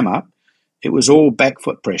did come up, it was all back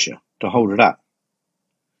foot pressure to hold it up.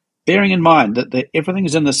 Bearing in mind that everything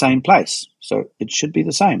is in the same place, so it should be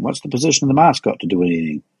the same. What's the position of the mast got to do with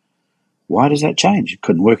anything? Why does that change? You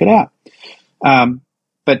couldn't work it out.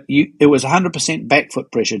 But it was 100% back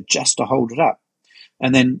foot pressure just to hold it up.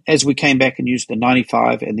 And then as we came back and used the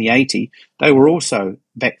 95 and the 80, they were also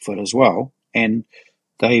back foot as well, and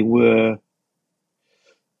they were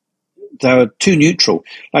too neutral.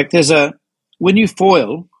 Like when you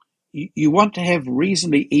foil, you want to have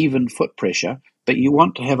reasonably even foot pressure, but you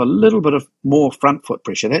want to have a little bit of more front foot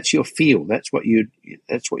pressure. That's your feel. That's what you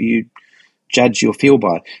judge your feel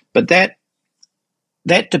by. But that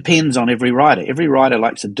that depends on every rider. Every rider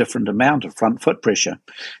likes a different amount of front foot pressure.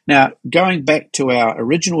 Now, going back to our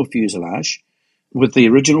original fuselage with the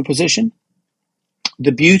original position,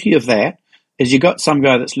 the beauty of that is you got some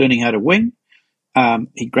guy that's learning how to wing.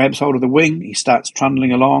 He grabs hold of the wing, he starts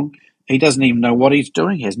trundling along. He doesn't even know what he's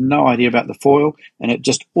doing. He has no idea about the foil, and it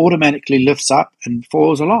just automatically lifts up and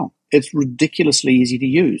falls along. It's ridiculously easy to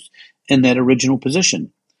use in that original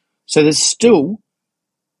position. So there's still,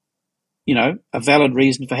 a valid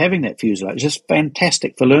reason for having that fuselage. It's just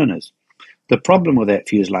fantastic for learners. The problem with that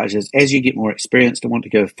fuselage is as you get more experienced and want to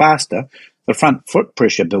go faster, the front foot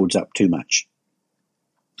pressure builds up too much.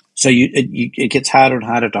 So it gets harder and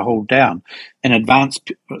harder to hold down. An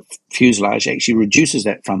advanced fuselage actually reduces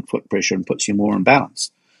that front foot pressure and puts you more in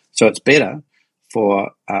balance. So it's better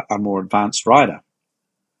for a more advanced rider.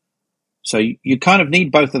 So you kind of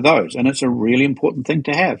need both of those, and it's a really important thing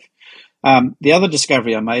to have. The other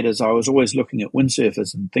discovery I made is I was always looking at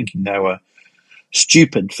windsurfers and thinking they were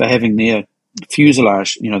stupid for having their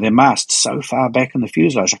fuselage, their mast so far back in the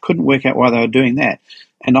fuselage. I couldn't work out why they were doing that.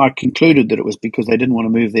 And I concluded that it was because they didn't want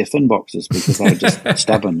to move their fin boxes because they were just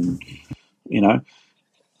stubborn,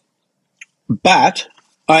 But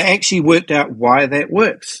I actually worked out why that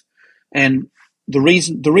works. And the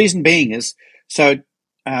reason being is,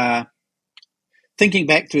 thinking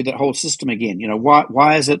back through that whole system again,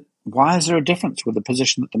 why is there a difference with the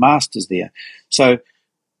position that the mast is there? So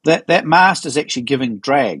that mast is actually giving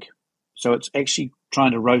drag. So it's actually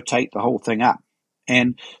trying to rotate the whole thing up.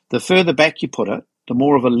 And the further back you put it, the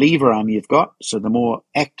more of a lever arm you've got, so the more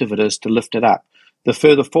active it is to lift it up. The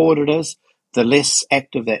further forward it is, the less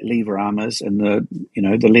active that lever arm is, and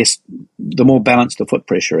the more balanced the foot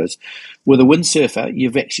pressure is. With a windsurfer,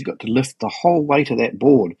 you've actually got to lift the whole weight of that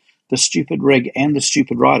board, the stupid rig and the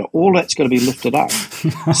stupid rider. All that's got to be lifted up.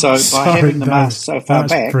 So by having the mast so far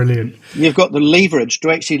back, brilliant. You've got the leverage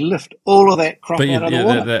to actually lift all of that crap out of the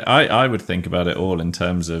water. I would think about it all in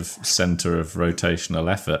terms of centre of rotational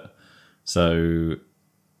effort. So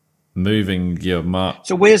moving your mast.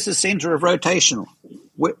 So where's the centre of rotation?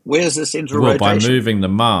 Where's the centre of rotation? Well, by moving the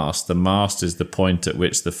mast is the point at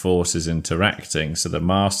which the force is interacting. So the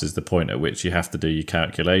mast is the point at which you have to do your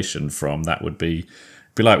calculation from. That would be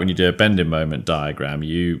like when you do a bending moment diagram.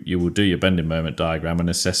 You will do your bending moment diagram and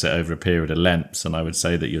assess it over a period of lengths. And I would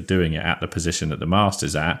say that you're doing it at the position that the mast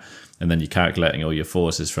is at, and then you're calculating all your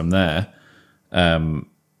forces from there.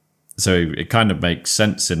 So it kind of makes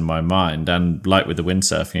sense in my mind. And like with the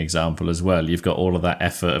windsurfing example as well, you've got all of that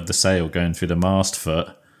effort of the sail going through the mast foot,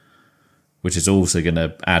 which is also going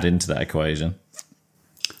to add into that equation.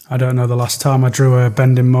 I don't know the last time I drew a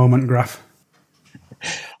bending moment graph.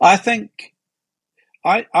 I think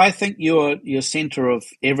your centre of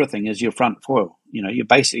everything is your front foil. You're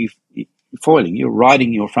basically foiling. You're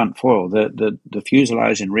riding your front foil. The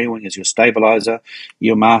fuselage and rear wing is your stabilizer.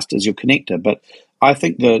 Your mast is your connector. But I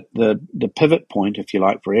think the pivot point, if you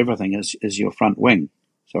like, for everything is your front wing.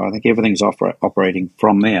 So I think everything's operating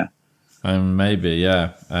from there. Maybe,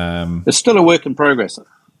 yeah. It's still a work in progress.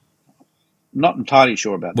 Not entirely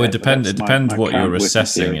sure about that. Well, it depends what you're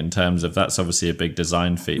assessing in terms of, that's obviously a big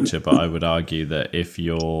design feature, but I would argue that if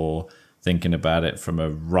you're thinking about it from a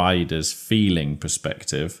rider's feeling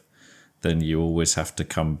perspective, then you always have to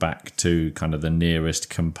come back to kind of the nearest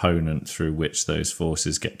component through which those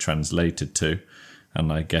forces get translated to.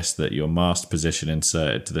 And I guess that your mast position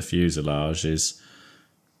inserted to the fuselage is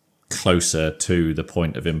closer to the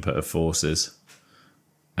point of input of forces.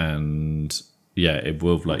 And yeah, it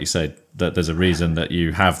will, like you say, that there's a reason that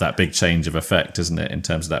you have that big change of effect, isn't it, in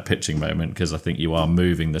terms of that pitching moment, because I think you are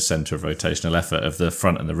moving the centre of rotational effort of the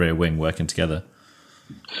front and the rear wing working together.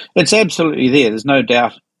 It's absolutely there. There's no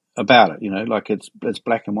doubt about it. Like it's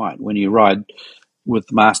black and white. When you ride with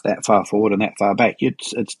the mast that far forward and that far back,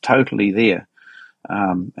 it's totally there.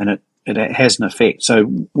 And it has an effect. So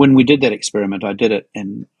when we did that experiment, I did it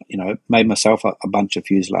and, made myself a bunch of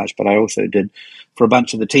fuselage, but I also did for a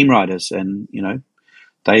bunch of the team riders, and,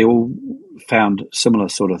 they all found similar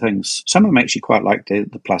sort of things. Some of them actually quite liked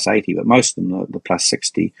the plus 80, but most of them, the plus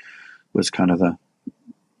 60 was kind of the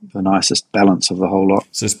nicest balance of the whole lot.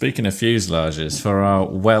 So speaking of fuselages, for our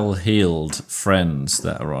well-heeled friends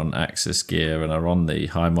that are on Axis gear and are on the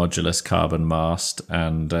high modulus carbon mast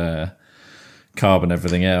and carbon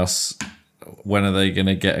everything else, when are they going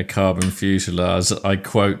to get a carbon fuselage? I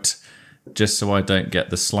quote, "just so I don't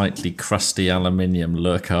get the slightly crusty aluminium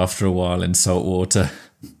look after a while in salt water."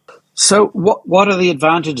 So what are the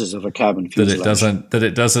advantages of a carbon fuselage?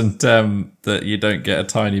 That you don't get a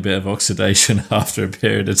tiny bit of oxidation after a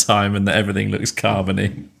period of time, and that everything looks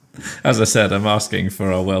carbony. As I said, I'm asking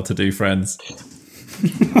for our well-to-do friends.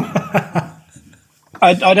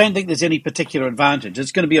 I don't think there's any particular advantage.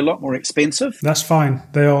 It's going to be a lot more expensive. That's fine.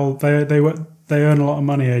 They earn a lot of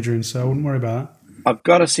money, Adrian, so I wouldn't worry about that. I've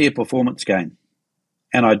got to see a performance gain,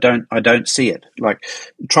 and I don't see it. Like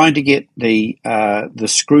trying to get the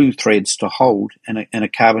screw threads to hold in a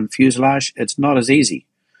carbon fuselage, it's not as easy.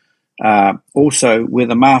 Also, where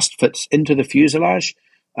the mast fits into the fuselage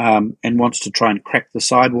and wants to try and crack the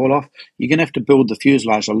sidewall off, you're going to have to build the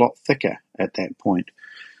fuselage a lot thicker at that point.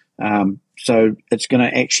 So it's going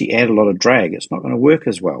to actually add a lot of drag. It's not going to work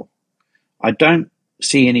as well. I don't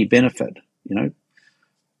see any benefit,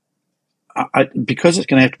 because it's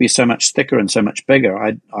going to have to be so much thicker and so much bigger.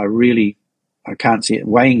 I can't see it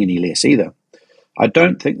weighing any less either. I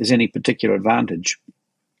don't think there's any particular advantage.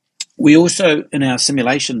 We also, in our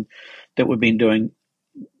simulation that we've been doing,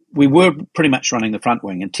 we were pretty much running the front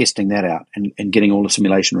wing and testing that out and getting all the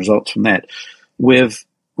simulation results from that. We've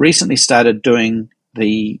recently started doing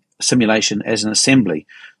the simulation as an assembly.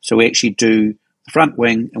 So we actually do the front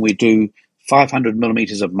wing and we do 500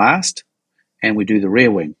 millimeters of mast and we do the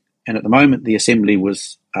rear wing. And at the moment, the assembly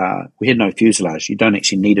was, we had no fuselage. You don't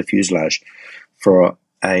actually need a fuselage for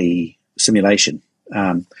a simulation.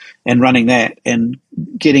 And running that and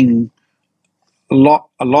getting a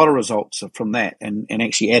lot of results from that and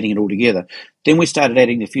actually adding it all together. Then we started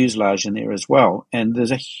adding the fuselage in there as well. And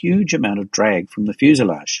there's a huge amount of drag from the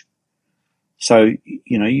fuselage. So,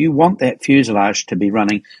 you want that fuselage to be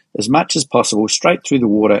running as much as possible straight through the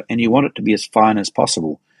water, and you want it to be as fine as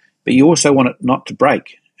possible. But you also want it not to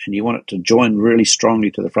break, and you want it to join really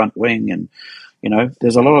strongly to the front wing. And,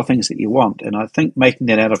 there's a lot of things that you want. And I think making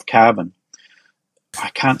that out of carbon, I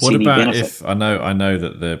can't see any benefit. If I know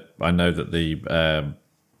that the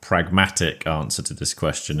pragmatic answer to this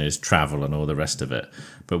question is travel and all the rest of it,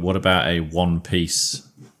 but what about a one-piece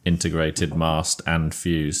integrated mast and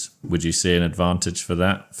fuse? Would you see an advantage for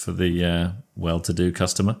that for the well-to-do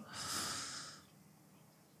customer?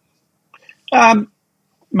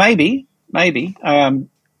 Maybe.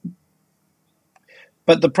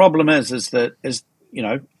 But the problem is that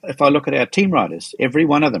if I look at our team riders, every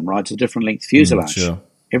one of them rides a different length fuselage. Sure.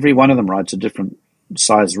 Every one of them rides a different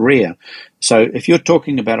size rear. So if you're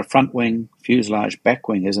talking about a front wing, fuselage, back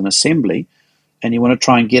wing as an assembly, and you want to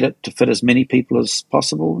try and get it to fit as many people as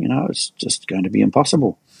possible, it's just going to be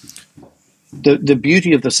impossible. The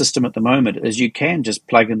beauty of the system at the moment is you can just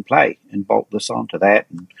plug and play and bolt this onto that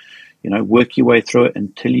and, work your way through it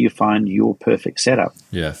until you find your perfect setup.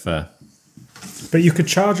 Yeah, fair. But you could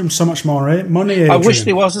charge them so much more money, Adrian. I wish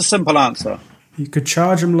there was a simple answer. You could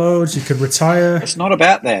charge them loads, you could retire. It's not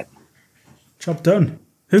about that. Job done.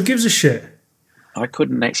 Who gives a shit? I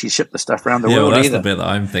couldn't actually ship the stuff around the world well, that's either. the bit that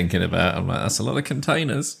I'm thinking about. I'm like, that's a lot of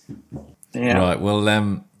containers. Yeah. Right, well,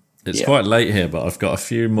 it's quite late here, but I've got a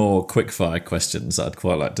few more quickfire questions I'd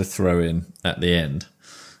quite like to throw in at the end,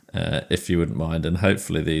 if you wouldn't mind. And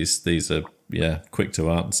hopefully these are, quick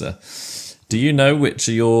to answer. Do you know which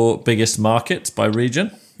are your biggest markets by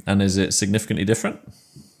region? And is it significantly different?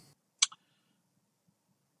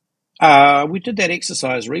 We did that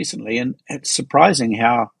exercise recently, and it's surprising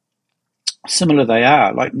how similar they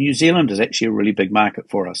are. Like New Zealand is actually a really big market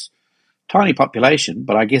for us. Tiny population,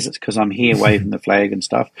 but I guess it's because I'm here waving the flag and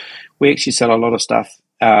stuff. We actually sell a lot of stuff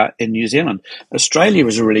in New Zealand. Australia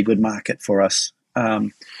is a really good market for us.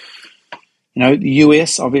 The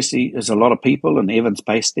US obviously is a lot of people, and Evan's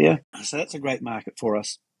based there, so that's a great market for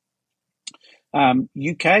us.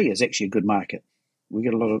 UK is actually a good market. We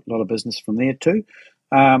get a lot of business from there too.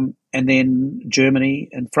 And then Germany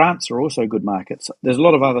and France are also good markets. There's a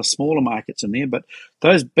lot of other smaller markets in there, but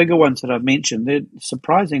those bigger ones that I've mentioned, they're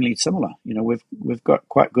surprisingly similar. We've got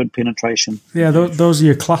quite good penetration. Yeah, those are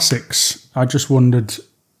your classics. I just wondered,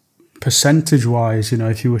 percentage-wise,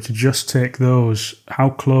 if you were to just take those,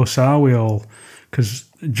 how close are we all? Because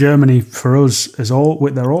Germany, for us,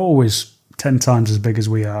 they're always 10 times as big as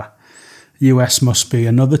we are. US must be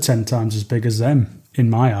another 10 times as big as them, in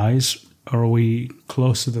my eyes. Or are we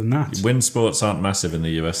closer than that? Wind sports aren't massive in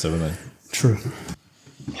the US, are they? True.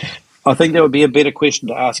 I think that would be a better question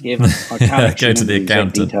to ask Evan. I can't actually go to the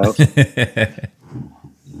accountant.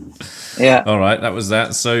 Yeah. All right, that was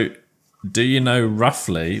that. So do you know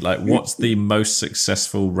roughly, what's the most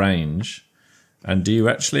successful range? And do you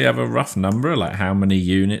actually have a rough number, like how many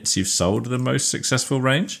units you've sold the most successful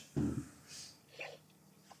range?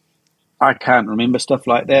 I can't remember stuff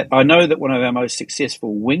like that. I know that one of our most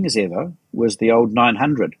successful wings ever was the old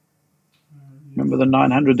 900. Remember the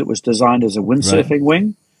 900 that was designed as a windsurfing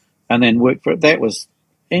wing and then worked for it? That was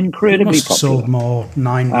incredibly popular. Sold more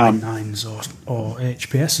 999s or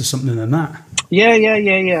HPS or something than that.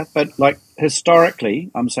 Yeah. But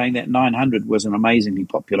historically, I'm saying that 900 was an amazingly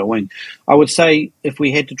popular wing. I would say, if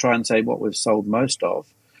we had to try and say what we've sold most of,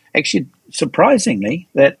 actually, surprisingly,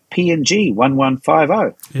 that P&G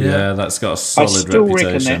 1150. Yeah, that's got a solid I still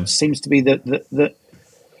reputation. reckon that seems to be the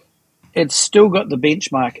it's still got the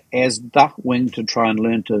benchmark as the wing to try and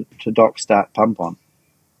learn to dock, start, pump on.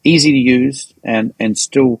 Easy to use and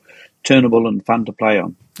still turnable and fun to play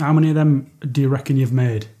on. How many of them do you reckon you've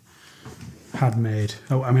made? Had made?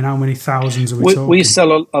 Oh, I mean, how many thousands are we talking? We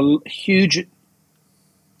sell a huge...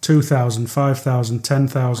 2,000, 5,000,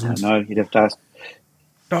 10,000. I don't know, you'd have to ask.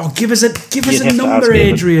 Oh, give us a number,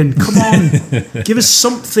 Adrian. Come on. Give us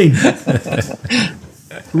something.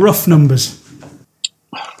 Rough numbers.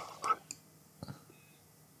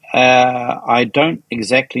 I don't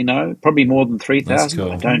exactly know. Probably more than 3,000.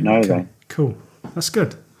 Cool. I don't know though. Cool. That's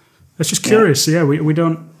good. That's just curious. Yeah, we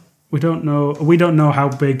don't know how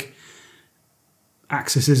big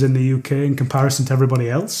Axis is in the UK in comparison to everybody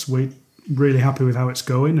else. We're really happy with how it's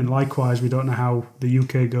going, and likewise, we don't know how the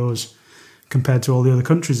UK goes compared to all the other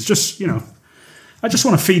countries. It's just, I just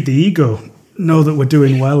want to feed the ego, know that we're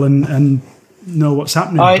doing well, and know what's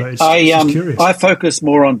happening. But it's curious. I focus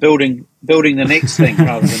more on building the next thing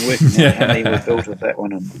rather than working out how many we've built with that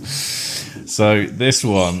one. So this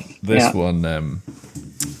one,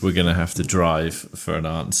 we're going to have to drive for an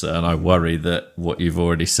answer, and I worry that what you've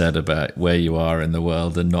already said about where you are in the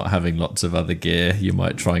world and not having lots of other gear, you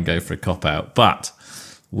might try and go for a cop-out. But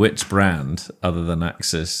which brand, other than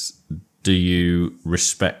Axis, do you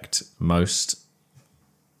respect most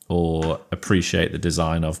or appreciate the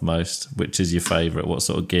design of most? Which is your favourite? What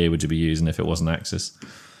sort of gear would you be using if it wasn't Axis?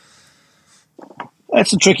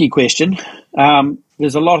 That's a tricky question.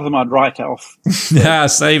 There's a lot of them I'd write off. Yeah,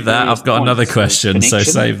 save that. I've got another question, so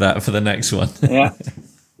save that for the next one. Yeah.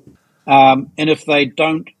 And if they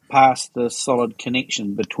don't pass the solid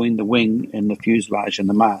connection between the wing and the fuselage and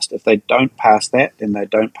the mast, if they don't pass that, then they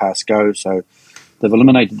don't pass go. So they've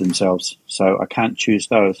eliminated themselves. So I can't choose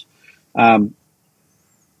those. I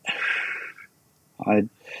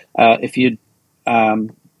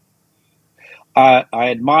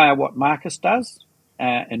admire what Marcus does.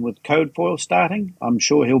 And with code foil starting, I'm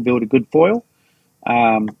sure he'll build a good foil.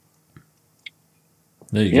 There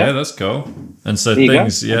you go. That's cool. And so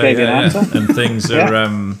things, and things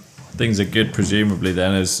are things are good. Presumably,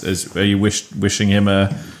 then, are you wishing him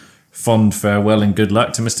a fond farewell and good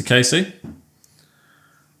luck to Mr. Casey?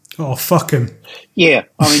 Oh, fuck him. Yeah,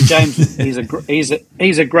 I mean, James, he's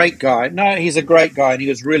a great guy. No, he's a great guy, and he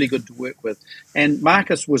was really good to work with. And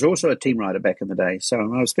Marcus was also a team rider back in the day,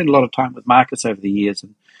 so I've spent a lot of time with Marcus over the years,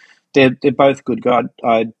 and they're both good guys.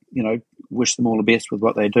 I wish them all the best with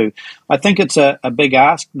what they do. I think it's a big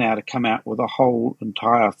ask now to come out with a whole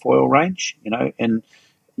entire foil range, and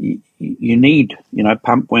you need,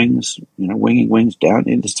 pump wings, winging wings down.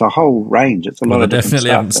 It's a whole range. It's a lot of different stuff. They definitely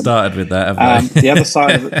haven't started with that, have they? The other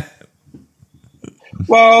side of it.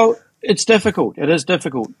 Well, it's difficult. It is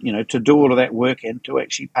difficult, to do all of that work and to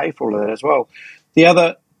actually pay for all of that as well. The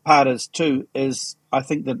other part is I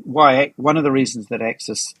think that one of the reasons that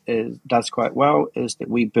Axis does quite well is that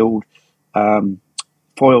we build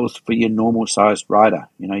foils for your normal sized rider,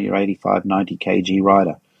 your 85, 90 kg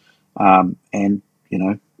rider. And,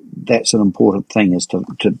 that's an important thing, is to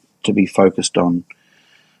be focused on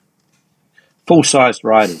full-sized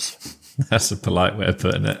riders. That's a polite way of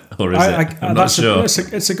putting it, or is it? I'm not sure.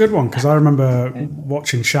 It's a good one, because I remember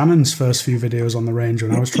watching Shannon's first few videos on the range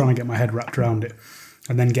when I was trying to get my head wrapped around it,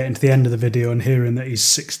 and then getting to the end of the video and hearing that he's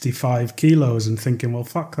 65 kilos and thinking, well,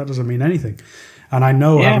 fuck, that doesn't mean anything. And I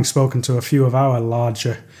know, having spoken to a few of our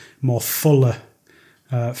larger, more fuller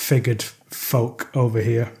figured folk over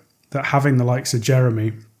here, that having the likes of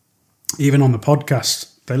Jeremy, even on the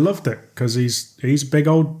podcast, they loved it, because he's a big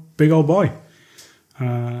old boy,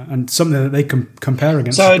 and something that they can compare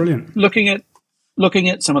against is brilliant. Looking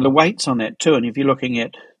at some of the weights on that too, and if you're looking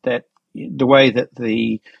at that, the way that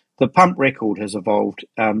the pump record has evolved,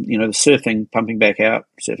 the surfing pumping back out.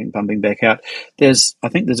 I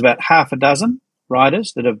think there's about half a dozen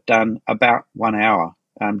riders that have done about 1 hour.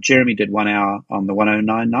 Jeremy did 1 hour on the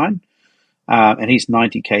 1099. And he's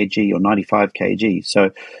 90 kg or 95 kg.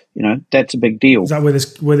 So, that's a big deal. Is that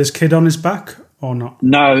with his kid on his back or not?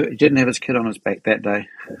 No, he didn't have his kid on his back that day.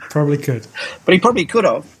 Probably could. But he probably could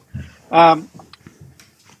have. And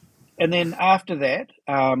then after that,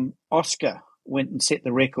 Oscar went and set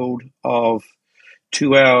the record of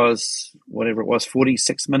 2 hours, whatever it was,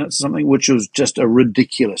 46 minutes or something, which was just a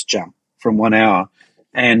ridiculous jump from 1 hour.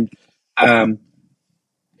 And, I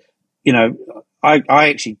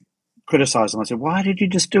actually criticized him. I said, "Why did you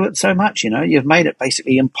just do it so much? You've made it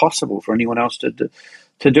basically impossible for anyone else to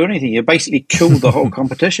do anything. You basically killed the whole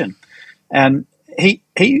competition." And he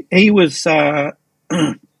was. So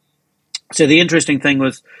the interesting thing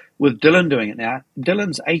was with Dylan doing it now.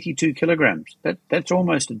 Dylan's 82 kilograms. That's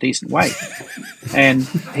almost a decent weight, and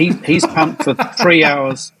he's pumped for 3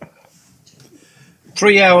 hours.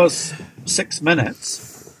 3 hours 6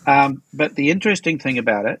 minutes. But the interesting thing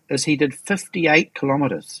about it is he did 58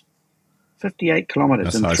 kilometers. 58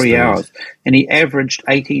 kilometers in 3 hours, and he averaged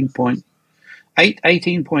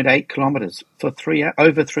 18.8 kilometers for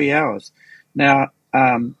over 3 hours. Now,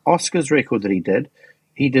 Oscar's record that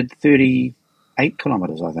he did 38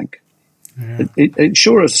 kilometers, I think. Yeah. It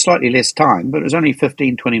sure is slightly less time, but it was only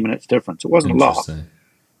 15, 20 minutes difference. It wasn't a lot.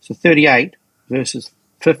 So 38 versus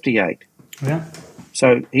 58. Yeah.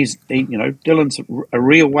 So Dylan's a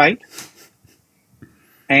real weight.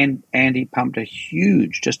 And he pumped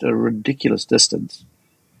just a ridiculous distance.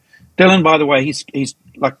 Dylan, by the way, he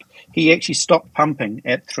actually stopped pumping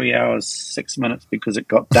at 3 hours 6 minutes because it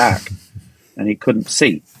got dark and he couldn't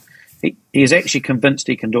see. He's actually convinced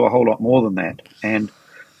he can do a whole lot more than that. And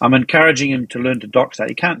I'm encouraging him to learn to dock start.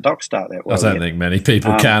 He can't dock start that well. I don't think many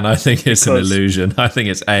people can. I think it's an illusion. I think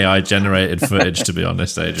it's AI generated footage, to be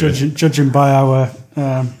honest, Adrian. Judging by our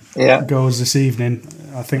goals this evening,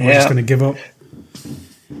 I think we're just going to give up.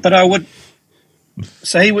 But I would.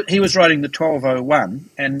 So he was riding the 1201,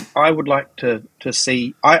 and I would like to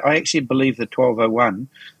see. I actually believe the 1201.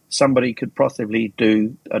 Somebody could possibly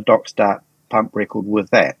do a dock start pump record with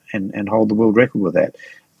that, and hold the world record with that.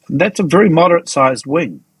 And that's a very moderate sized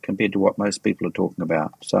wing compared to what most people are talking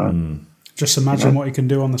about. So just imagine what you can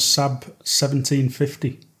do on the Sab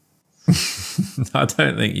 1750. I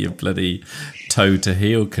don't think you bloody toe to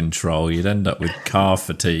heel control. You'd end up with calf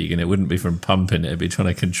fatigue, and it wouldn't be from pumping, it'd be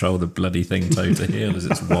trying to control the bloody thing toe to heel as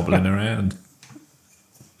it's wobbling around.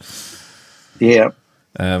 Yeah.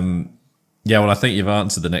 Yeah, well, I think you've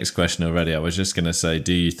answered the next question already. I was just going to say,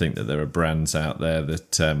 do you think that there are brands out there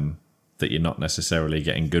that you're not necessarily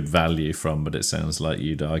getting good value from, but it sounds like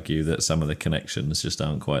you'd argue that some of the connections just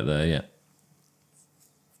aren't quite there yet?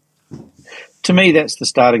 To me, that's the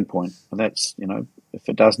starting point. That's, if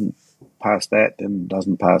it doesn't pass that, then it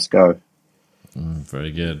doesn't pass go.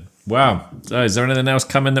 Very good. Wow. So is there anything else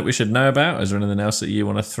coming that we should know about? Is there anything else that you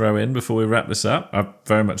want to throw in before we wrap this up? I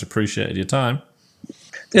very much appreciated your time.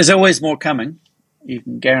 There's always more coming. You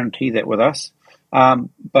can guarantee that with us.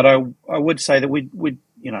 But I would say that we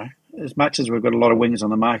as much as we've got a lot of wings on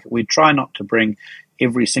the market, we try not to bring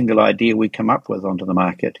every single idea we come up with onto the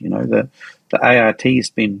market. The ART has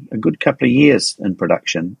been a good couple of years in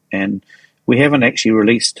production, and we haven't actually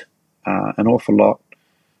released an awful lot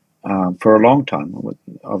for a long time.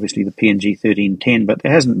 Obviously, the PNG 1310, but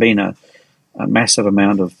there hasn't been a massive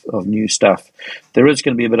amount of new stuff. There is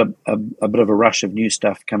going to be a bit of a rush of new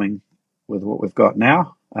stuff coming with what we've got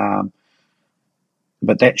now,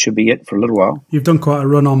 but that should be it for a little while. You've done quite a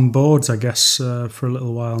run on boards, I guess, for a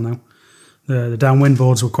little while now. The downwind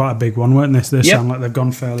boards were quite a big one, weren't they? They sound like they've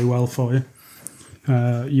gone fairly well for you.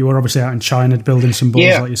 You were obviously out in China building some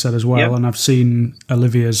boards, like you said, as well, and I've seen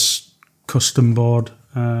Olivia's custom board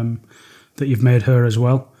that you've made her as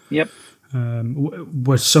well. Yep.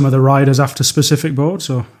 Were some of the riders after specific boards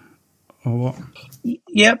or what?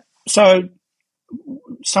 Yep. So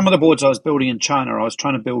some of the boards I was building in China, I was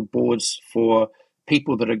trying to build boards for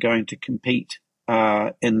people that are going to compete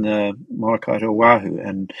in the Marakai Oahu,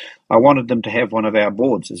 and I wanted them to have one of our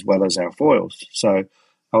boards as well as our foils. So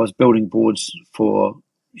I was building boards for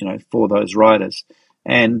those riders,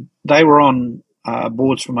 and they were on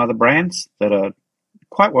boards from other brands that are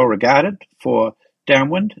quite well regarded for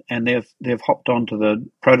downwind, and they've hopped onto the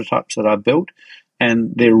prototypes that I built,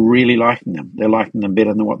 and they're really liking them. They're liking them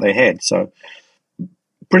better than what they had. So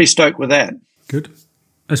pretty stoked with that. Good.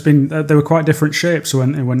 It's been they were quite different shapes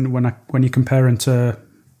when you compare them to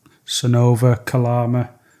Sonova, Kalama,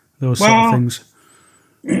 those sort of things.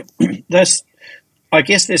 I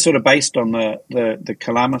guess they're sort of based on the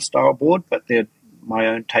Kalama style board, but they're my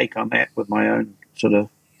own take on that with my own sort of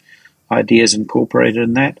ideas incorporated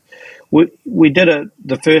in that. We did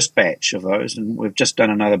the first batch of those, and we've just done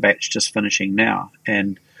another batch just finishing now.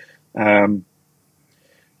 And I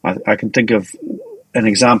can think of an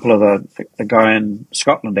example of a guy in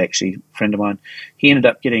Scotland, actually, a friend of mine. He ended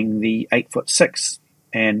up getting the 8'6",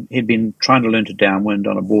 and he'd been trying to learn to downwind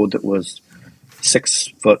on a board that was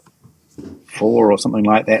 6'4" or something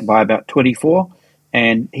like that by about 24,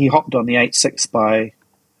 and he hopped on the 8'6" by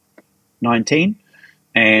 19,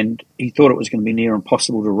 and he thought it was going to be near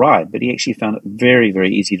impossible to ride, but he actually found it very,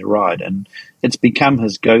 very easy to ride, and it's become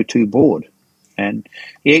his go-to board. And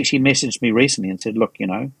he actually messaged me recently and said, look,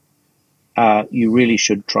 you really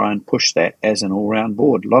should try and push that as an all-round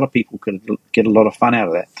board. A lot of people could get a lot of fun out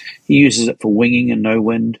of that. He uses it for winging and no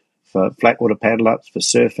wind, for flat water paddle ups, for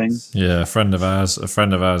surfing. Yeah, a friend of ours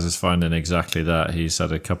is finding exactly that. He's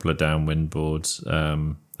had a couple of downwind boards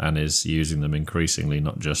and is using them increasingly,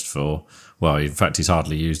 not just for, well, in fact, he's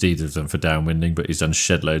hardly used either of them for downwinding, but he's done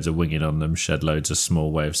shed loads of winging on them, shed loads of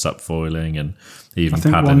small wave subfoiling, and even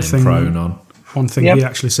paddling in prone on. One thing he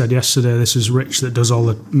actually said yesterday, this is Rich that does all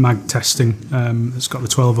the mag testing, it's got the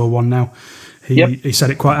 1201 now. He said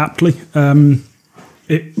it quite aptly.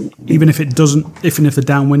 Even if the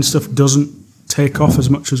downwind stuff doesn't take off as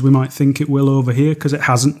much as we might think it will over here, because it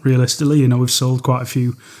hasn't realistically. We've sold quite a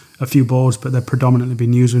few boards, but they're predominantly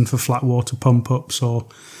been using for flat water pump ups or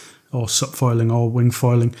subfoiling or wing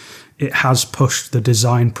foiling. It has pushed the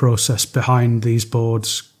design process behind these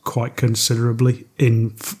boards quite considerably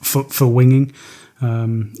for winging.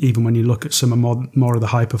 Even when you look at some more of the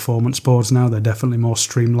high performance boards now, they're definitely more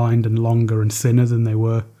streamlined and longer and thinner than they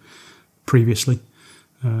were previously.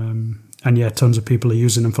 And tons of people are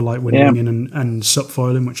using them for light wind winging and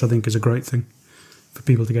subfoiling, which I think is a great thing for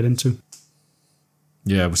people to get into.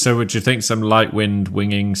 Yeah, so would you think some light wind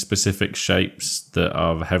winging specific shapes that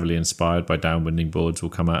are heavily inspired by downwinding boards will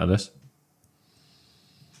come out of this?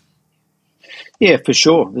 Yeah, for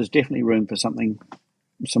sure. There's definitely room for some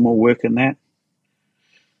more work in that.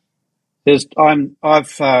 We've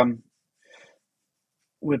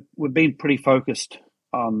been pretty focused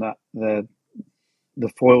on the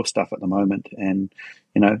foil stuff at the moment, and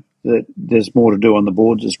there's more to do on the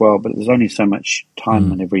boards as well. But there's only so much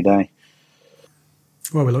time in every day.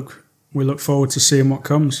 Well, we look forward to seeing what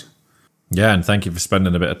comes. Yeah, and thank you for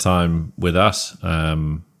spending a bit of time with us. I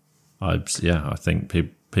think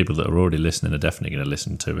people that are already listening are definitely going to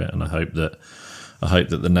listen to it, and I hope that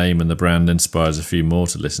the name and the brand inspires a few more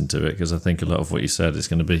to listen to it, because I think a lot of what you said is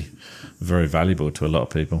going to be very valuable to a lot of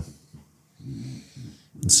people.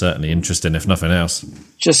 And certainly interesting, if nothing else.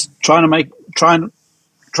 Just trying to make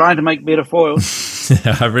better foils.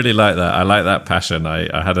 Yeah, I really like that. I like that passion.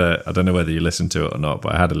 I don't know whether you listened to it or not,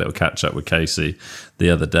 but I had a little catch up with Casey the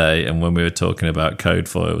other day, and when we were talking about code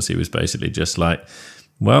foils, he was basically just like,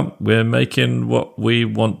 well, we're making what we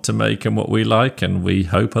want to make and what we like, and we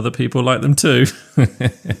hope other people like them too.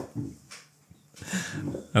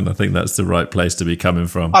 And I think that's the right place to be coming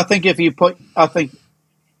from. I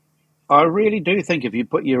really do think if you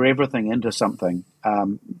put your everything into something,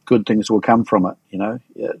 good things will come from it.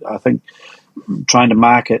 I think trying to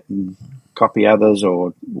market and copy others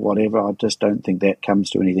or whatever, I just don't think that comes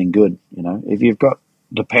to anything good. If you've got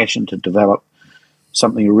the passion to develop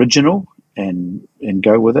something original and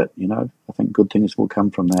go with it, I think good things will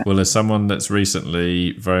come from that. Well, as someone that's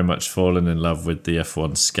recently very much fallen in love with the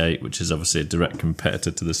F1 skate, which is obviously a direct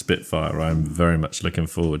competitor to the Spitfire, I'm very much looking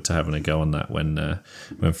forward to having a go on that when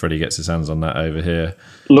Freddie gets his hands on that over here.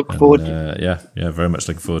 Very much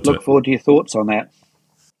looking forward to it. Look forward to your thoughts on that.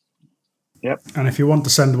 Yep. And if you want to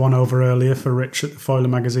send one over earlier for Rich at the Foiler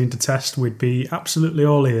magazine to test, we'd be absolutely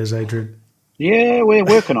all ears, Adrian. Yeah, we're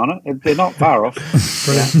working on it. They're not far off.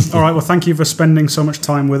 Brilliant. All right, well, thank you for spending so much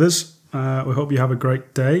time with us. We hope you have a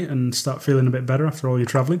great day and start feeling a bit better after all your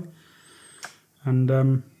travelling. And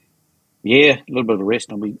a little bit of a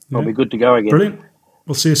rest, and I'll be good to go again. Brilliant.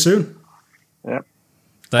 We'll see you soon. Yep.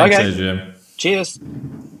 Thanks, Adrian. Cheers.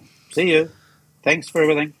 See you. Thanks for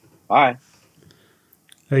everything. Bye.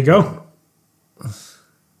 There you go.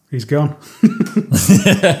 He's gone.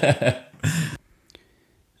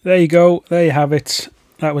 There you go. There you have it.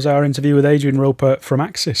 That was our interview with Adrian Roper from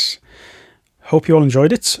Axis. Hope you all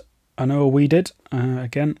enjoyed it. I know we did.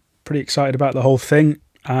 Again, pretty excited about the whole thing.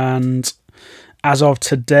 And as of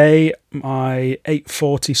today, my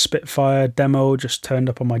 840 Spitfire demo just turned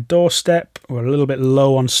up on my doorstep. We're a little bit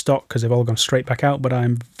low on stock because they've all gone straight back out, but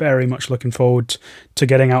I'm very much looking forward to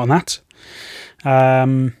getting out on that.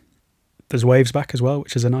 There's waves back as well,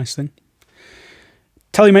 which is a nice thing.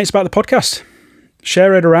 Tell your mates about the podcast.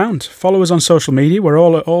 Share it around. Follow us on social media. We're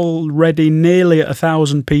already nearly at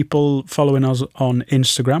 1,000 people following us on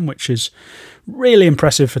Instagram, which is really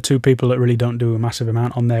impressive for two people that really don't do a massive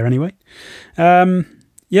amount on there anyway.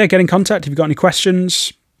 Get in contact if you've got any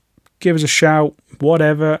questions. Give us a shout.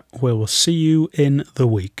 Whatever. We'll see you in the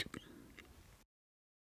week.